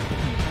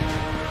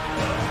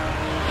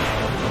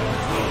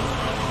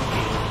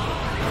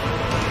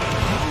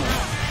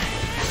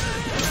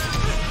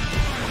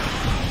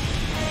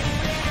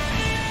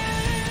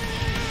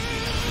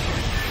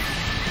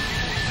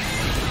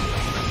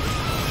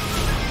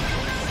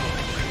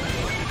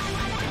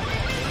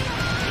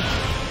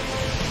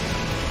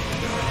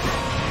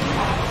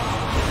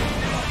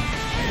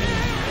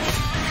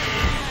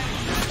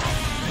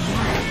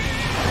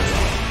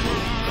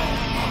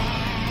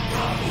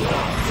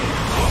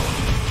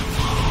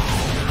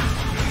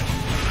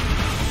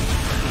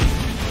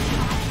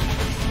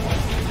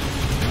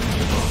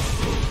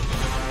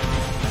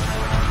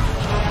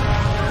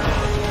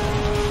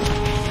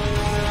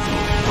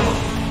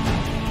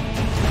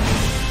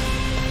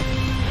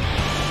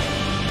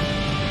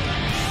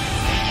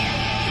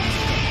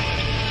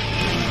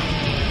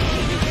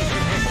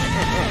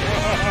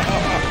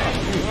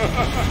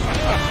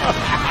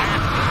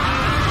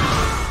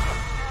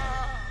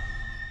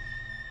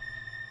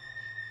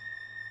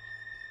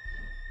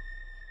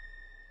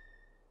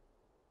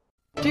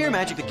 Dear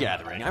Magic the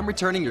Gathering, I'm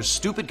returning your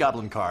stupid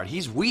goblin card.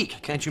 He's weak.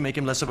 Can't you make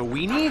him less of a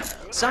weenie?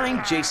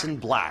 Signed, Jason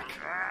Black.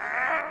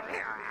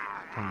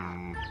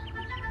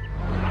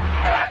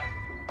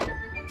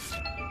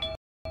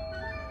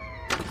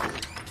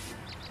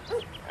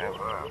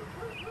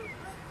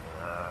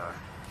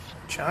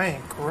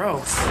 Giant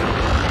growth.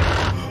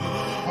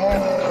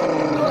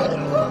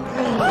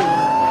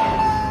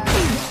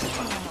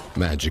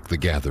 Magic the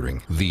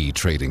Gathering, the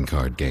trading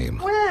card game.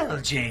 Well,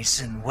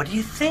 Jason, what do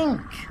you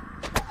think?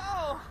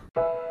 Oh.